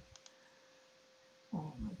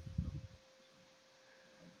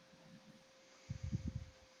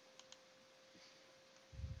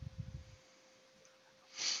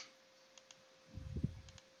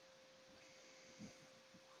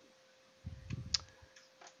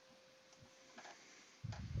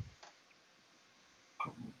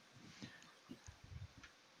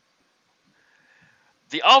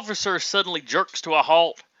 The officer suddenly jerks to a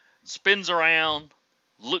halt, spins around,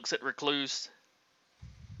 looks at Recluse,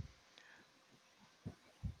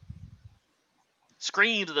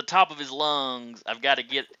 screams at the top of his lungs, I've got to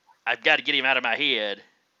get him out of my head,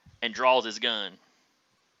 and draws his gun.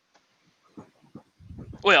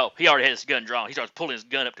 Well, he already had his gun drawn. He starts pulling his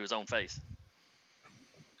gun up to his own face.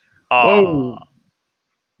 Whoa.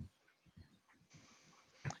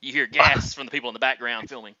 You hear gasps from the people in the background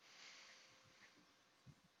filming.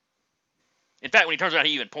 In fact, when he turns around,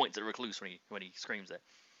 he even points at Recluse when he screams that.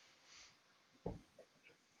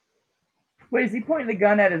 Wait, is he pointing the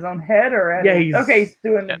gun at his own head or at he's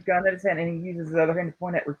doing the gun at his hand and he uses his other hand to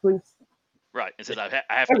point at Recluse? Right, and says, I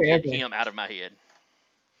have to get him out of my head.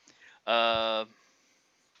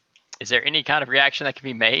 Is there any kind of reaction that can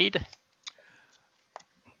be made?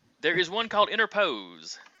 There is one called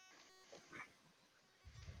Interpose,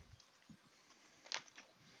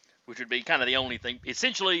 which would be kind of the only thing.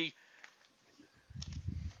 Essentially,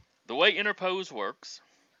 the way Interpose works.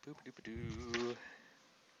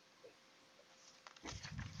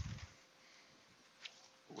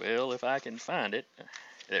 Well, if I can find it.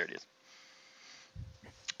 There it is.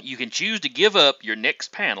 You can choose to give up your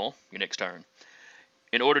next panel, your next turn,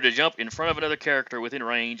 in order to jump in front of another character within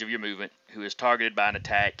range of your movement who is targeted by an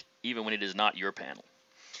attack, even when it is not your panel.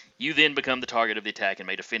 You then become the target of the attack and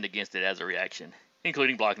may defend against it as a reaction,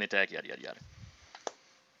 including blocking the attack, yada, yada, yada.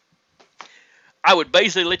 I would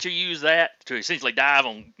basically let you use that to essentially dive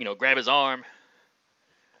on, grab his arm,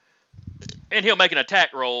 and he'll make an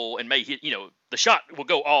attack roll and may hit, the shot will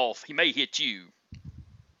go off. He may hit you,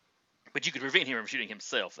 but you could prevent him from shooting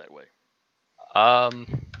himself that way.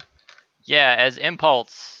 Yeah, as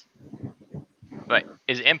Impulse. Wait,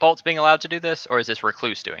 is Impulse being allowed to do this, or is this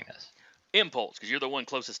Recluse doing this? Impulse, because you're the one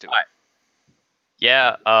closest to it. Right.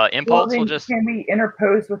 Yeah, Well, Impulse will then just. can we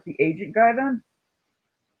interpose with the agent guy then?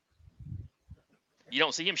 You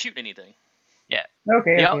don't see him shooting anything.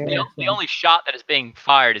 Okay. The, okay, the only shot that is being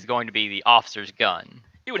fired is going to be the officer's gun.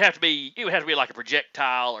 It would have to be like a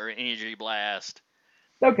projectile or an energy blast.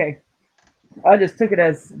 Okay. I just took it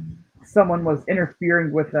as someone was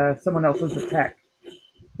interfering with someone else's attack.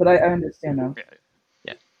 But I understand now.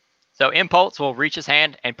 Yeah. So Impulse will reach his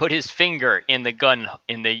hand and put his finger in the gun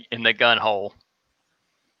in the gun hole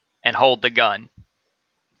and hold the gun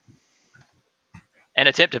and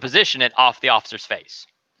attempt to position it off the officer's face.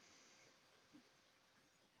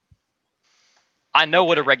 I know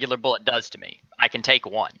what a regular bullet does to me. I can take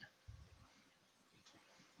one.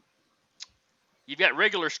 You've got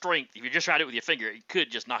regular strength. If you're just trying to do it with your finger, it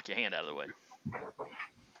could just knock your hand out of the way.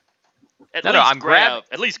 At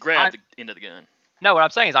least grab the end of the gun. No, what I'm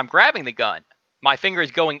saying is I'm grabbing the gun. My finger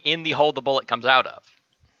is going in the hole the bullet comes out of.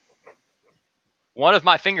 One of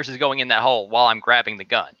my fingers is going in that hole while I'm grabbing the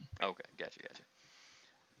gun. Okay, gotcha.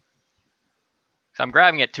 So I'm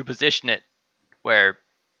grabbing it to position it where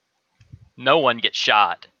no one gets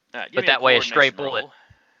shot. All right, But that way a stray coordination bullet. roll.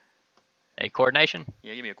 A coordination?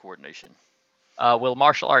 Yeah, give me a coordination. Will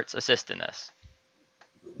martial arts assist in this?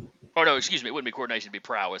 Oh, no, excuse me. It wouldn't be coordination. It'd be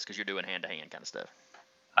prowess because you're doing hand-to-hand kind of stuff.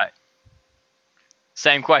 All right.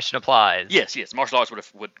 Same question applies. Yes. Martial arts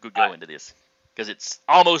would go into this because it's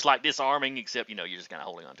almost like disarming, except, you're just kind of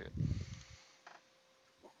holding on to it.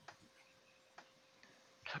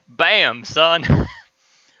 Bam, son.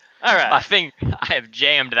 All right. I have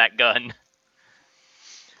jammed that gun.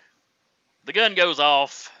 The gun goes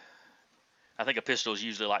off. I think a pistol is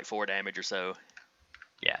usually like 4 damage or so.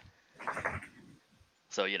 Yeah.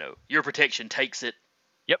 So, your protection takes it.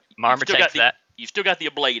 Yep, Marmor takes that. You've still got the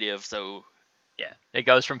ablative, so... Yeah, it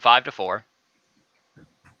goes from 5 to 4.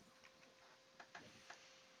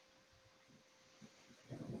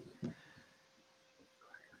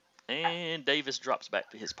 And Davis drops back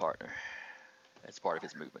to his partner. That's part of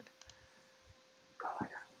his movement.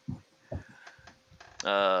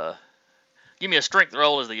 Give me a strength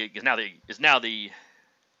roll is now the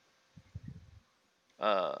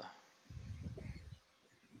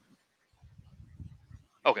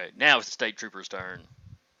okay, now it's the state trooper's turn.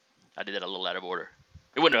 I did that a little out of order.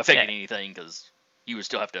 It wouldn't have affected anything because you would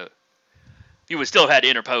still have had to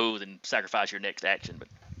interpose and sacrifice your next action, but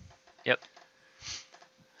Yep.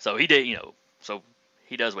 so he did, so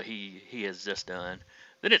he does what he has just done.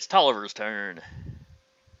 Then it's Tolliver's turn.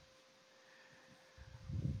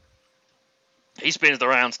 He spins the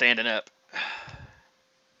round standing up.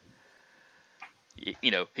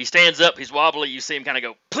 He stands up, he's wobbly, you see him kind of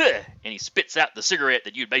go, "Pleh," and he spits out the cigarette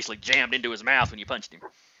that you'd basically jammed into his mouth when you punched him.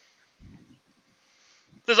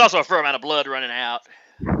 There's also a fair amount of blood running out.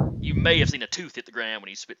 You may have seen a tooth hit the ground when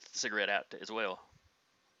he spits the cigarette out as well.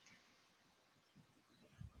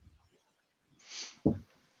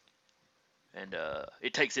 And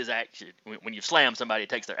it takes his action. When you slam somebody, it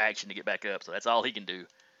takes their action to get back up, so that's all he can do.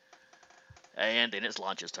 And then it's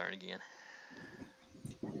Launch's turn again.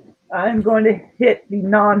 I'm going to hit the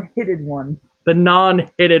non-hitted one. The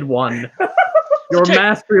non-hitted one. Your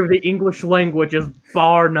mastery of the English language is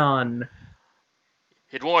bar none.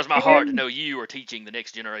 It warms my heart to know you are teaching the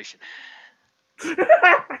next generation.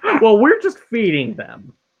 Well, we're just feeding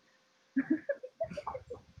them.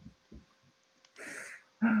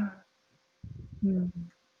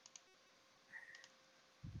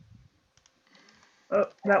 Oh,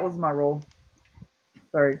 that was my roll.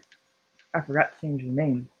 Sorry. I forgot to change the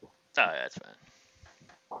name. Oh, that's fine.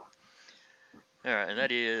 All right, and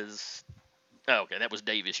that is... Oh, okay, that was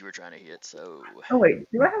Davis you were trying to hit, so... Oh, wait.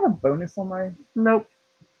 Do I have a bonus on my... Nope.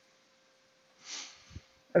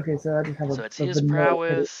 Okay, so I just have a... So it's his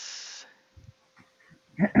prowess.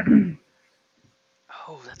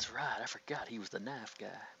 Oh, that's right. I forgot he was the knife guy.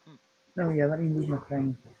 Oh, yeah, let me move my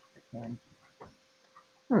thing.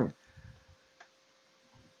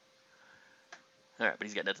 All right, but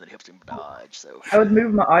he's got nothing that helps him dodge, so... I would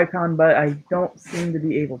move my icon, but I don't seem to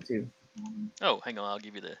be able to. Oh, hang on, I'll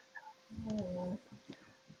give you the...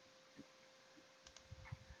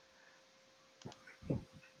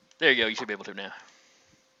 There you go, you should be able to now.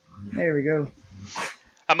 There we go.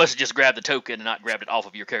 I must have just grabbed the token and not grabbed it off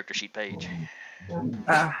of your character sheet page.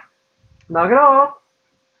 Knock it off.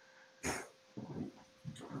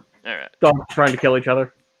 All right. Dogs trying to kill each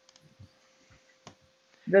other.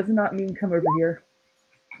 Does not mean come over here.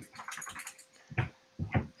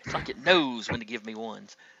 It's like it knows when to give me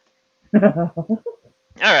ones. Now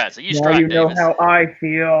All right, so you strike you know Davis. how I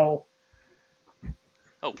feel.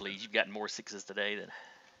 Oh, please, you've gotten more 6s today than...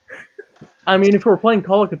 I mean, if we were playing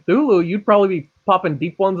Call of Cthulhu, you'd probably be popping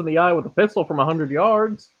deep ones in the eye with a pistol from 100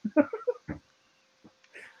 yards.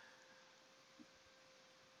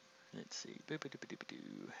 Let's see.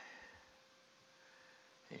 Boop-a-doop-a-doop-a-doo.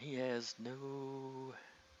 And he has no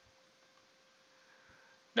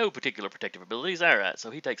particular protective abilities. All right, so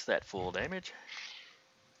he takes that full damage.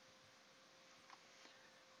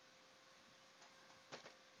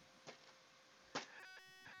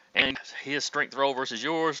 And his strength roll versus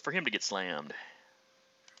yours for him to get slammed.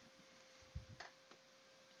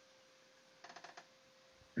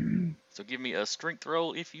 So give me a strength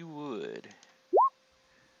roll if you would.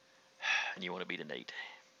 And you want to beat an 8.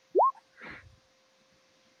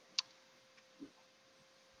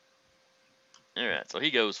 Alright, so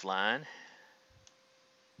he goes flying.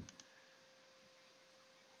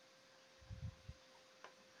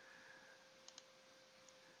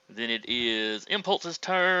 Then it is Impulse's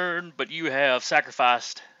turn, but you have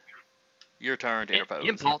sacrificed your turn to interpose.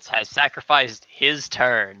 Impulse has sacrificed his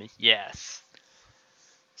turn, yes.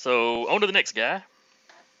 So, on to the next guy.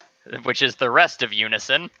 Which is the rest of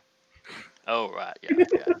Unison. Oh, right,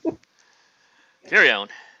 yeah. Carry on.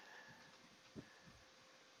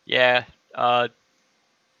 Yeah,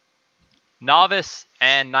 Novice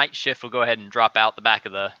and Night Shift will go ahead and drop out the back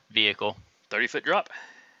of the vehicle. 30-foot drop.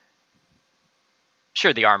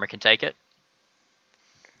 Sure, the armor can take it.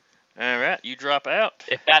 Alright, you drop out.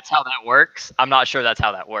 If that's how that works, I'm not sure that's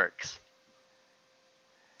how that works.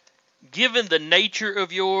 Given the nature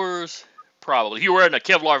of yours, probably. If you were wearing a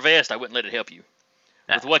Kevlar vest, I wouldn't let it help you.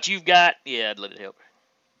 Nah. With what you've got, yeah, I'd let it help.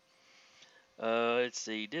 Let's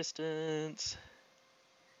see, distance.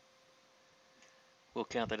 We'll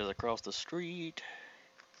count that as across the street.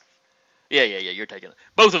 Yeah, you're taking it.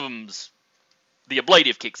 Both of them's, the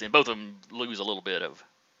ablative kicks in. Both of them lose a little bit of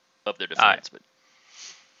their defense,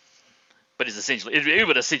 but it's essentially, it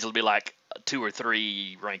would essentially be like a 2 or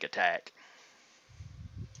 3 rank attack.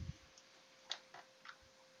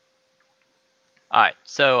 Alright,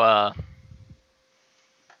 so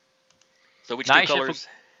which Night two Shift colors?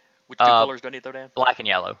 Which two colors do I need to throw down? black and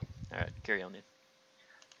yellow. All right, carry on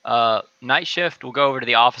then. Night Shift will go over to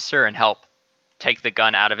the officer and help take the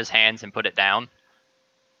gun out of his hands and put it down.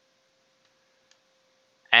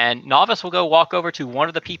 And Novice will go walk over to one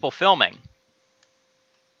of the people filming.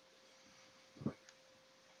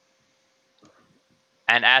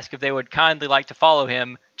 And ask if they would kindly like to follow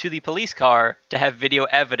him to the police car to have video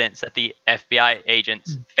evidence that the FBI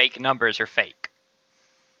agent's fake numbers are fake.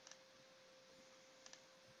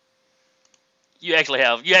 You actually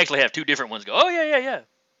have 2 different ones go. Oh yeah.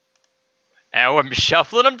 And we're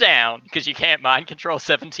shuffling them down because you can't mind control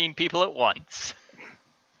 17 people at once.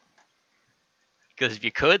 Because if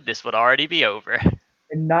you could, this would already be over.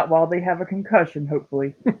 And not while they have a concussion,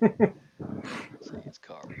 hopefully. Let's see, it's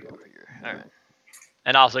car we go over here. All right.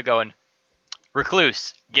 And also going,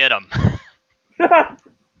 Recluse, get him.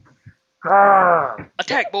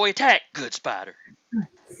 Attack, boy, attack. Good spider.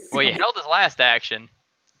 Well, you held his last action.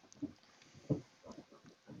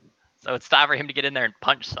 So it's time for him to get in there and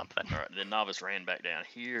punch something. All right, then Novice ran back down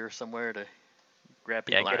here somewhere to grab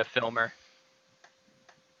Yeah, people get a out. filmer.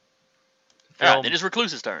 All right, then it's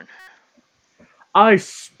Recluse's turn. I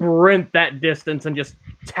sprint that distance and just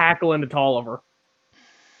tackle into Tolliver.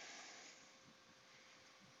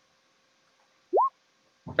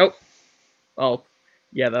 Oh,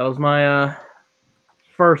 yeah, that was my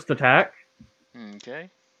first attack, Okay.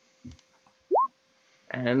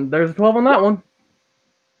 and there's a 12 on that one.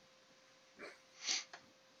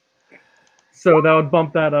 So that would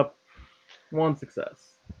bump that up 1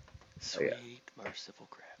 success. Sweet, yeah. merciful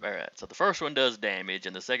crap. All right, so the first one does damage,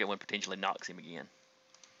 and the second one potentially knocks him again.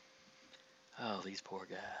 Oh, these poor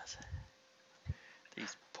guys.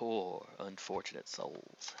 These poor, unfortunate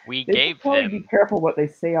souls. We They gave should probably them... be careful what they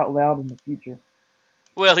say out loud in the future.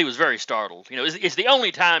 Well, he was very startled. You know, it's the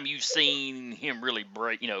only time you've seen him really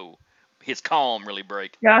break, his calm really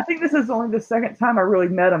break. Yeah, I think this is only the second time I really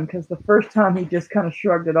met him, because the first time he just kind of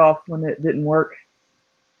shrugged it off when it didn't work.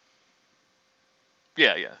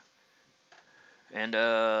 Yeah. And,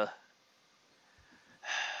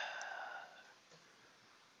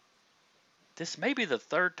 this may be the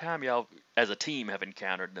third time y'all, as a team, have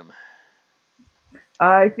encountered them.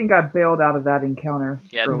 I think I bailed out of that encounter.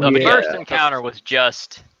 Yeah, earlier. the first encounter was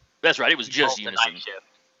just... That's right, it was just the Unison. Night Shift.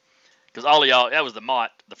 Because all of y'all, that was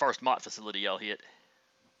the first Mott facility y'all hit.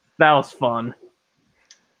 That was fun.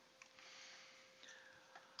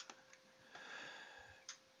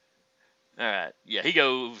 Alright, yeah, he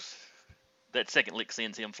goes. That second lick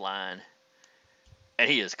sends him flying. And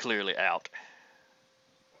he is clearly out.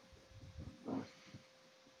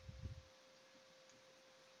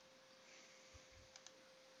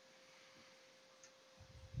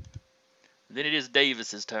 Then it is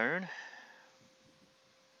Davis's turn.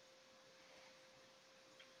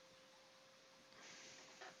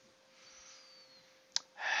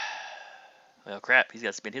 Well, crap. He's got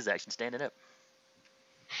to spend his action standing up.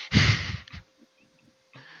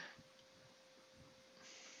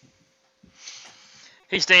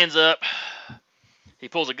 He stands up. He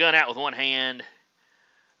pulls a gun out with one hand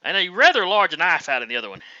and a rather large knife out in the other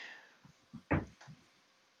one.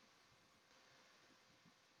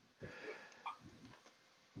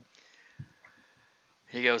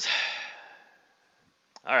 He goes,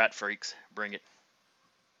 "All right, freaks, bring it."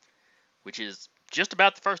 Which is just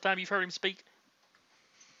about the first time you've heard him speak.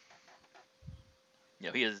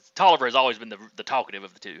 You know, Tolliver has always been the talkative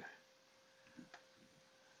of the two.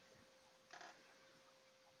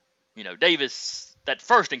 You know, Davis, that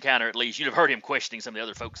first encounter at least, you'd have heard him questioning some of the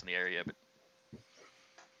other folks in the area,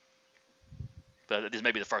 but this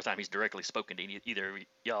may be the first time he's directly spoken to either of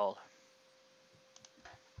y'all.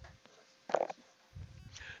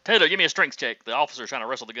 Taylor, give me a strength check. The officer's trying to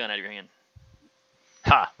wrestle the gun out of your hand.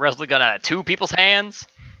 Ha! Wrestle the gun out of two people's hands?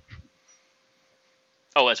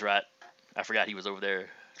 Oh, that's right. I forgot he was over there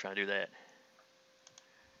trying to do that.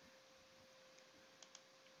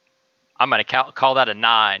 I'm going to call that a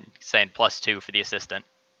 9, saying +2 for the assistant.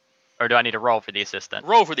 Or do I need to roll for the assistant?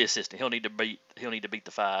 Roll for the assistant. He'll need to beat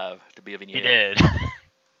the 5 to be of any He help. did.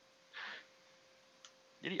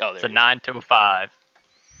 Did he? Oh, there It's a he is. 9 to a 5.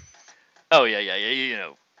 Oh, yeah. You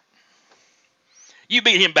know. You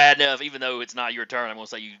beat him bad enough, even though it's not your turn. I'm going to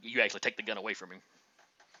say you actually take the gun away from him.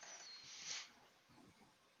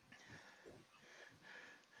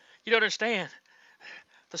 You don't understand.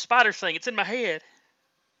 The spider thing, it's in my head.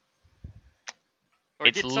 Or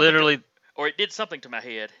It's literally... Or it did something to my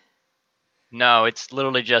head. No, it's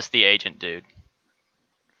literally just the agent dude.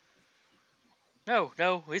 No,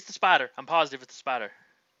 it's the spider. I'm positive it's the spider.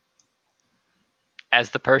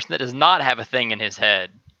 As the person that does not have a thing in his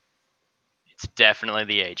head, it's definitely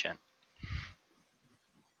the agent.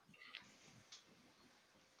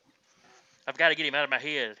 I've got to get him out of my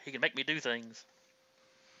head. He can make me do things.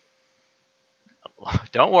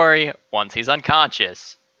 Don't worry, once he's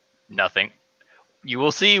unconscious, nothing. You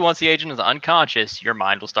will see once the agent is unconscious, your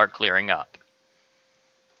mind will start clearing up.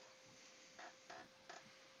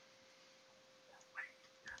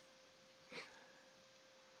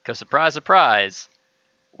 Because surprise, surprise,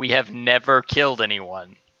 we have never killed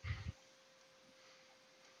anyone.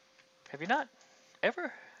 Have you not?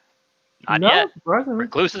 Ever? Not No, yet. surprisingly.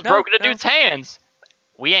 Recluse has No, broken a no. dude's hands.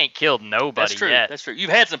 We ain't killed nobody That's true. yet. That's true. You've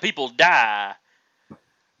had some people die.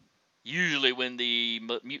 Usually when the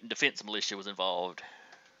Mutant Defense Militia was involved.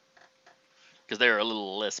 Because they're a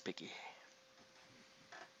little less picky.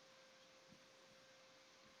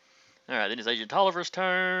 Alright, then it's Agent Tolliver's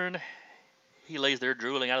turn. He lays there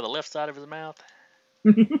drooling out of the left side of his mouth.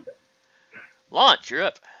 Launch, you're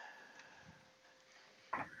up.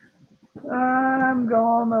 I'm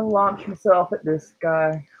gonna launch myself at this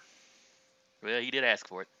guy. Well, he did ask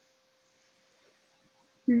for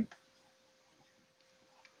it.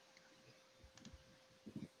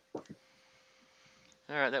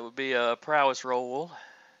 Alright, that would be a prowess roll.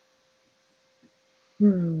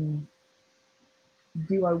 Do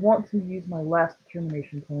I want to use my last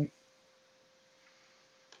determination point?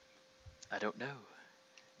 I don't know.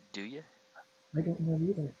 Do you? I don't know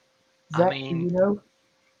either. I Zach, mean- do you know?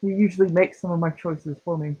 You usually make some of my choices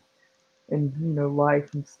for me. And,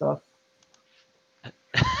 life and stuff.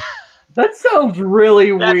 That sounds really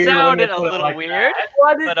That weird. when sounded you a put it little like weird.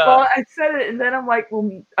 Well, But, I said it, and then I'm like, well,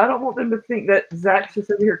 I don't want them to think that Zach's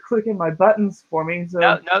just over here clicking my buttons for me. So.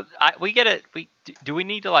 No, we get it. Do we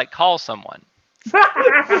need to call someone?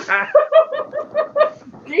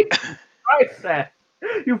 Jesus Christ, Seth.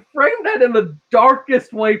 You framed that in the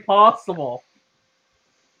darkest way possible.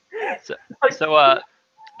 So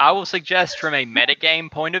I will suggest from a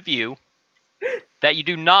metagame point of view that you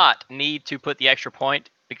do not need to put the extra point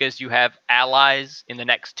because you have allies in the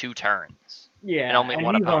next 2 turns. Yeah, And only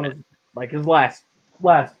one he's on opponent. his last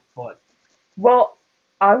foot. Well,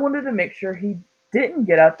 I wanted to make sure he didn't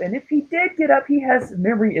get up, and if he did get up, he has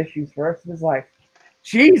memory issues for the rest of his life.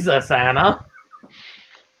 Jesus, Anna.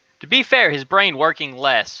 To be fair, his brain working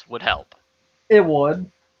less would help. It would.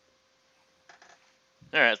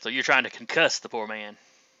 Alright, so you're trying to concuss the poor man.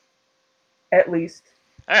 At least.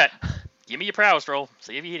 Alright, give me your prowess roll.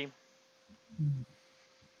 See if you hit him.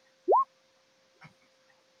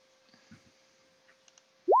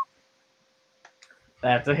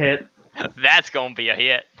 That's a hit. That's gonna be a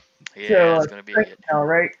hit. Yeah, So, it's going to be a strength hit. now,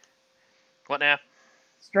 right? What now?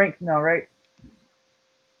 Strength now, right?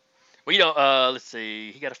 Well, you don't, let's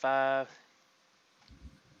see. He got a 5.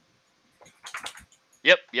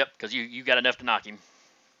 Yep, because you got enough to knock him.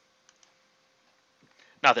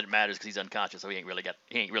 Not that it matters because he's unconscious, so he ain't really got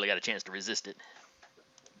a chance to resist it.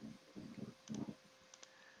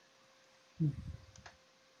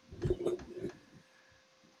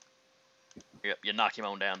 Yep, you knock him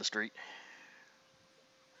on down the street.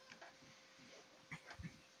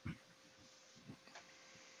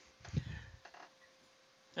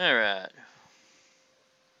 All right.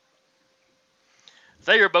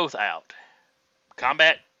 They are both out.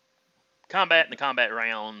 Combat and the combat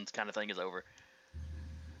rounds kind of thing is over.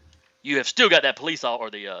 You have still got that police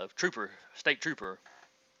or the state trooper,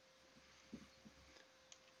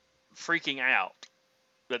 freaking out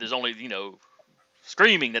that there's only,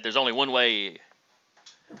 screaming that there's only one way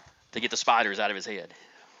to get the spiders out of his head.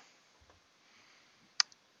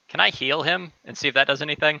 Can I heal him and see if that does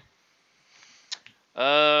anything?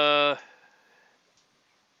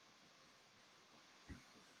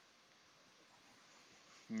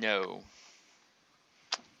 No.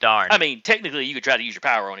 Darn. I mean, technically, you could try to use your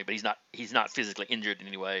power on him, but he's not physically injured in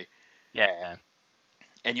any way. Yeah.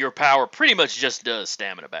 And your power pretty much just does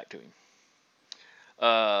stamina back to him.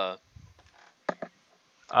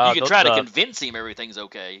 You can try to convince him everything's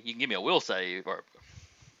okay. You can give me a will save or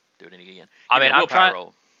do it again. I'm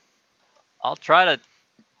trying. I'll try to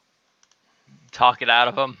talk it out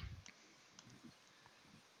of him.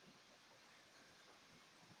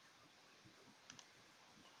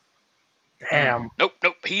 Damn. Nope.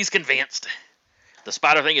 He's convinced. The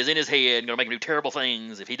spider thing is in his head and going to make him do terrible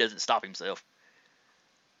things if he doesn't stop himself.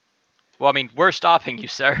 Well, I mean, we're stopping you,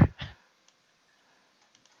 sir.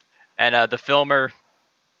 And the filmer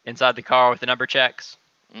inside the car with the number checks.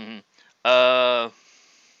 Mm-hmm.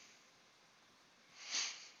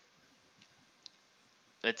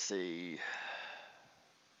 Let's see.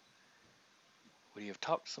 Would he have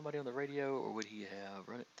talked to somebody on the radio, or would he have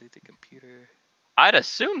run it through the computer? I'd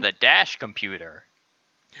assume the dash computer.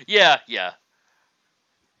 Yeah.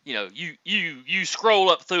 You scroll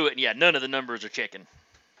up through it, and yeah, none of the numbers are checking.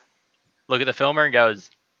 Look at the filmer and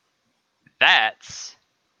goes, "That's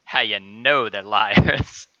how you know they're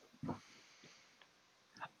liars."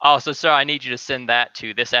 Also, sir, I need you to send that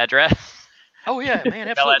to this address. Oh yeah, man,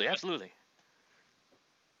 absolutely.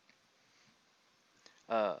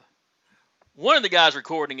 One of the guys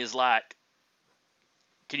recording is like,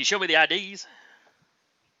 "Can you show me the IDs?"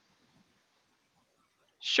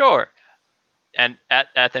 Sure. And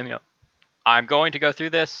at them, I'm going to go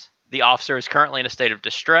through this. The officer is currently in a state of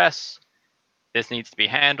distress. This needs to be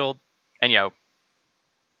handled. And,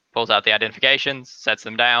 pulls out the identifications, sets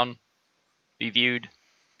them down, be viewed.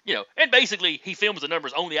 And basically he films the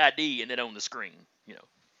numbers on the ID and then on the screen,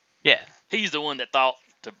 Yeah. He's the one that thought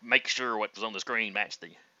to make sure what was on the screen matched the...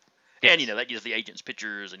 Yes. And, that gives the agent's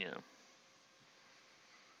pictures and,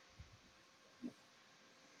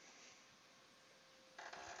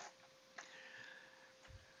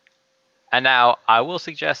 And now I will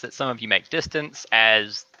suggest that some of you make distance,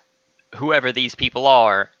 as whoever these people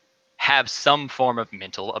are have some form of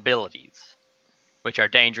mental abilities, which are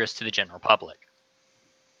dangerous to the general public.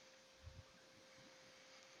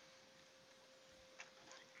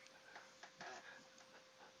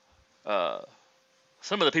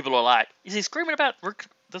 Some of the people are like, is he screaming about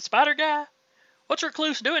the spider guy? What's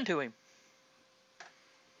Recluse doing to him?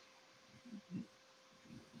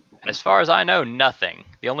 As far as I know, nothing.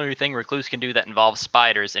 The only thing Recluse can do that involves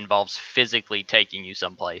spiders involves physically taking you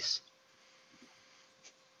someplace.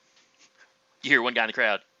 You hear one guy in the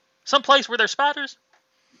crowd, someplace where there's spiders?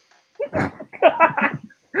 You're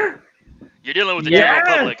dealing with the general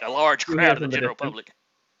public, a large crowd of the general public.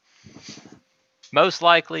 Most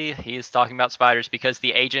likely, he is talking about spiders because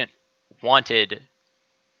the agent wanted,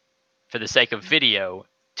 for the sake of video,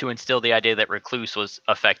 to instill the idea that Recluse was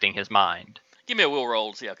affecting his mind. Give me a will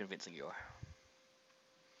roll to see how convincing you are.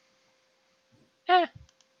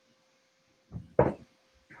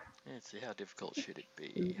 Let's see, how difficult should it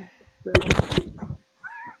be?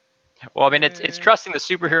 Well, I mean, it's trusting the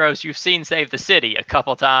superheroes you've seen save the city a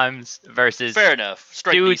couple times versus fair enough.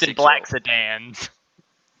 Straight dudes D6 in black roll. sedans.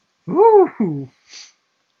 Woo!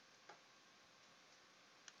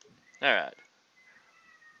 All right.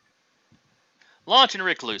 Launch and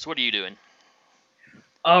Recluse, what are you doing?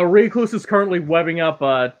 Recluse is currently webbing up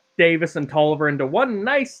Davis and Tolliver into one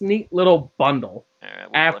nice, neat little bundle All right,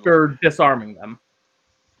 after disarming them.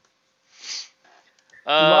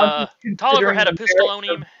 Tolliver had a pistol on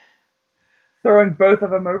him. Throwing both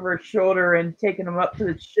of them over his shoulder and taking them up to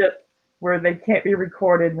the ship where they can't be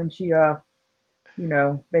recorded when she, they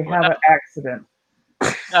have an accident.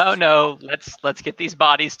 No, let's get these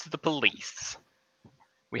bodies to the police.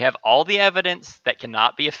 We have all the evidence that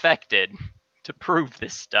cannot be affected. to prove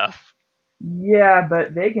this stuff. Yeah,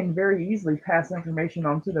 but they can very easily pass information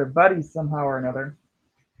on to their buddies somehow or another.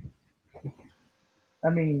 I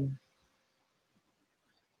mean,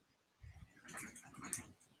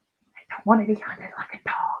 I don't want to be hunted like a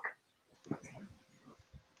dog.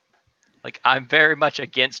 Like, I'm very much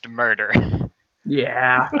against murder.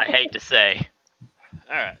 Yeah. I hate to say.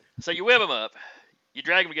 All right. So you web them up. You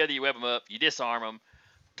drag them together. You web them up. You disarm them.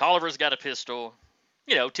 Tolliver's got a pistol.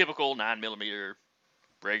 You know, typical 9mm,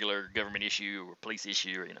 regular government issue or police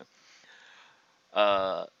issue. You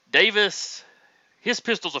know. Davis, his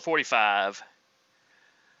pistol's a .45.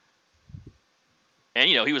 And,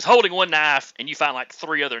 you know, he was holding one knife, and you find like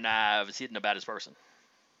 3 other knives hidden about his person.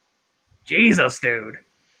 Jesus, dude.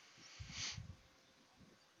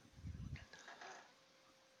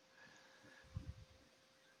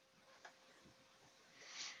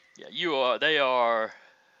 Yeah, they are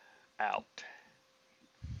out.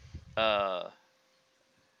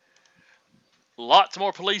 Lots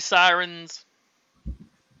more police sirens.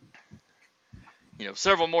 You know,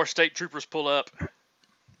 several more state troopers pull up.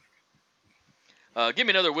 Give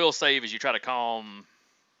me another will save as you try to calm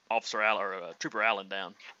Officer Allen or Trooper Allen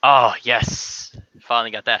down. Oh, yes.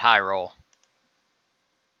 Finally got that high roll.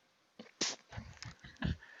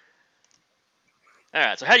 All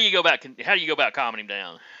right. So how do you go about calming him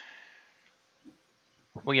down?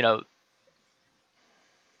 Well, you know,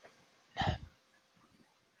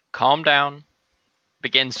 calm down.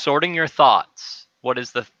 Begin sorting your thoughts. What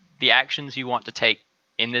is the actions you want to take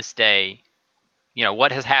in this day? You know,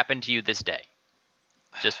 what has happened to you this day?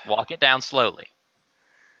 Just walk it down slowly.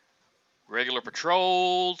 Regular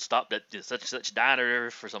patrols. Stopped at such and such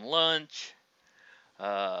diner for some lunch.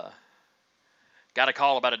 Got a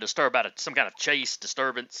call about some kind of chase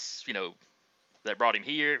disturbance. You know, that brought him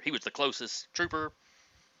here. He was the closest trooper.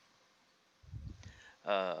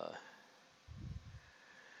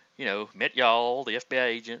 You know, met y'all, the FBI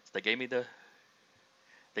agents. They gave me their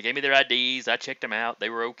IDs. I checked them out. They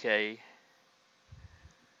were okay.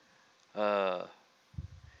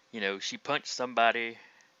 You know, she punched somebody.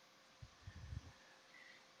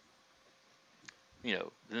 You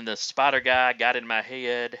know, then the spider guy got in my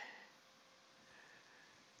head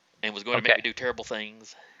and was going to make me do terrible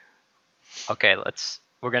things. Okay,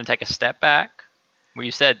 we're going to take a step back. Where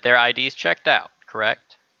you said their IDs checked out,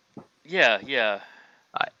 correct? Yeah.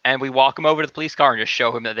 And we walk them over to the police car and just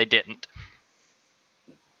show him that they didn't.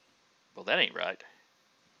 Well, that ain't right.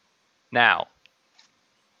 Now,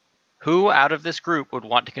 who out of this group would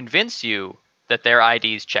want to convince you that their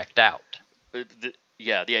IDs checked out? The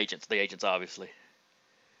agents. The agents, obviously.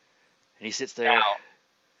 And he sits there. Now,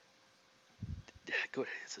 Going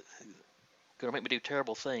to make me do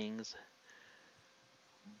terrible things.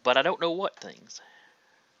 But I don't know what things.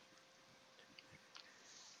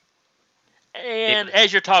 And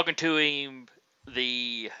as you're talking to him,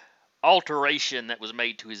 the alteration that was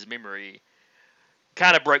made to his memory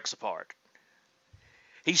kind of breaks apart.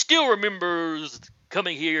 He still remembers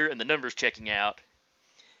coming here and the numbers checking out,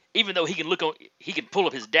 even though he can pull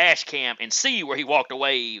up his dash cam and see where he walked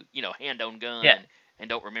away, you know, hand on gun, and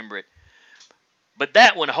don't remember it. But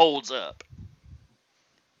that one holds up.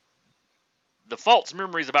 The false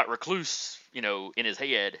memories about Recluse, you know, in his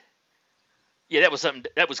head. Yeah, that was something.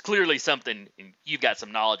 That was clearly something. And you've got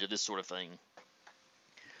some knowledge of this sort of thing.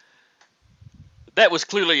 That was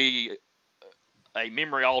clearly a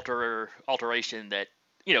memory alteration that,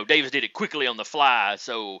 you know, Davis did it quickly on the fly.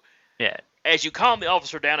 So yeah, as you calm the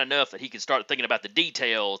officer down enough that he can start thinking about the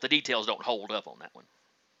details don't hold up on that one.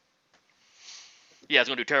 Yeah, I was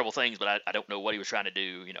going to do terrible things, but I don't know what he was trying to do.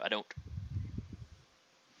 You know, I don't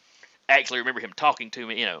actually remember him talking to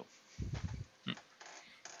me. You know,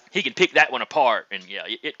 he can pick that one apart, and yeah,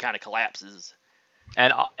 it kind of collapses.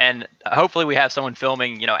 And hopefully we have someone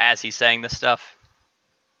filming, you know, as he's saying this stuff.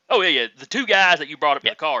 Oh yeah. The 2 guys that you brought up in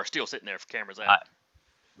the car are still sitting there for cameras out.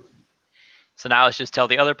 So now let's just tell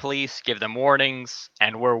the other police, give them warnings,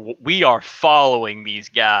 and we are following these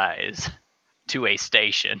guys to a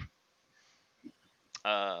station.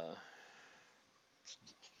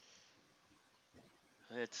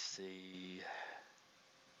 Let's see.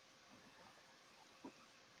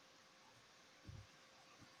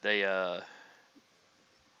 They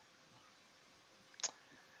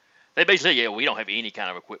basically, we don't have any kind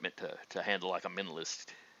of equipment to handle like a mentalist.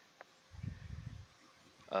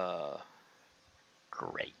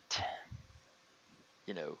 Great.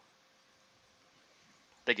 You know,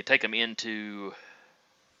 they could take them into,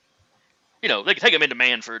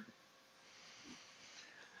 Manford.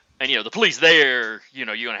 And, you know, the police there, you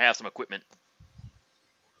know, you're going to have some equipment.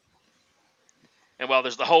 And while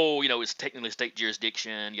there's the whole, it's technically state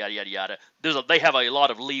jurisdiction, yada yada yada. They have a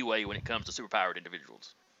lot of leeway when it comes to superpowered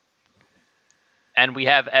individuals. And we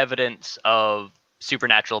have evidence of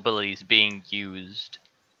supernatural abilities being used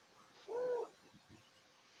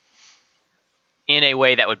in a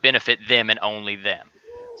way that would benefit them and only them.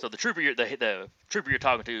 So the trooper you're talking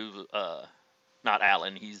to, not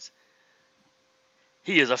Alan. He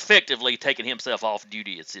is effectively taking himself off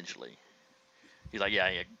duty. Essentially, he's like,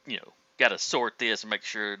 yeah, got to sort this and make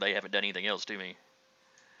sure they haven't done anything else to me.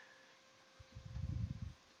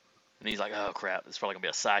 And he's like, oh crap, it's probably gonna be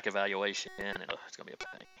a psych evaluation, and it's gonna be a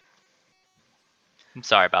pain. I'm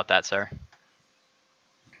sorry about that, sir.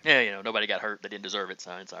 Yeah, nobody got hurt. They didn't deserve it,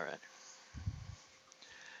 so it's all right.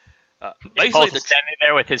 Basically, Basically, standing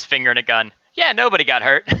there with his finger in a gun. Yeah, nobody got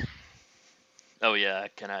hurt. Oh yeah,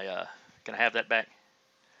 can I have that back?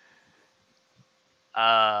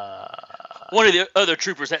 One of the other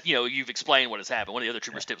troopers, you've explained what has happened. One of the other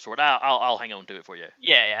troopers steps forward. I'll hang on to it for you.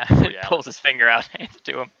 Yeah. Yeah, Pulls his finger out, hands it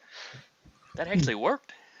to him. That actually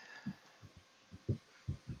worked.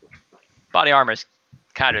 Body armor's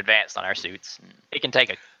kind of advanced on our suits. It can take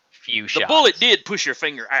a few shots. The bullet did push your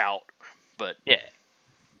finger out, but yeah,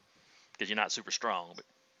 because you're not super strong. But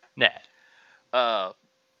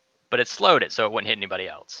but it slowed it so it wouldn't hit anybody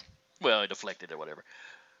else. Well, it deflected or whatever.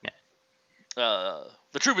 Yeah.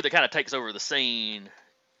 The trooper that kind of takes over the scene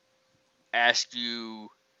asks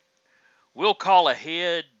you, "We'll call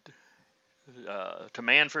ahead to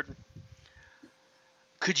Manford.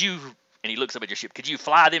 Could you?" And he looks up at your ship. Could you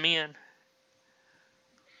fly them in?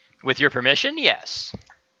 With your permission, yes.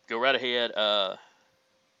 Go right ahead.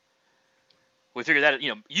 We figured that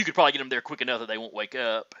you could probably get them there quick enough that they won't wake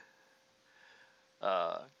up.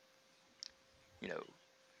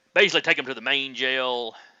 Basically take them to the main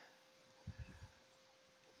jail.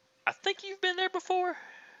 I think you've been there before.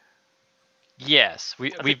 Yes,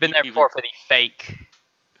 we've been there before for the fake.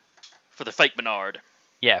 For the fake Bernard.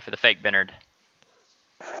 Yeah, for the fake Bernard.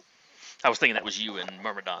 I was thinking that was you and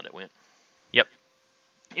Myrmidon that went. Yep.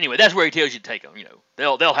 Anyway, that's where he tells you to take them.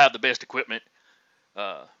 They'll have the best equipment.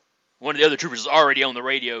 One of the other troopers is already on the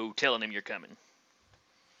radio telling them you're coming.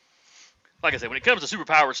 Like I said, when it comes to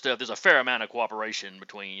superpower stuff, there's a fair amount of cooperation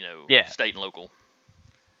between state and local.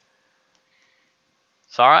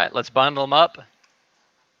 So all right, let's bundle them up,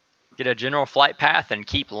 get a general flight path, and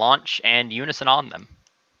keep launch and unison on them.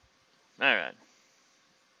 All right.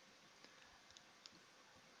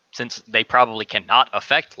 Since they probably cannot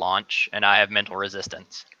affect launch, and I have mental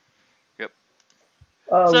resistance. Yep.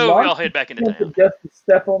 So we all head back into town. Just to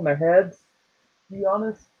step on their heads, to be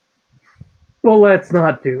honest. Well, let's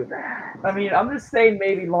not do that. I mean, I'm just saying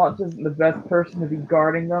maybe Launch isn't the best person to be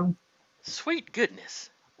guarding them. Sweet goodness.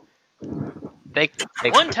 They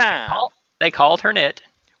They called her Nit.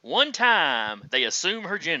 One time they assume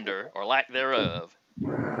her gender or lack thereof,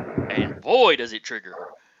 and boy does it trigger her.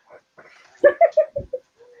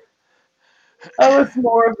 I was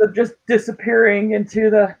more of the just disappearing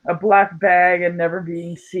into a black bag and never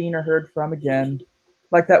being seen or heard from again.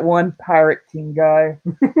 Like that one Pirate King guy.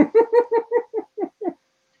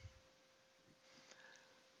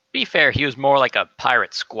 Be fair, he was more like a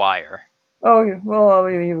pirate squire. Oh, well,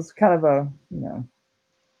 I mean, he was kind of a, Of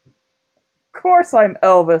course I'm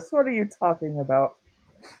Elvis, what are you talking about?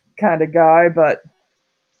 Kind of guy, but...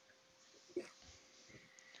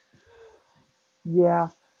 Yeah.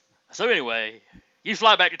 So anyway, you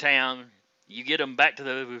fly back to town. You get them back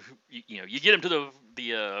to you get them to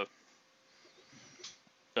the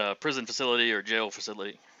prison facility or jail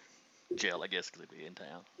facility. Jail, I guess, because they'd be in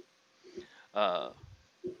town.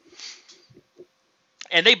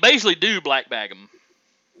 And they basically do black bag them.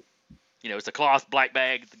 It's a cloth black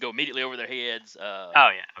bag that go immediately over their heads. Oh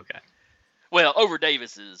yeah, okay. Well, over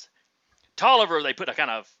Davis's. Tolliver, they put a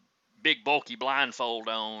kind of big bulky blindfold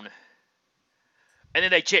on. And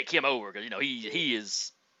then they check him over because he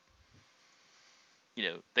is.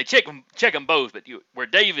 They check them both, but where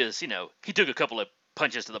Davis, he took a couple of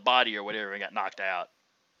punches to the body or whatever and got knocked out.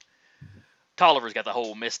 Tolliver's got the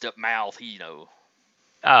whole messed up mouth.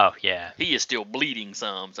 Oh yeah. He is still bleeding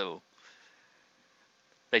some, so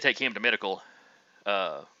they take him to medical.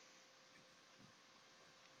 The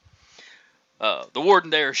warden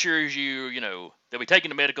there assures you, they'll be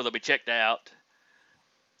taken to medical. They'll be checked out.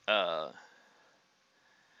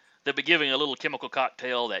 They'll be giving a little chemical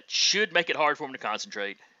cocktail that should make it hard for him to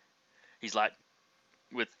concentrate. He's like,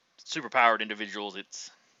 with superpowered individuals,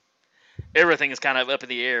 everything is kind of up in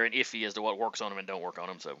the air and iffy as to what works on them and don't work on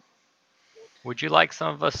them. So, would you like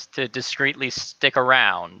some of us to discreetly stick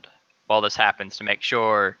around while this happens to make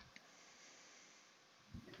sure,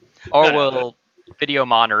 or video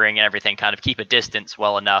monitoring and everything kind of keep a distance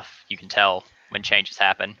well enough you can tell when changes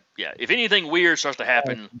happen. Yeah, if anything weird starts to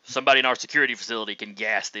happen, somebody in our security facility can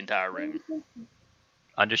gas the entire room.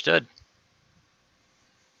 Understood.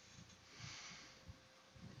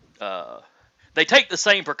 They take the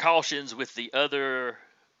same precautions with the other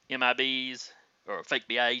MIBs or fake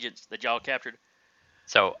BI agents that y'all captured.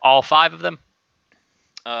 So all 5 of them?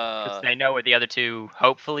 Uh, Because they know where the other 2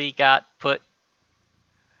 hopefully got put.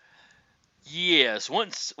 Yes,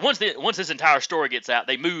 once this entire story gets out,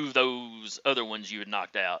 they move those other ones you had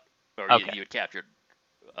knocked out or Okay. you had captured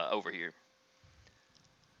over here.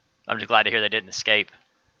 I'm just glad to hear they didn't escape.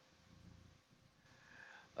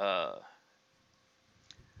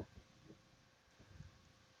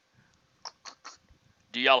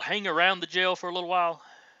 Do y'all hang around the jail for a little while?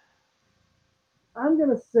 I'm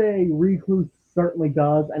gonna say Recluse certainly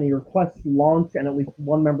does, and he requests launch, and at least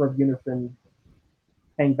one member of Unison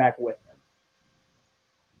hang back with him.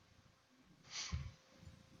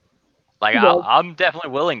 Like, Well- I'm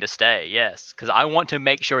definitely willing to stay, yes, because I want to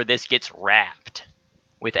make sure this gets wrapped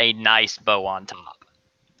with a nice bow on top.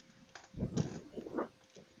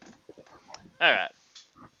 All right.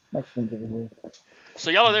 Next one's over here. So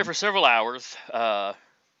y'all are there for several hours. The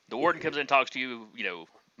warden comes in and talks to you,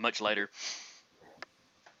 much later.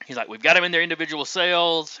 He's like, we've got them in their individual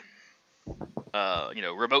cells,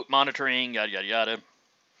 remote monitoring, yada, yada,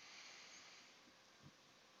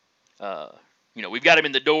 yada. We've got them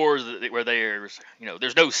in the doors where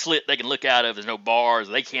there's no slit they can look out of. There's no bars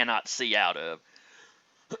they cannot see out of.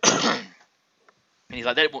 And he's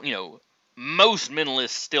like, that, most mentalists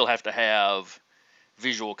still have to have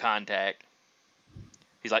visual contact.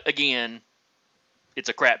 He's like, again, it's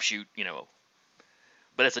a crapshoot,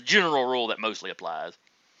 but it's a general rule that mostly applies.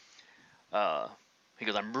 He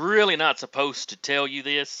goes, I'm really not supposed to tell you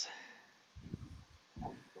this,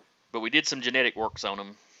 but we did some genetic works on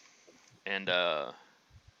them, and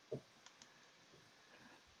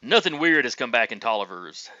nothing weird has come back in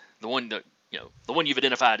Tolliver's. The one that the one you've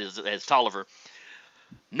identified as Tolliver.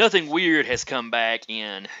 Nothing weird has come back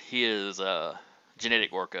in his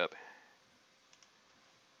genetic workup.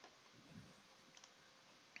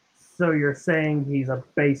 So you're saying he's a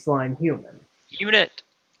baseline human? Unit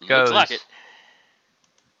Looks goes, like it.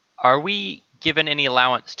 are we given any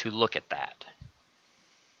allowance to look at that?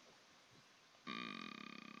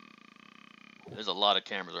 There's a lot of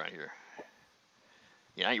cameras around here.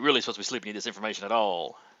 I ain't really supposed to be sleeping in this information at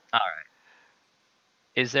all. All right.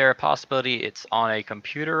 Is there a possibility it's on a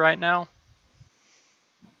computer right now?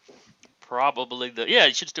 Probably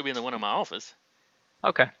it should still be in the one in my office.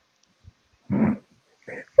 Okay.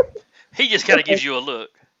 He just kind of gives you a look.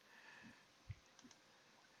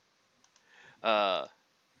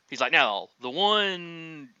 He's like, now the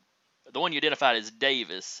one you identified as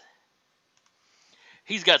Davis.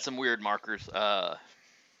 He's got some weird markers.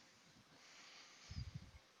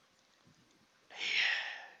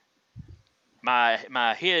 My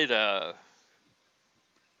head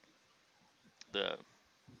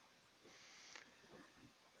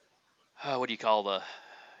what do you call the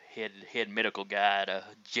head medical guy at a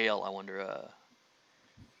jail? I wonder.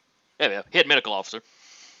 Head medical officer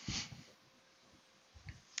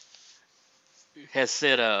has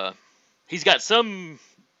said he's got some.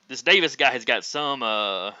 This Davis guy has got some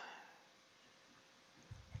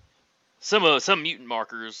mutant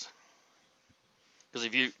markers. Because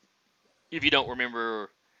if you don't remember,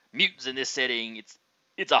 mutants in this setting,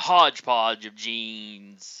 it's a hodgepodge of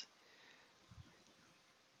genes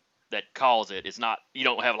that cause it. It's not, you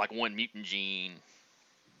don't have like one mutant gene.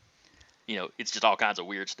 It's just all kinds of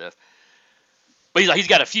weird stuff. But he's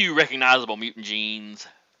got a few recognizable mutant genes.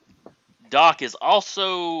 Doc is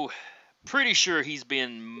also pretty sure he's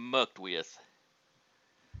been mucked with.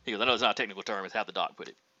 He goes, I know it's not a technical term, it's how the doc put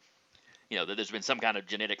it. That there's been some kind of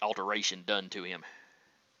genetic alteration done to him.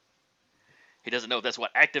 He doesn't know if that's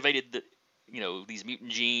what activated these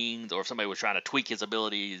mutant genes, or if somebody was trying to tweak his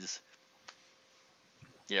abilities.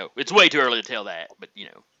 It's way too early to tell that, but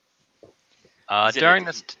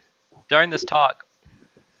during this talk,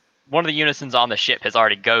 one of the Unisons on the ship has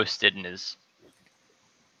already ghosted and is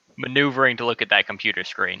maneuvering to look at that computer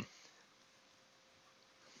screen.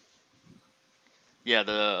 Yeah,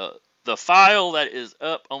 the file that is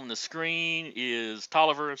up on the screen is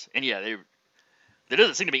Tolliver's, and there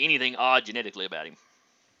doesn't seem to be anything odd genetically about him.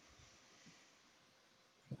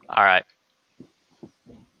 All right.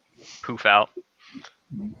 Poof out.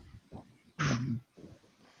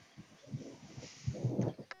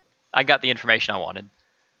 I got the information I wanted.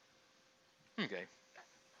 Okay.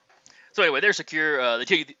 So anyway, they're secure.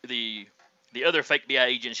 The other fake BI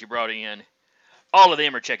agents you brought in, all of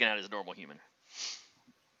them are checking out as normal human.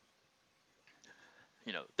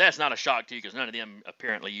 that's not a shock to you because none of them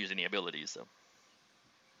apparently use any abilities.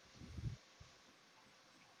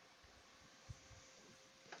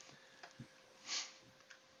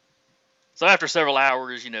 So after several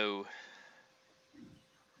hours,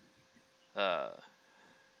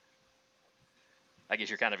 I guess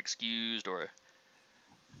you're kind of excused, or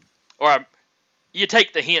you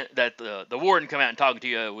take the hint that the warden come out and talking to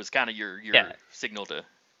you was kind of your signal to,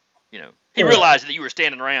 he realized that you were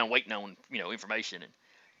standing around waiting on, information, and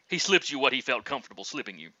he slips you what he felt comfortable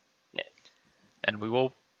slipping you. Yeah. And we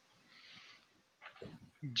will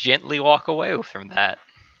gently walk away from that.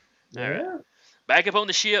 All right. Back up on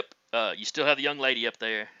the ship, you still have the young lady up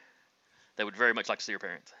there that would very much like to see her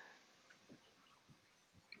parents.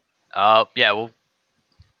 Yeah, we'll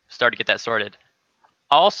start to get that sorted.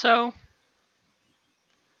 Also,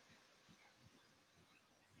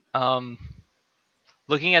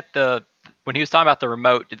 looking at when he was talking about the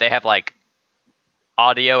remote, did they have like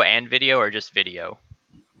audio and video or just video?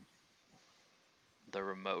 The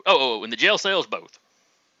remote. Oh, in the jail cells, both.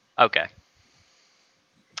 Okay.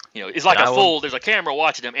 It's like there's a camera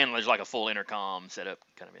watching them, and there's like a full intercom set up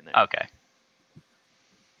kind of in there. Okay.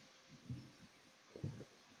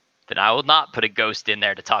 Then I will not put a ghost in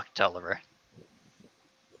there to talk to Tulliver.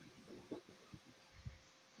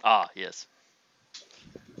 Ah, yes.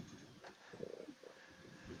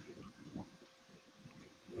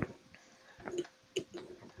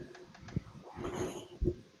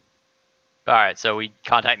 All right, so we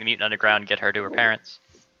contact the Mutant Underground and get her to her parents.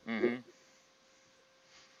 Mm-hmm.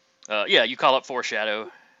 Yeah, you call up Foreshadow.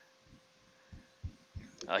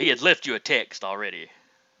 He had left you a text already.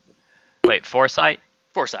 Wait, Foresight?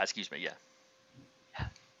 Foresight, excuse me, yeah.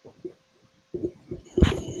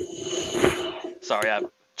 Sorry, I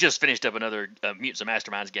just finished up another Mutants and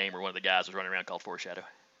Masterminds game where one of the guys was running around called Foreshadow.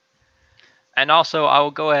 And also, I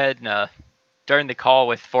will go ahead and, during the call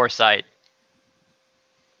with Foresight,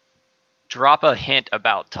 drop a hint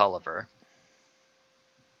about Tulliver.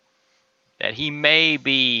 That he may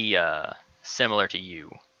be similar to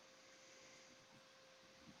you.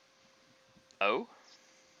 Oh?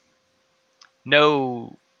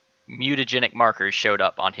 No mutagenic markers showed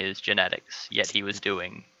up on his genetics, yet he was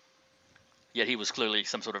clearly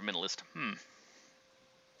some sort of mentalist.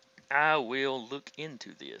 I will look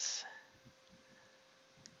into this.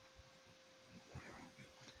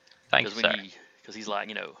 Thanks, sir. Because he's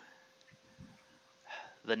like,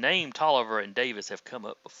 the name Tolliver and Davis have come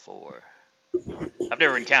up before. I've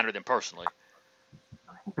never encountered them personally,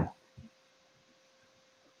 but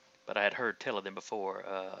I had heard tell of them before.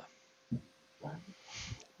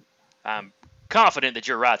 I'm confident that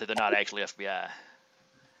you're right that they're not actually FBI.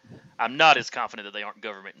 I'm not as confident that they aren't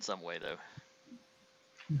government in some way, though.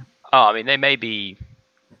 Oh, I mean, they may be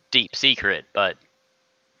deep secret, but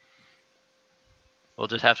we'll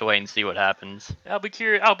just have to wait and see what happens. I'll be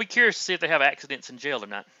curious to see if they have accidents in jail or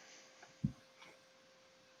not.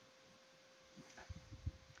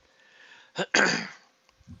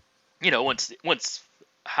 Once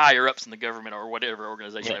higher ups in the government or whatever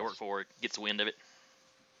organization they work for gets wind of it.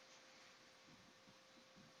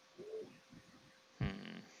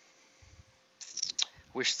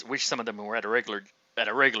 Wish some of them were at a regular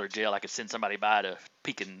jail. I could send somebody by to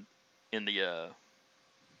peek in the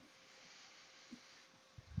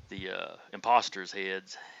imposters'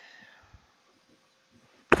 heads.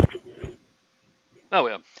 Oh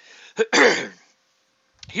well.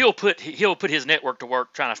 He'll put his network to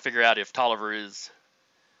work trying to figure out if Tolliver is,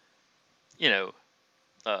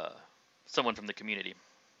 someone from the community,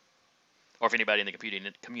 or if anybody in the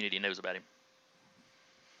community knows about him.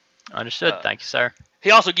 Understood. Thank you, sir.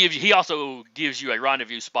 He also gives you a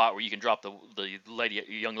rendezvous spot where you can drop the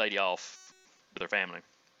young lady off with her family.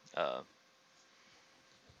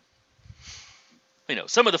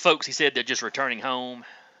 Some of the folks, he said, they're just returning home.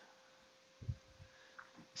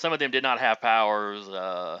 Some of them did not have powers.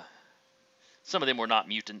 Some of them were not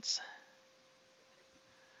mutants.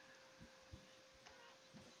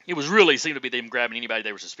 It was really seemed to be them grabbing anybody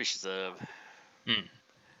they were suspicious of.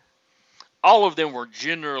 All of them were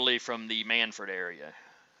generally from the Manford area.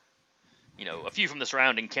 A few from the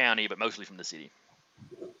surrounding county, but mostly from the city.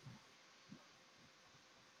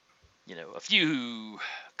 A few who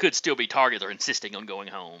could still be targets or insisting on going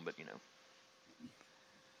home, but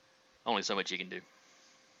only so much you can do.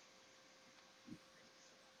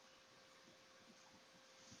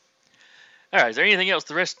 All right, is there anything else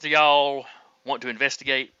the rest of y'all want to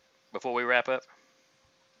investigate before we wrap up?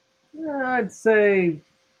 I'd say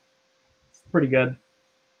it's pretty good.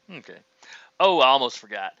 Okay. Oh, I almost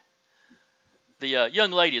forgot. The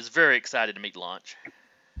young lady is very excited to meet Launch.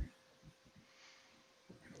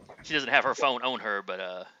 She doesn't have her phone on her,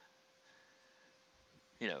 but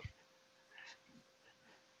you know,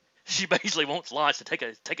 she basically wants Launch to take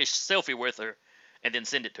a selfie with her and then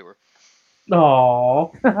send it to her.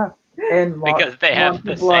 Oh. And Because they have Launch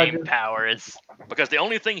the is blood. same powers. Because the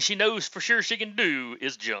only thing she knows for sure she can do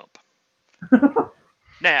is jump.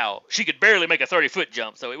 Now, she could barely make a 30-foot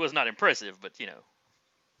jump, so it was not impressive, but you know.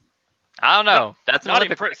 I don't know. That's an Not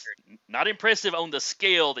Olympic impressive. record. Not impressive on the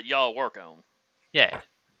scale that y'all work on. Yeah.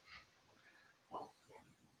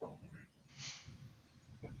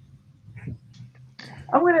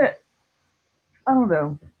 I don't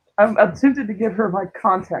know. I'm tempted to give her my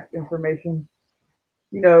contact information.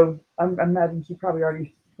 You know, I imagine she probably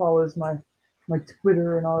already follows my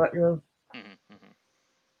Twitter and all that. You know. Mm-hmm.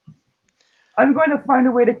 I'm going to find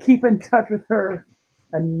a way to keep in touch with her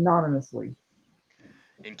anonymously.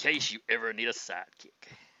 In case you ever need a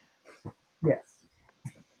sidekick. Yes.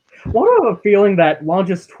 What I have a feeling that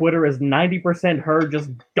Launch's Twitter is 90% her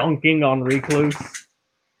just dunking on Recluse.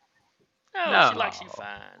 No, she likes you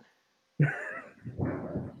fine.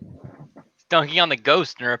 Dunking on the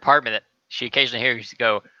ghost in her apartment that she occasionally hears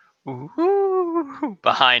go, ooh,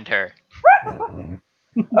 behind her.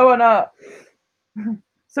 Oh, and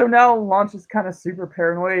so now Launch is kind of super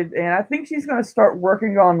paranoid, and I think she's going to start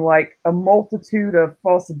working on like a multitude of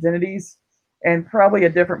false identities and probably a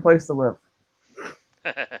different place to live.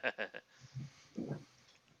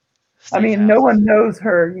 I mean, no one knows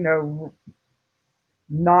her, you know,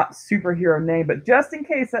 not superhero name, but just in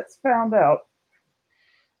case that's found out,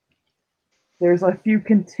 there's a few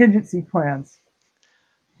contingency plans.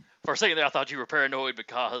 For a second there, I thought you were paranoid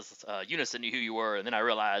because Unison knew who you were, and then I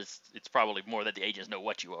realized it's probably more that the agents know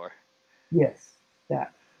what you are. Yes,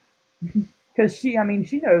 that. Because she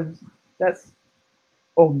knows that's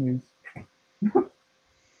old news.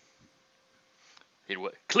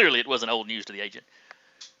 Clearly, it wasn't old news to the agent.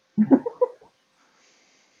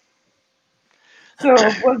 So,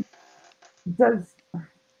 does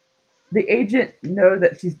the agent know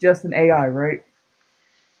that she's just an AI, right?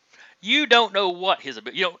 You don't know what his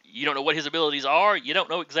you don't know what his abilities are. You don't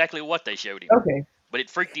know exactly what they showed him. Okay. But it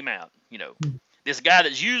freaked him out. You know, this guy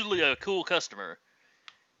that's usually a cool customer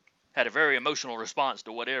had a very emotional response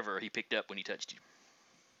to whatever he picked up when he touched you.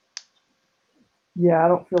 Yeah, I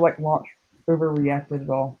don't feel like Launch overreacted at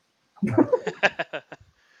all.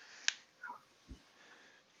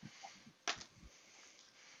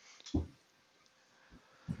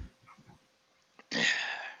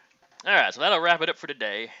 All right, so that'll wrap it up for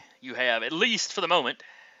today. You have, at least for the moment,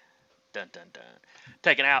 dun dun dun,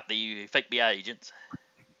 taken out the fake BI agents.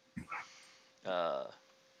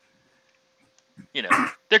 You know,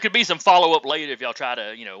 there could be some follow up later if y'all try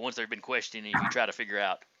to, you know, once they've been questioned, if you try to figure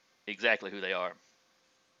out exactly who they are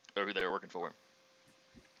or who they're working for.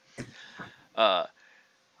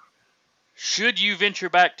 Should you venture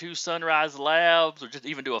back to Sunrise Labs or just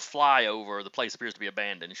even do a flyover, the place appears to be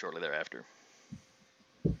abandoned shortly thereafter.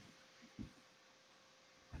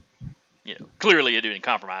 You know, clearly you're doing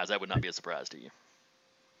compromise. That would not be a surprise to you.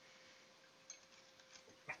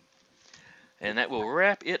 And that will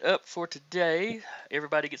wrap it up for today.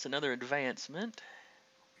 Everybody gets another advancement.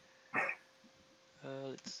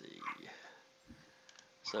 Let's see.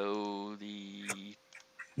 So the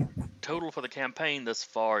total for the campaign thus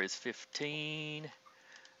far is 15.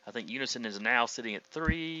 I think Unison is now sitting at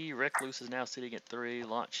 3. Recluse is now sitting at 3.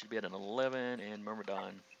 Launch should be at an 11. And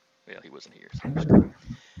Myrmidon, well, he wasn't here.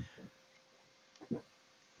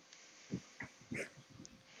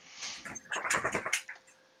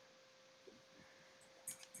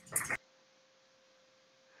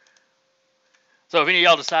 So so if any of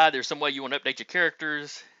y'all decide there's some way you want to update your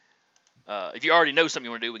characters, if you already know something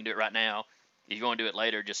you want to do, we can do it right now. If you want to do it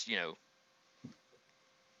later, just, you know,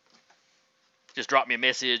 just drop me a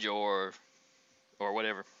message or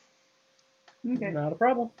whatever. Okay. Not a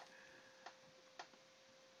problem.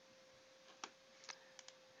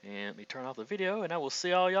 And let me turn off the video, and I will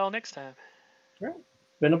see all y'all next time. All right.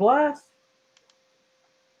 Been a blast.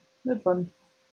 Good fun.